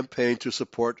Hophra's campaign to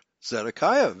support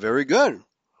Zedekiah. Very good.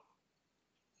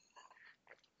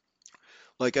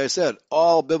 Like I said,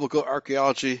 all biblical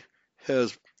archaeology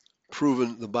has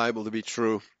proven the Bible to be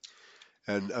true,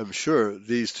 and I'm sure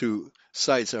these two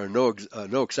sites are no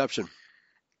exception.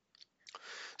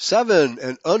 7.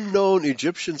 An unknown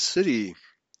Egyptian city.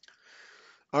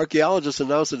 Archaeologists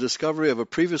announced the discovery of a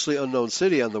previously unknown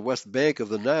city on the west bank of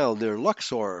the Nile near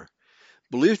Luxor.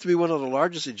 Believed to be one of the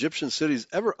largest Egyptian cities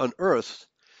ever unearthed,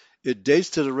 it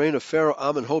dates to the reign of Pharaoh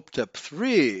Amenhotep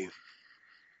III.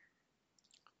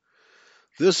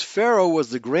 This pharaoh was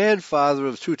the grandfather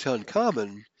of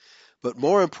Tutankhamun, but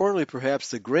more importantly perhaps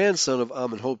the grandson of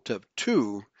Amenhotep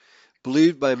II,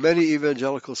 believed by many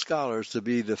evangelical scholars to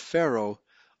be the pharaoh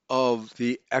of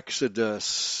the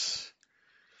Exodus.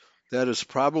 That is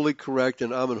probably correct,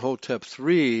 and Amenhotep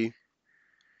III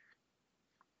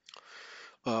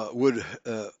would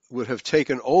have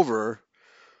taken over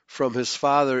from his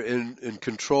father in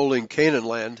controlling Canaan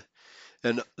land,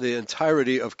 and the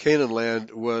entirety of Canaan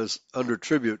land was under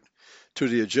tribute to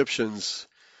the Egyptians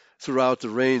throughout the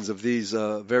reigns of these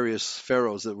various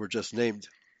pharaohs that were just named.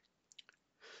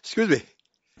 Excuse me.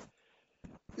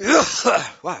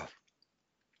 Wow.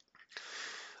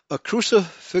 A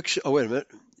crucifixion. Oh, wait a minute.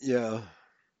 Yeah.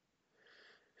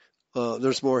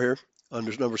 There's more here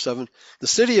under number 7. The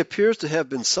city appears to have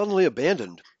been suddenly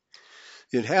abandoned.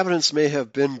 The inhabitants may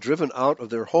have been driven out of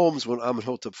their homes when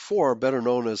Amenhotep IV, better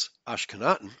known as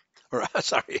Ashkenazan,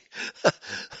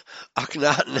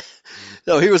 Akhenaten.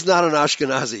 No, he was not an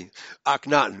Ashkenazi.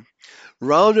 Akhenaten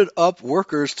rounded up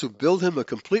workers to build him a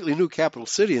completely new capital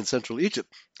city in central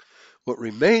Egypt. What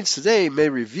remains today may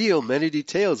reveal many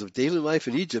details of daily life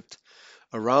in Egypt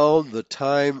around the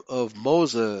time of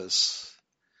Moses.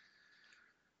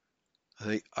 I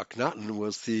think Akhenaten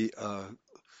was the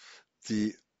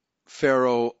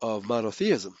pharaoh of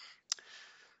monotheism.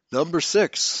 Number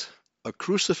 6, a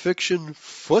crucifixion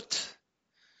foot.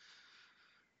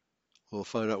 We'll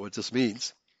find out what this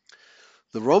means.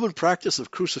 The Roman practice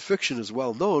of crucifixion is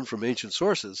well known from ancient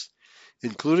sources,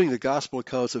 including the gospel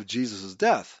accounts of Jesus'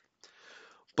 death.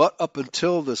 But up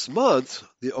until this month,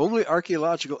 the only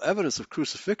archaeological evidence of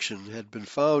crucifixion had been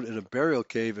found in a burial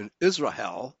cave in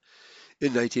Israel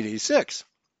in 1986.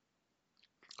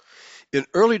 In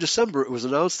early December, it was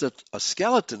announced that a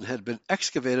skeleton had been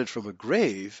excavated from a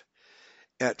grave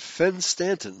at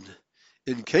Fenstanton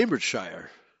in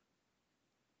Cambridgeshire.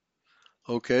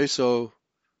 Okay, so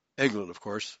England, of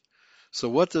course. So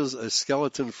what does a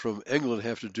skeleton from England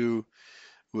have to do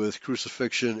with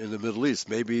crucifixion in the Middle East?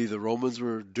 Maybe the Romans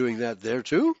were doing that there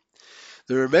too?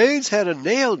 The remains had a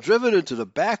nail driven into the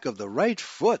back of the right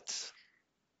foot.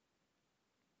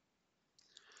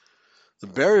 The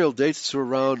burial dates to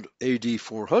around AD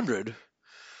 400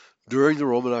 during the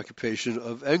Roman occupation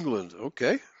of England.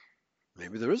 Okay,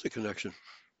 maybe there is a connection.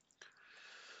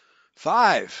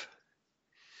 5.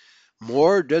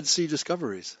 More Dead Sea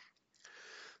discoveries.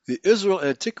 The Israel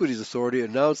Antiquities Authority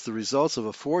announced the results of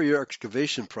a 4-year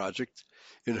excavation project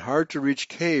in hard-to-reach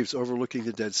caves overlooking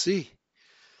the Dead Sea.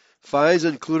 Finds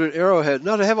included arrowhead.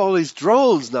 Now they have all these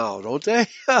drones now, don't they?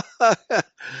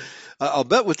 I'll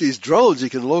bet with these drones you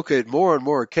can locate more and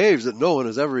more caves that no one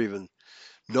has ever even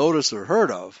noticed or heard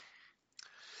of.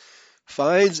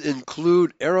 Finds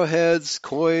include arrowheads,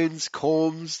 coins,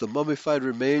 combs, the mummified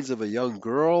remains of a young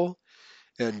girl,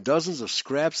 and dozens of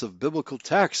scraps of biblical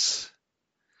texts.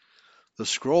 The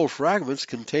scroll fragments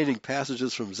containing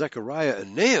passages from Zechariah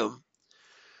and Nahum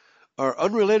are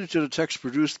unrelated to the text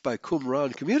produced by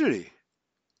Qumran community,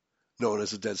 known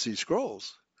as the Dead Sea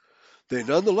Scrolls. They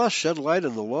nonetheless shed light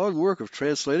on the long work of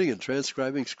translating and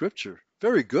transcribing Scripture.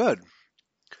 Very good.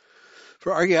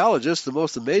 For archaeologists, the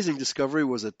most amazing discovery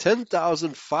was a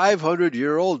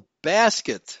 10,500-year-old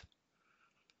basket.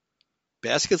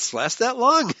 Baskets last that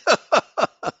long?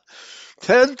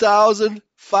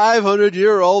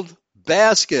 10,500-year-old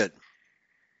basket.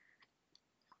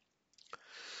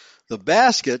 The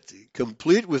basket,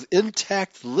 complete with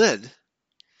intact lid,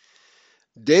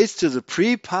 dates to the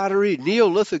pre-pottery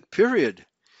Neolithic period,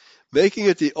 making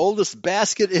it the oldest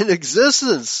basket in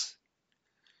existence.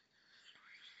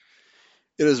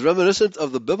 It is reminiscent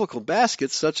of the biblical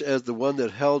baskets, such as the one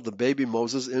that held the baby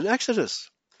Moses in Exodus,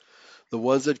 the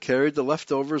ones that carried the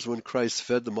leftovers when Christ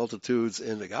fed the multitudes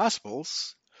in the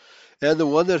Gospels, and the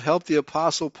one that helped the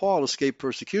Apostle Paul escape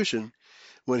persecution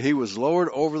when he was lowered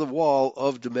over the wall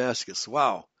of Damascus.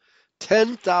 Wow,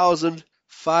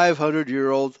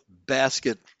 10,500-year-old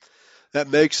basket. That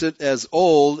makes it as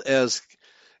old as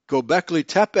Göbekli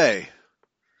Tepe,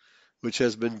 which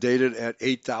has been dated at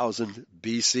 8,000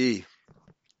 BC.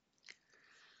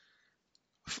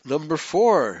 Number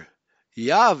 4,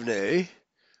 Yavne,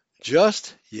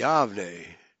 just Yavne.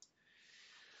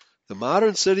 The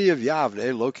modern city of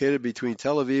Yavne, located between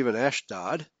Tel Aviv and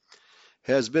Ashdod,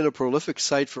 has been a prolific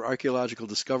site for archaeological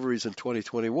discoveries in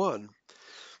 2021.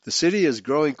 The city is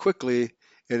growing quickly,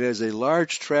 and as a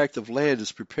large tract of land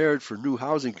is prepared for new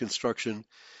housing construction,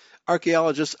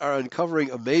 archaeologists are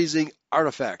uncovering amazing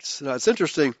artifacts. Now, it's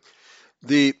interesting,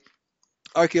 the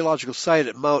archaeological site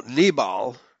at Mount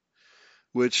Nebal,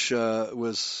 which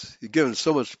was given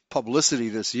so much publicity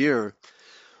this year,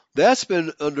 that's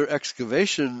been under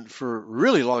excavation for a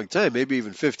really long time, maybe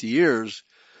even 50 years,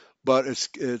 but it's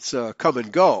come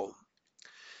and go.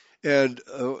 And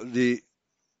the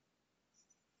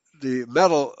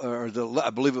metal, or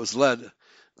I believe it was lead,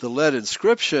 the lead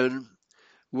inscription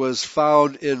was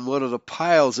found in one of the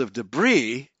piles of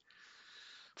debris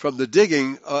from the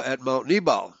digging at Mount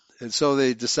Nebal. And so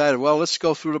they decided, well, let's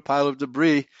go through the pile of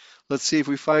debris. Let's see if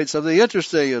we find something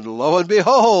interesting. And lo and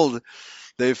behold,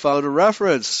 they found a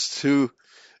reference to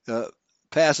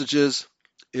passages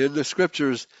in the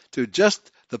scriptures to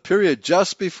just the period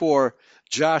just before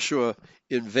Joshua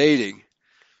invading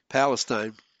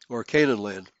Palestine or Canaan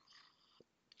land.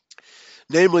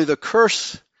 Namely, the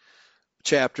curse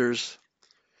chapters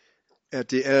at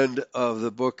the end of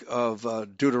the book of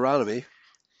Deuteronomy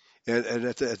and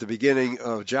at the beginning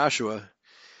of Joshua,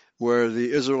 where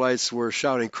the Israelites were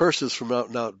shouting curses from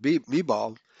Mount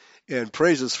Nebal and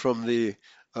praises from a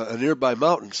nearby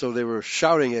mountain. So they were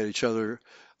shouting at each other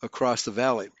across the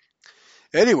valley.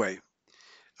 Anyway,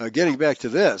 getting back to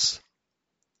this,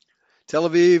 Tel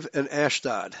Aviv and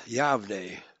Ashdod,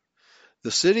 Yavne.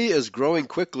 The city is growing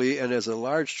quickly, and as a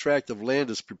large tract of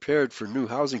land is prepared for new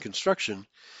housing construction,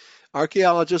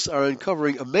 archaeologists are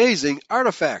uncovering amazing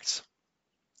artifacts.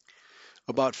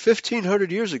 About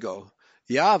 1,500 years ago,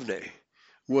 Yavne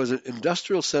was an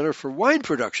industrial center for wine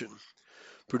production,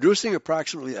 producing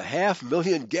approximately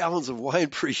 500,000 gallons of wine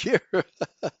per year.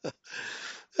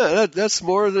 That's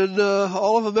more than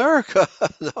all of America.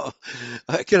 No,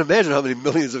 I can't imagine how many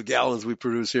millions of gallons we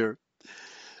produce here.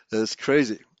 That's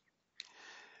crazy.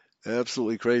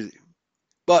 Absolutely crazy.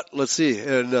 But let's see.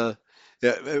 And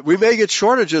we may get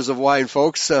shortages of wine,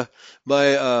 folks.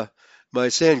 My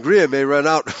sangria may run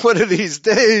out one of these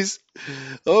days.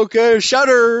 Okay,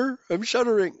 shudder. I'm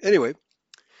shuddering. Anyway,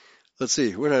 let's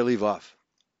see. Where did I leave off?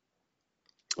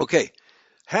 Okay,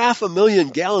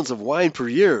 500,000 gallons of wine per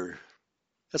year.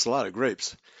 That's a lot of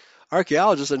grapes.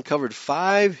 Archaeologists uncovered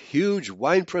 5 huge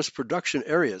wine press production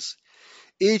areas,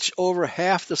 each over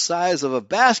half the size of a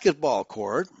basketball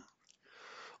court,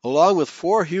 along with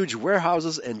 4 huge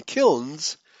warehouses and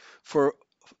kilns for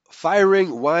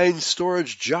firing wine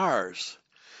storage jars.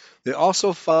 They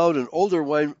also found an older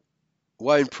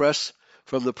wine press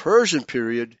from the Persian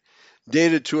period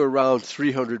dated to around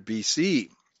 300 BC.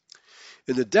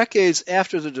 In the decades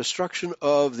after the destruction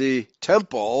of the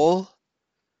temple,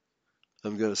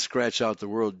 I'm going to scratch out the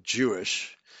word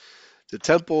Jewish, the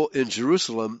temple in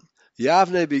Jerusalem,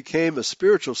 Yavne became a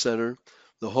spiritual center,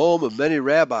 the home of many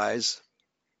rabbis,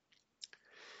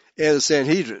 and the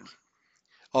Sanhedrin.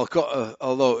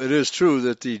 Although it is true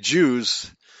that the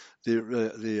Jews,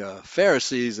 the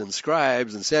Pharisees and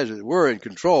scribes and Sadducees were in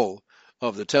control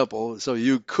of the temple, so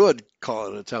you could call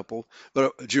it a temple,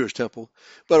 but a Jewish temple,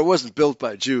 but it wasn't built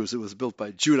by Jews, it was built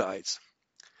by Judahites.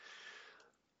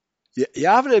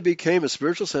 Yavne became a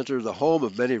spiritual center, the home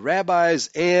of many rabbis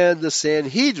and the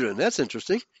Sanhedrin. That's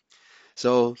interesting.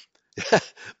 So,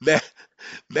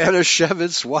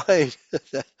 Manischewitz wine.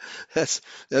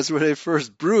 That's where they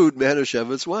first brewed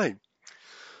Manischewitz wine.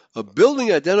 A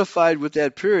building identified with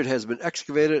that period has been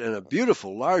excavated, and a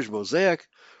beautiful large mosaic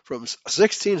from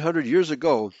 1,600 years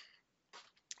ago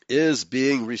is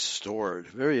being restored.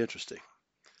 Very interesting.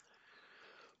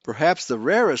 Perhaps the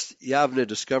rarest Yavne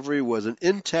discovery was an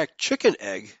intact chicken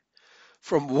egg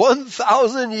from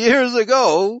 1,000 years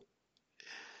ago,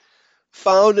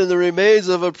 found in the remains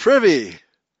of a privy.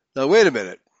 Now, wait a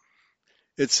minute.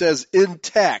 It says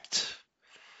intact.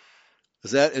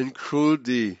 Does that include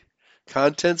the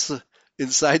contents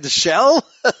inside the shell?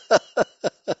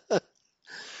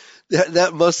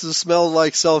 That must have smelled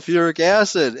like sulfuric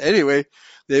acid. Anyway,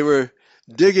 they were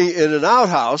digging in an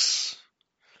outhouse,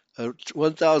 a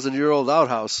 1,000-year-old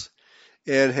outhouse,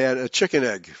 and had a chicken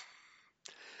egg.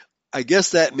 I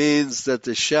guess that means that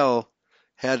the shell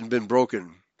hadn't been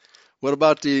broken. What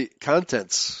about the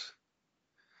contents?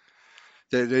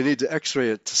 They need to x-ray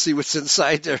it to see what's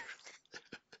inside there.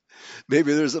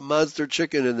 Maybe there's a monster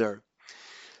chicken in there.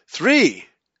 3,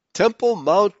 Temple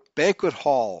Mount Banquet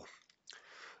Hall.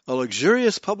 A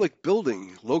luxurious public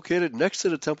building located next to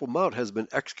the Temple Mount has been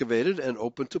excavated and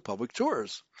opened to public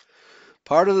tours.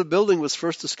 Part of the building was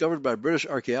first discovered by British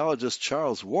archaeologist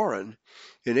Charles Warren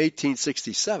in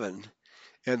 1867,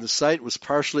 and the site was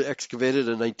partially excavated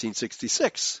in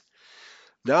 1966.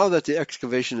 Now that the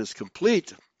excavation is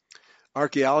complete,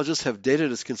 archaeologists have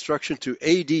dated its construction to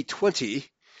AD 20,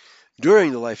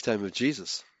 during the lifetime of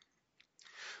Jesus.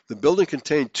 The building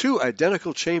contained 2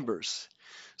 identical chambers,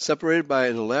 separated by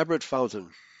an elaborate fountain.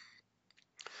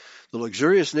 The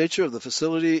luxurious nature of the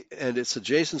facility and its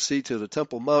adjacency to the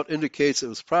Temple Mount indicates it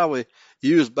was probably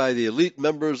used by the elite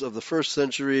members of the first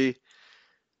century.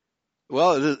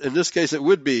 Well, in this case, it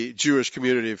would be Jewish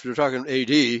community. If you're talking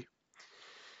AD,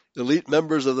 elite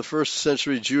members of the first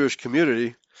century Jewish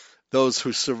community, those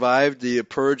who survived the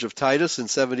purge of Titus in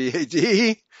 70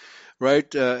 AD,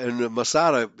 right? And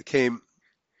Masada came,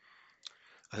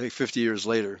 I think, 50 years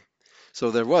later.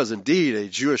 So there was indeed a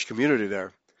Jewish community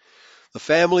there. The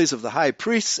families of the high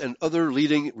priests and other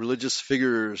leading religious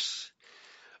figures.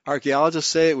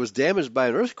 Archaeologists say it was damaged by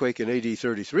an earthquake in AD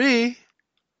 33.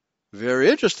 Very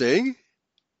interesting.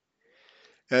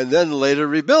 And then later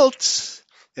rebuilt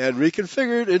and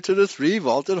reconfigured into the 3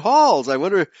 vaulted halls. I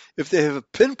wonder if they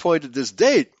have pinpointed this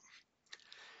date,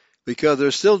 because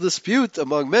there's still dispute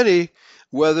among many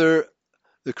whether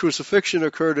the crucifixion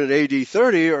occurred in AD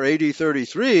 30 or AD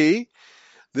 33.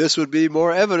 This would be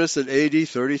more evidence that AD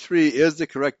 33 is the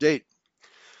correct date.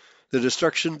 The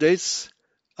destruction dates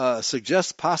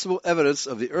suggest possible evidence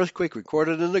of the earthquake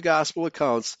recorded in the gospel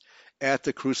accounts at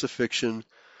the crucifixion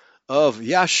of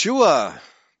Yeshua.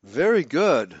 Very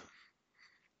good.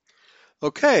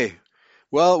 Okay,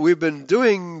 well, we've been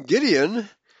doing Gideon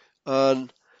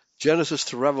on Genesis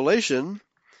to Revelation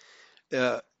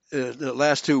in the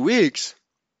last 2 weeks.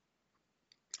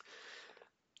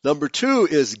 Number 2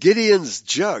 is Gideon's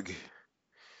jug.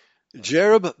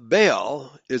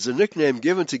 Jerub-Baal is a nickname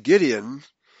given to Gideon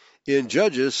in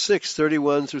Judges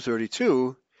 6:31 through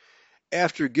 32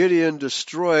 after Gideon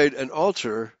destroyed an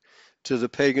altar to the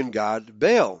pagan god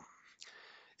Baal.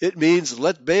 It means,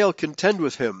 let Baal contend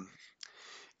with him.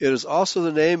 It is also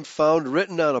the name found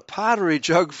written on a pottery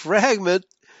jug fragment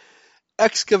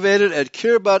excavated at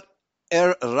Kirbat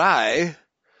Er-Rai,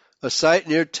 a site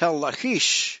near Tel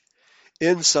Lachish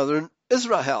in southern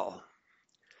Israel.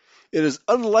 It is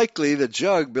unlikely the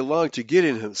jug belonged to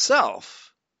Gideon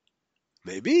himself.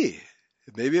 Maybe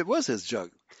it was his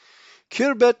jug.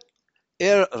 Kirbat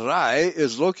Er-Rai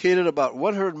is located about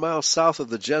 100 miles south of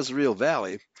the Jezreel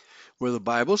Valley, where the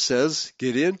Bible says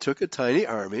Gideon took a tiny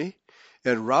army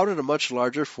and routed a much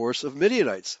larger force of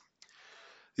Midianites.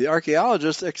 The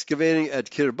archaeologists excavating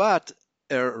at Kirbat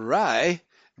Er-Rai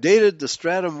dated the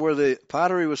stratum where the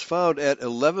pottery was found at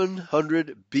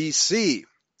 1100 BC,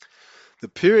 the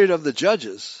period of the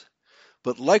Judges,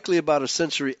 but likely about a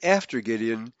century after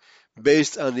Gideon,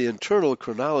 based on the internal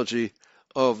chronology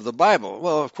of the Bible.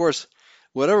 Well, of course,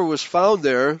 whatever was found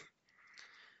there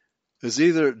is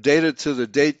either dated to the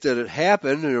date that it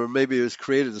happened, or maybe it was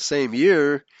created the same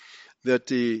year that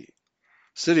the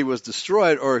city was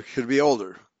destroyed, or it could be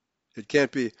older. It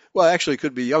can't be, well, actually it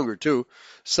could be younger too.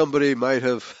 Somebody might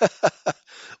have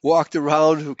walked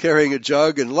around carrying a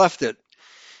jug and left it.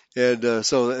 And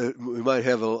so we might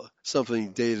have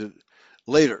something dated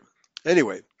later.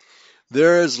 Anyway,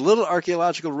 there is little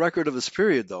archaeological record of this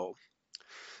period, though.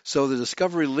 So the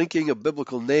discovery linking a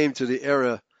biblical name to the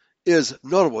era is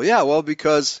notable. Yeah, well,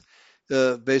 because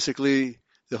basically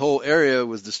the whole area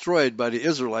was destroyed by the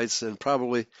Israelites and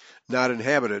probably not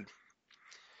inhabited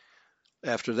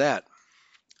after that.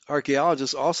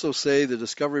 Archaeologists also say the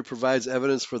discovery provides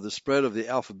evidence for the spread of the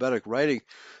alphabetic writing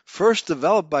first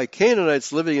developed by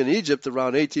Canaanites living in Egypt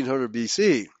around 1800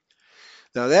 BC.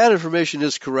 Now that information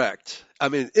is incorrect.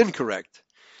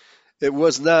 It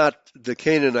was not the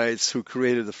Canaanites who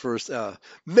created the first.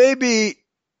 Maybe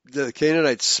the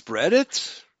Canaanites spread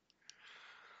it,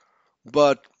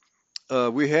 but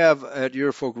we have at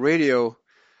Your Folk Radio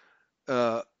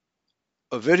a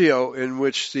video in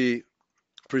which the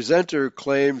presenter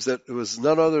claims that it was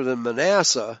none other than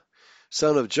Manasseh,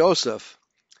 son of Joseph,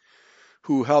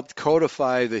 who helped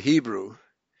codify the Hebrew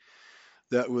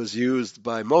that was used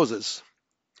by Moses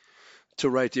to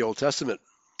write the Old Testament.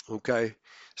 Okay,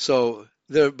 so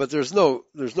there's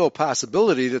no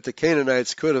possibility that the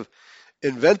Canaanites could have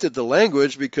invented the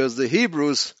language, because the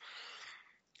Hebrews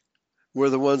were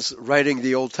the ones writing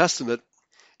the Old Testament,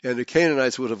 and the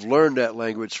Canaanites would have learned that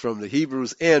language from the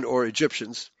Hebrews and or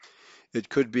Egyptians. It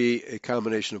could be a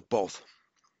combination of both.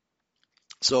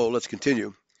 So let's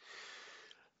continue.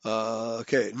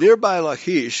 Nearby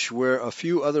Lachish, where a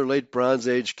few other late Bronze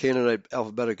Age Canaanite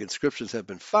alphabetic inscriptions have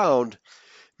been found,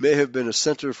 may have been a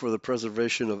center for the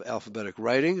preservation of alphabetic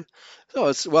writing. So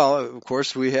of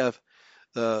course, we have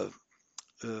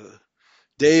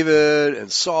David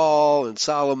and Saul and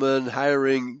Solomon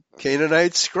hiring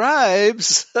Canaanite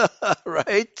scribes,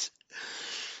 right?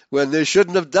 When they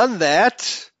shouldn't have done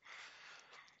that,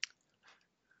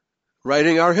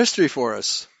 writing our history for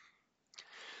us.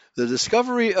 The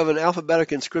discovery of an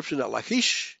alphabetic inscription at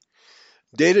Lachish,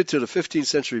 dated to the 15th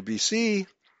century BC,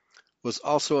 was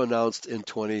also announced in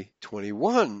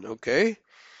 2021. Okay,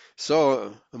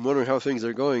 so I'm wondering how things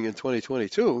are going in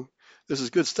 2022. This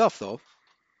is good stuff, though.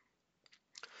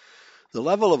 The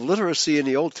level of literacy in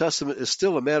the Old Testament is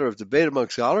still a matter of debate among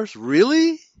scholars.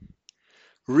 Really?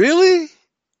 Really?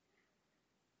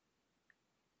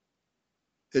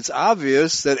 It's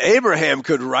obvious that Abraham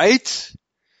could write.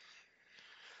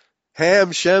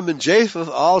 Ham, Shem, and Japheth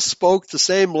all spoke the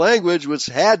same language, which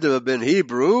had to have been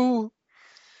Hebrew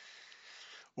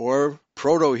or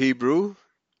Proto-Hebrew,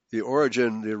 the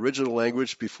original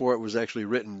language before it was actually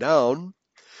written down.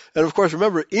 And of course,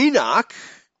 remember, Enoch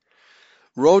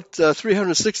wrote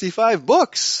 365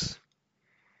 books.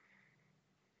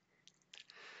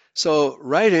 So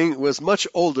writing was much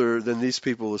older than these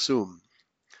people assume.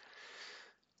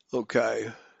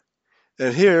 Okay.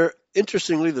 And here,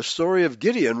 interestingly, the story of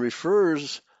Gideon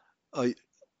refers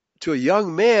to a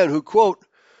young man who, quote,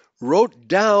 wrote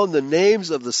down the names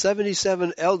of the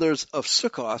 77 elders of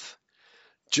Sukkoth,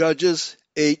 Judges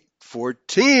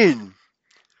 8:14.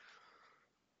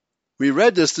 We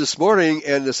read this morning,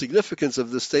 and the significance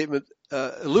of this statement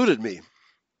eluded me.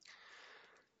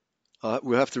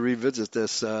 We'll have to revisit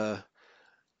this on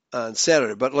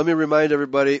Saturday. But let me remind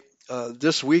everybody,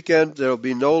 this weekend there will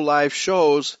be no live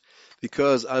shows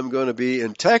because I'm going to be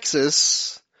in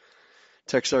Texas,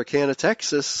 Texarkana,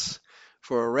 Texas,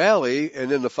 for a rally.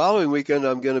 And then the following weekend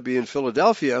I'm going to be in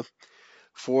Philadelphia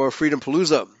for Freedom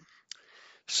Palooza.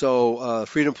 So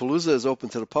Freedom Palooza is open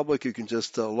to the public. You can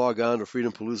just log on to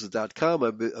freedompalooza.com,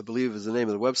 I believe is the name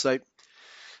of the website.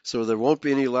 So there won't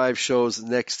be any live shows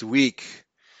next week.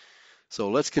 So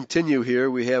let's continue here.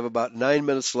 We have about 9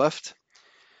 minutes left.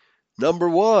 Number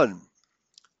 1,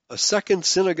 a second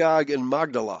synagogue in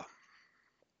Magdala.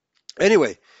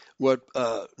 Anyway, what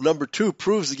number 2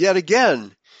 proves yet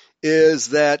again is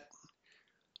that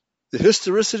the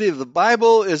historicity of the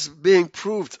Bible is being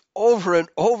proved over and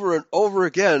over and over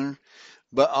again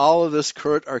by all of this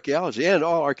current archaeology, and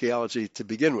all archaeology to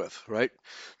begin with, right?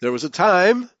 There was a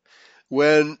time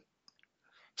when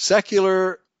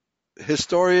secular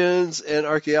historians and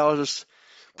archaeologists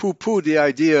poo-pooed the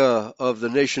idea of the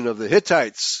nation of the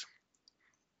Hittites.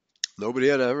 Nobody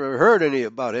had ever heard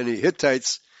about any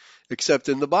Hittites except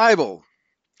in the Bible.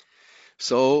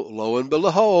 So, lo and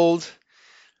behold,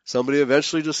 somebody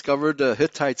eventually discovered a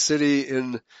Hittite city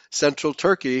in central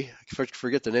Turkey. I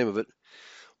forget the name of it.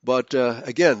 But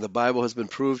again, the Bible has been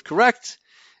proved correct,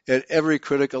 and every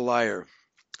critic a liar.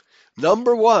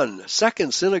 Number 1,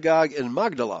 second synagogue in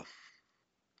Magdala.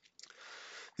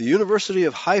 The University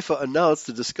of Haifa announced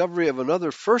the discovery of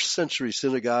another first-century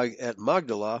synagogue at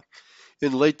Magdala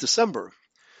in late December,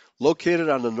 located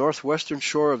on the northwestern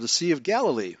shore of the Sea of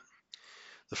Galilee.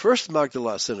 The first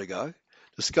Magdala synagogue,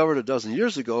 discovered a dozen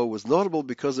years ago, was notable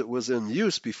because it was in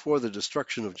use before the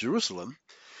destruction of Jerusalem,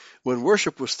 when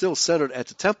worship was still centered at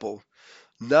the temple.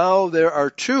 Now there are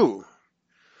 2.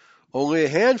 Only a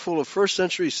handful of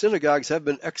first-century synagogues have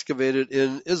been excavated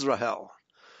in Israel.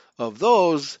 Of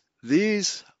those,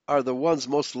 these are the ones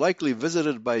most likely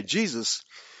visited by Jesus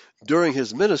during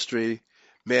his ministry,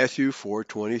 Matthew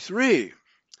 4:23.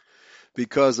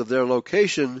 Because of their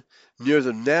location near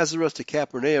the Nazareth to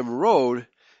Capernaum road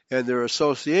and their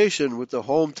association with the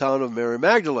hometown of Mary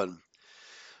Magdalene.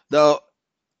 Now,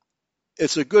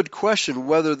 it's a good question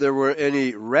whether there were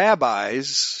any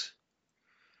rabbis,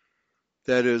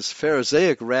 that is,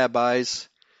 Pharisaic rabbis,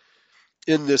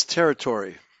 in this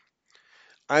territory.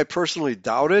 I personally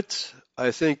doubt it.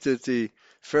 I think that the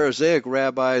Pharisaic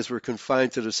rabbis were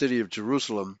confined to the city of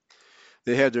Jerusalem.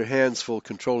 They had their hands full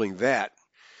controlling that.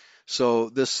 So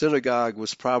this synagogue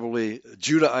was probably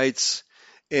Judahites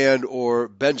and or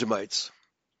Benjamites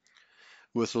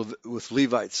with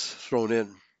Levites thrown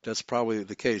in. That's probably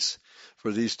the case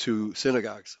for these 2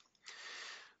 synagogues.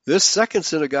 This second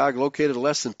synagogue, located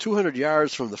less than 200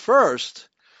 yards from the first,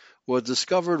 was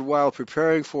discovered while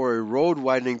preparing for a road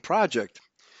widening project.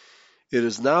 It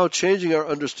is now changing our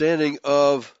understanding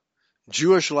of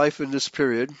Jewish life in this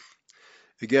period.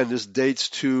 Again, this dates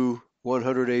to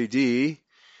 100 AD,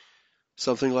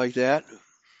 something like that.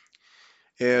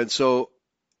 And so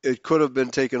it could have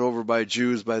been taken over by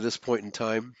Jews by this point in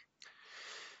time.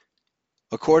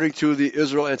 According to the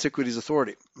Israel Antiquities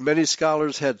Authority, many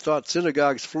scholars had thought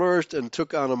synagogues flourished and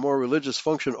took on a more religious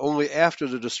function only after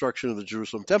the destruction of the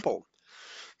Jerusalem temple.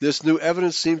 This new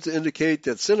evidence seems to indicate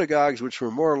that synagogues, which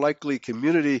were more likely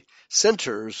community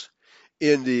centers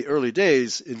in the early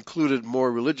days, included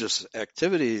more religious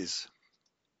activities.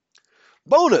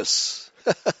 Bonus!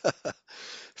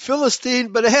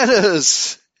 Philistine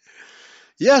bananas!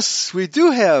 Yes, we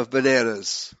do have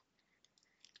bananas.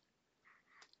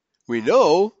 We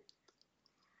know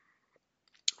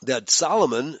that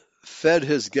Solomon fed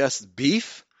his guests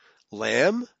beef,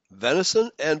 lamb, venison,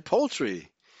 and poultry,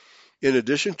 in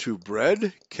addition to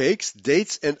bread, cakes,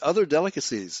 dates, and other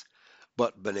delicacies.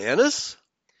 But bananas?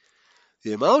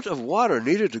 The amount of water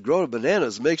needed to grow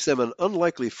bananas makes them an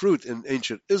unlikely fruit in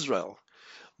ancient Israel.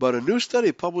 but a new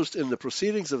study published in the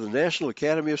Proceedings of the National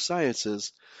Academy of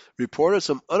Sciences reported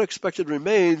some unexpected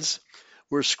remains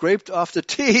were scraped off the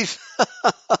teeth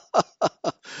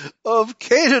of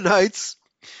Canaanites.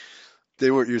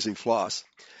 They weren't using floss.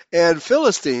 And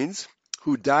Philistines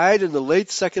who died in the late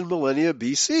 2nd millennia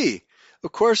BC.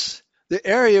 Of course, the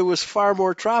area was far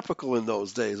more tropical in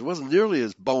those days. It wasn't nearly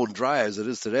as bone dry as it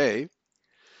is today.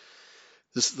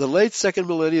 The late 2nd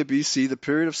millennia BC, the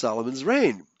period of Solomon's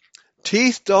reign.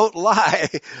 Teeth don't lie.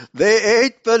 They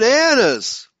ate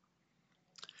bananas.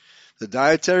 The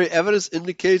dietary evidence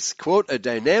indicates, quote, a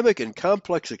dynamic and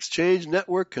complex exchange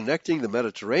network connecting the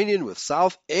Mediterranean with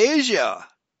South Asia,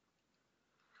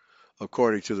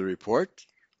 according to the report.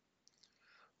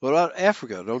 What about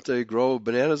Africa? Don't they grow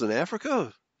bananas in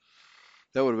Africa?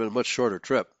 That would have been a much shorter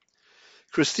trip.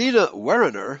 Christina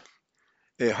Werner,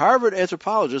 a Harvard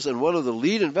anthropologist and one of the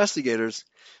lead investigators,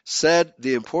 said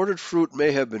the imported fruit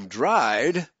may have been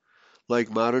dried like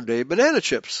modern-day banana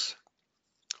chips.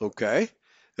 Okay.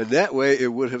 And that way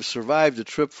it would have survived a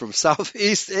trip from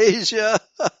Southeast Asia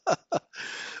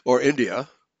or India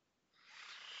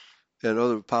and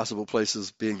other possible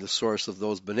places being the source of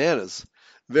those bananas.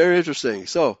 Very interesting.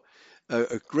 So,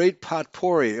 a great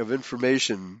potpourri of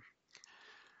information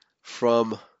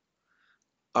from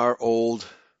our old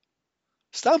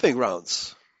stomping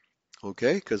grounds,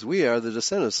 okay? Because we are the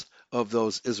descendants of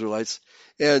those Israelites.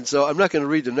 And so I'm not going to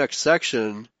read the next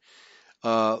section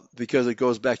because it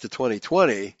goes back to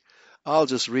 2020. I'll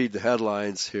just read the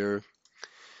headlines here.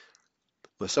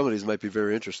 Well, some of these might be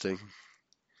very interesting.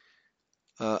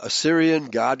 Assyrian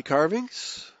god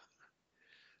carvings.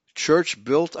 Church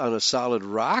built on a solid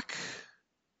rock.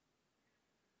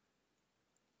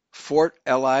 Fort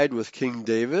allied with King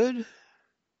David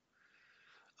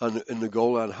in the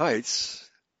Golan Heights,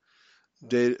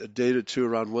 dated to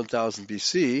around 1000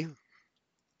 BC.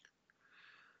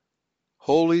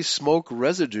 Holy smoke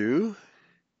residue.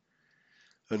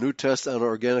 A new test on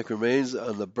organic remains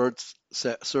on the burnt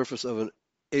surface of an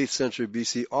 8th century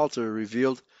BC altar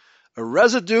revealed a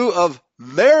residue of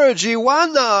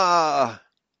marijuana.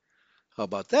 How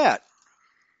about that?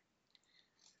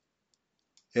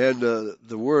 And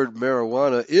the word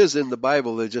marijuana is in the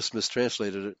Bible. They just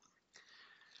mistranslated it.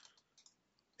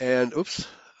 And, oops,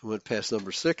 I went past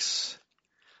number 6.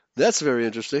 That's very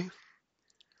interesting.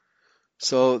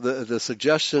 So the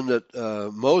suggestion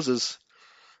that Moses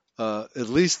at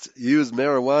least used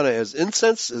marijuana as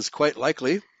incense is quite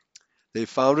likely. They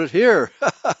found it here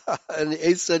in the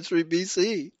 8th century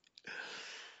BC.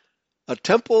 A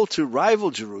temple to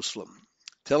rival Jerusalem.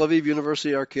 Tel Aviv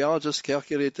University archaeologists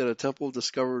calculate that a temple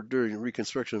discovered during the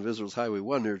reconstruction of Israel's Highway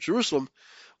 1 near Jerusalem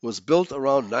was built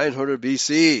around 900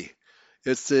 BC.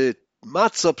 It's the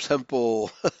Matzah Temple,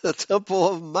 the Temple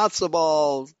of Matzah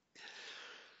Balls.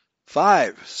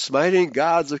 5. Smiting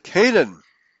gods of Canaan.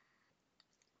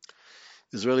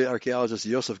 Israeli archaeologist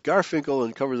Yosef Garfinkel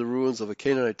uncovered the ruins of a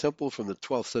Canaanite temple from the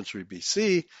 12th century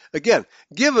BC. Again,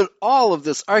 given all of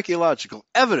this archaeological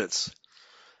evidence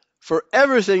for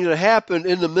everything that happened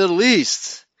in the Middle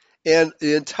East and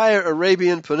the entire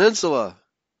Arabian Peninsula,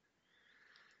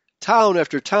 town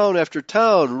after town after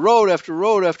town, road after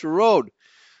road after road,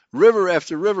 river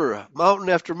after river, mountain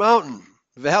after mountain,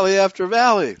 valley after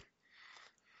valley,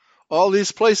 all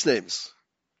these place names.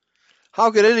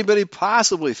 How could anybody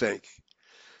possibly think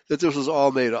that this was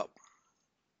all made up?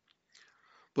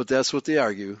 But that's what they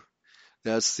argue.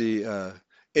 That's the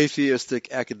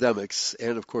atheistic academics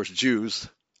and, of course, Jews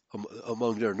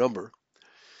among their number.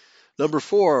 Number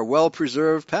 4,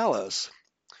 well-preserved palace.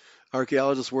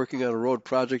 Archaeologists working on a road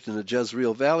project in the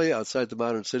Jezreel Valley outside the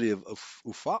modern city of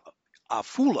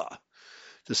Afula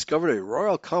discovered a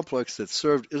royal complex that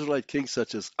served Israelite kings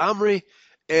such as Omri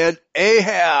and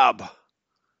Ahab.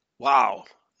 Wow,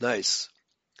 nice.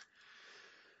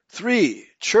 3,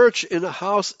 church in a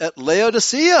house at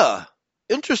Laodicea.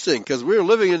 Interesting, because we're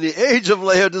living in the age of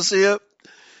Laodicea.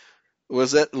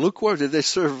 Was that lukewarm? Did they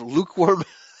serve lukewarm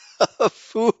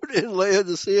food in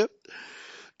Laodicea?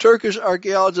 Turkish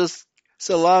archaeologist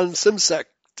Selan Simsek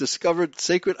discovered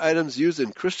sacred items used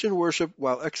in Christian worship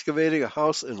while excavating a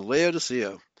house in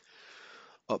Laodicea.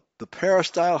 The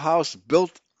peristyle house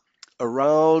built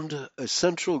around a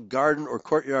central garden or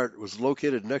courtyard was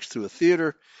located next to a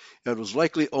theater and was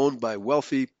likely owned by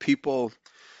wealthy people.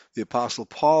 The Apostle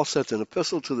Paul sent an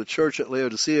epistle to the church at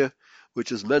Laodicea,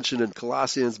 which is mentioned in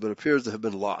Colossians but appears to have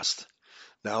been lost.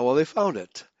 Now, well, they found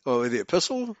it. Oh, the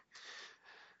epistle?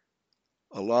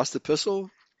 A lost epistle?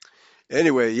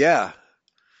 Anyway, yeah.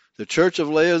 The church of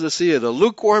Laodicea, the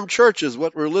lukewarm church is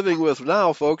what we're living with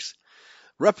now, folks.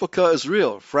 Replica is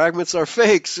real. Fragments are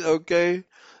fakes, okay?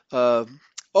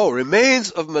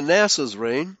 Remains of Manasseh's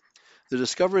reign. The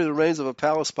discovery of the remains of a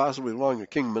palace possibly belonging to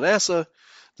King Manasseh,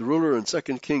 the ruler in 2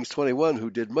 Kings 21, who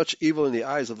did much evil in the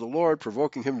eyes of the Lord,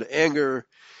 provoking him to anger,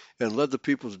 and led the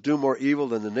people to do more evil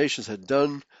than the nations had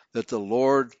done, that the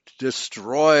Lord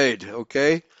destroyed.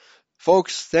 Okay?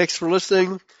 Folks, thanks for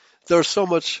listening. There's so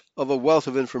much of a wealth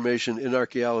of information in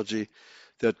archaeology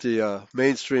that the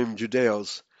mainstream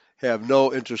Judeos have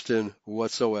no interest in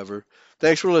whatsoever.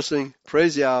 Thanks for listening.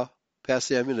 Praise Yah. Pass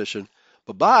the ammunition.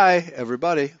 Bye-bye,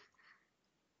 everybody.